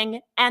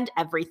anything and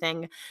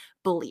everything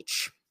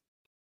Bleach.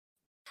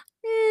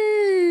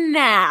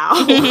 Now,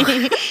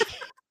 Ichigo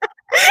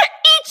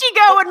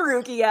and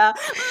Rukia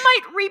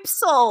might reap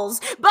souls,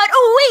 but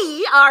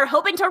we are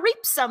hoping to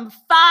reap some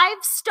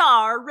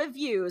 5-star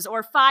reviews,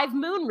 or 5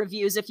 moon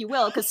reviews, if you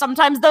will, because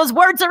sometimes those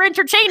words are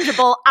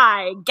interchangeable,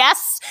 I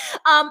guess.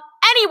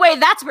 Anyway,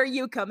 that's where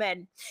you come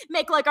in.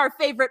 Make like our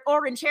favorite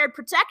orange-haired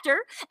protector,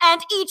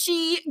 and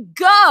Ichi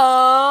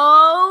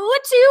go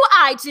to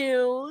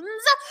iTunes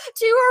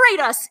to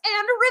rate us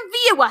and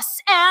review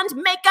us and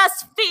make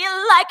us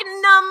feel like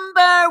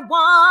number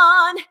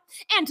one.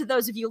 And to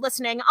those of you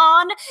listening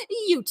on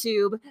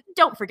YouTube,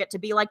 don't forget to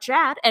be like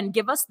Chad and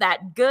give us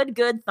that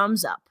good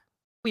thumbs up.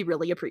 We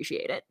really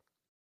appreciate it.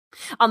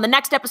 On the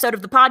next episode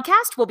of the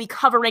podcast, we'll be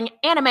covering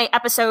anime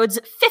episodes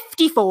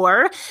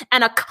 54,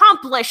 An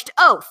Accomplished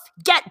Oath,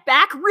 Get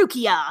Back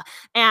Rukia,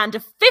 and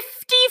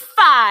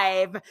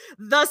 55,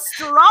 The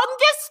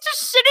Strongest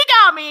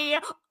Shinigami,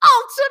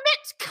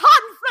 Ultimate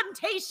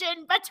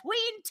Confrontation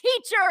Between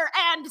Teacher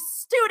and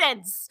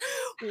Students.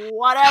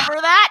 Whatever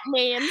that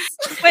means.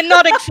 We're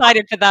not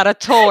excited for that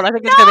at all. I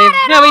think it's going to be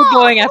a very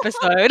boring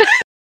episode.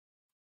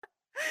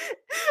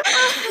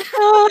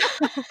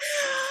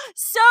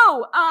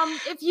 So,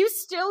 if you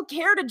still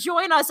care to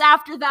join us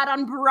after that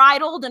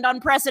unbridled and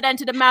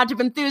unprecedented amount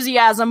of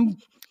enthusiasm,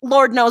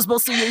 Lord knows we'll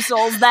see you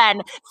souls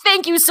then.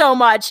 Thank you so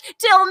much.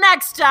 Till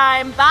next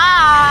time.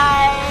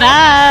 Bye.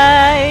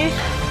 Bye.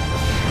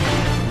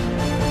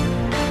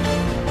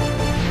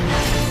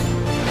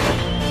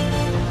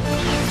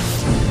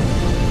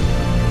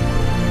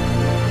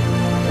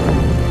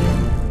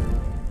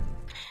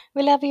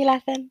 We love you,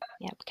 Lethan.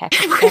 Yep, okay.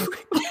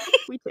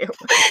 We do.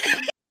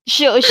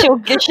 She'll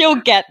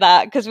get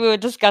that because we were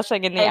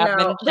discussing in the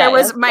admin chat. There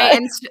was my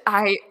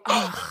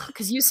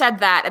because you said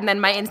that, and then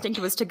my instinct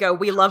was to go,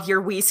 "We love your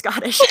wee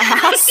Scottish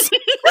ass."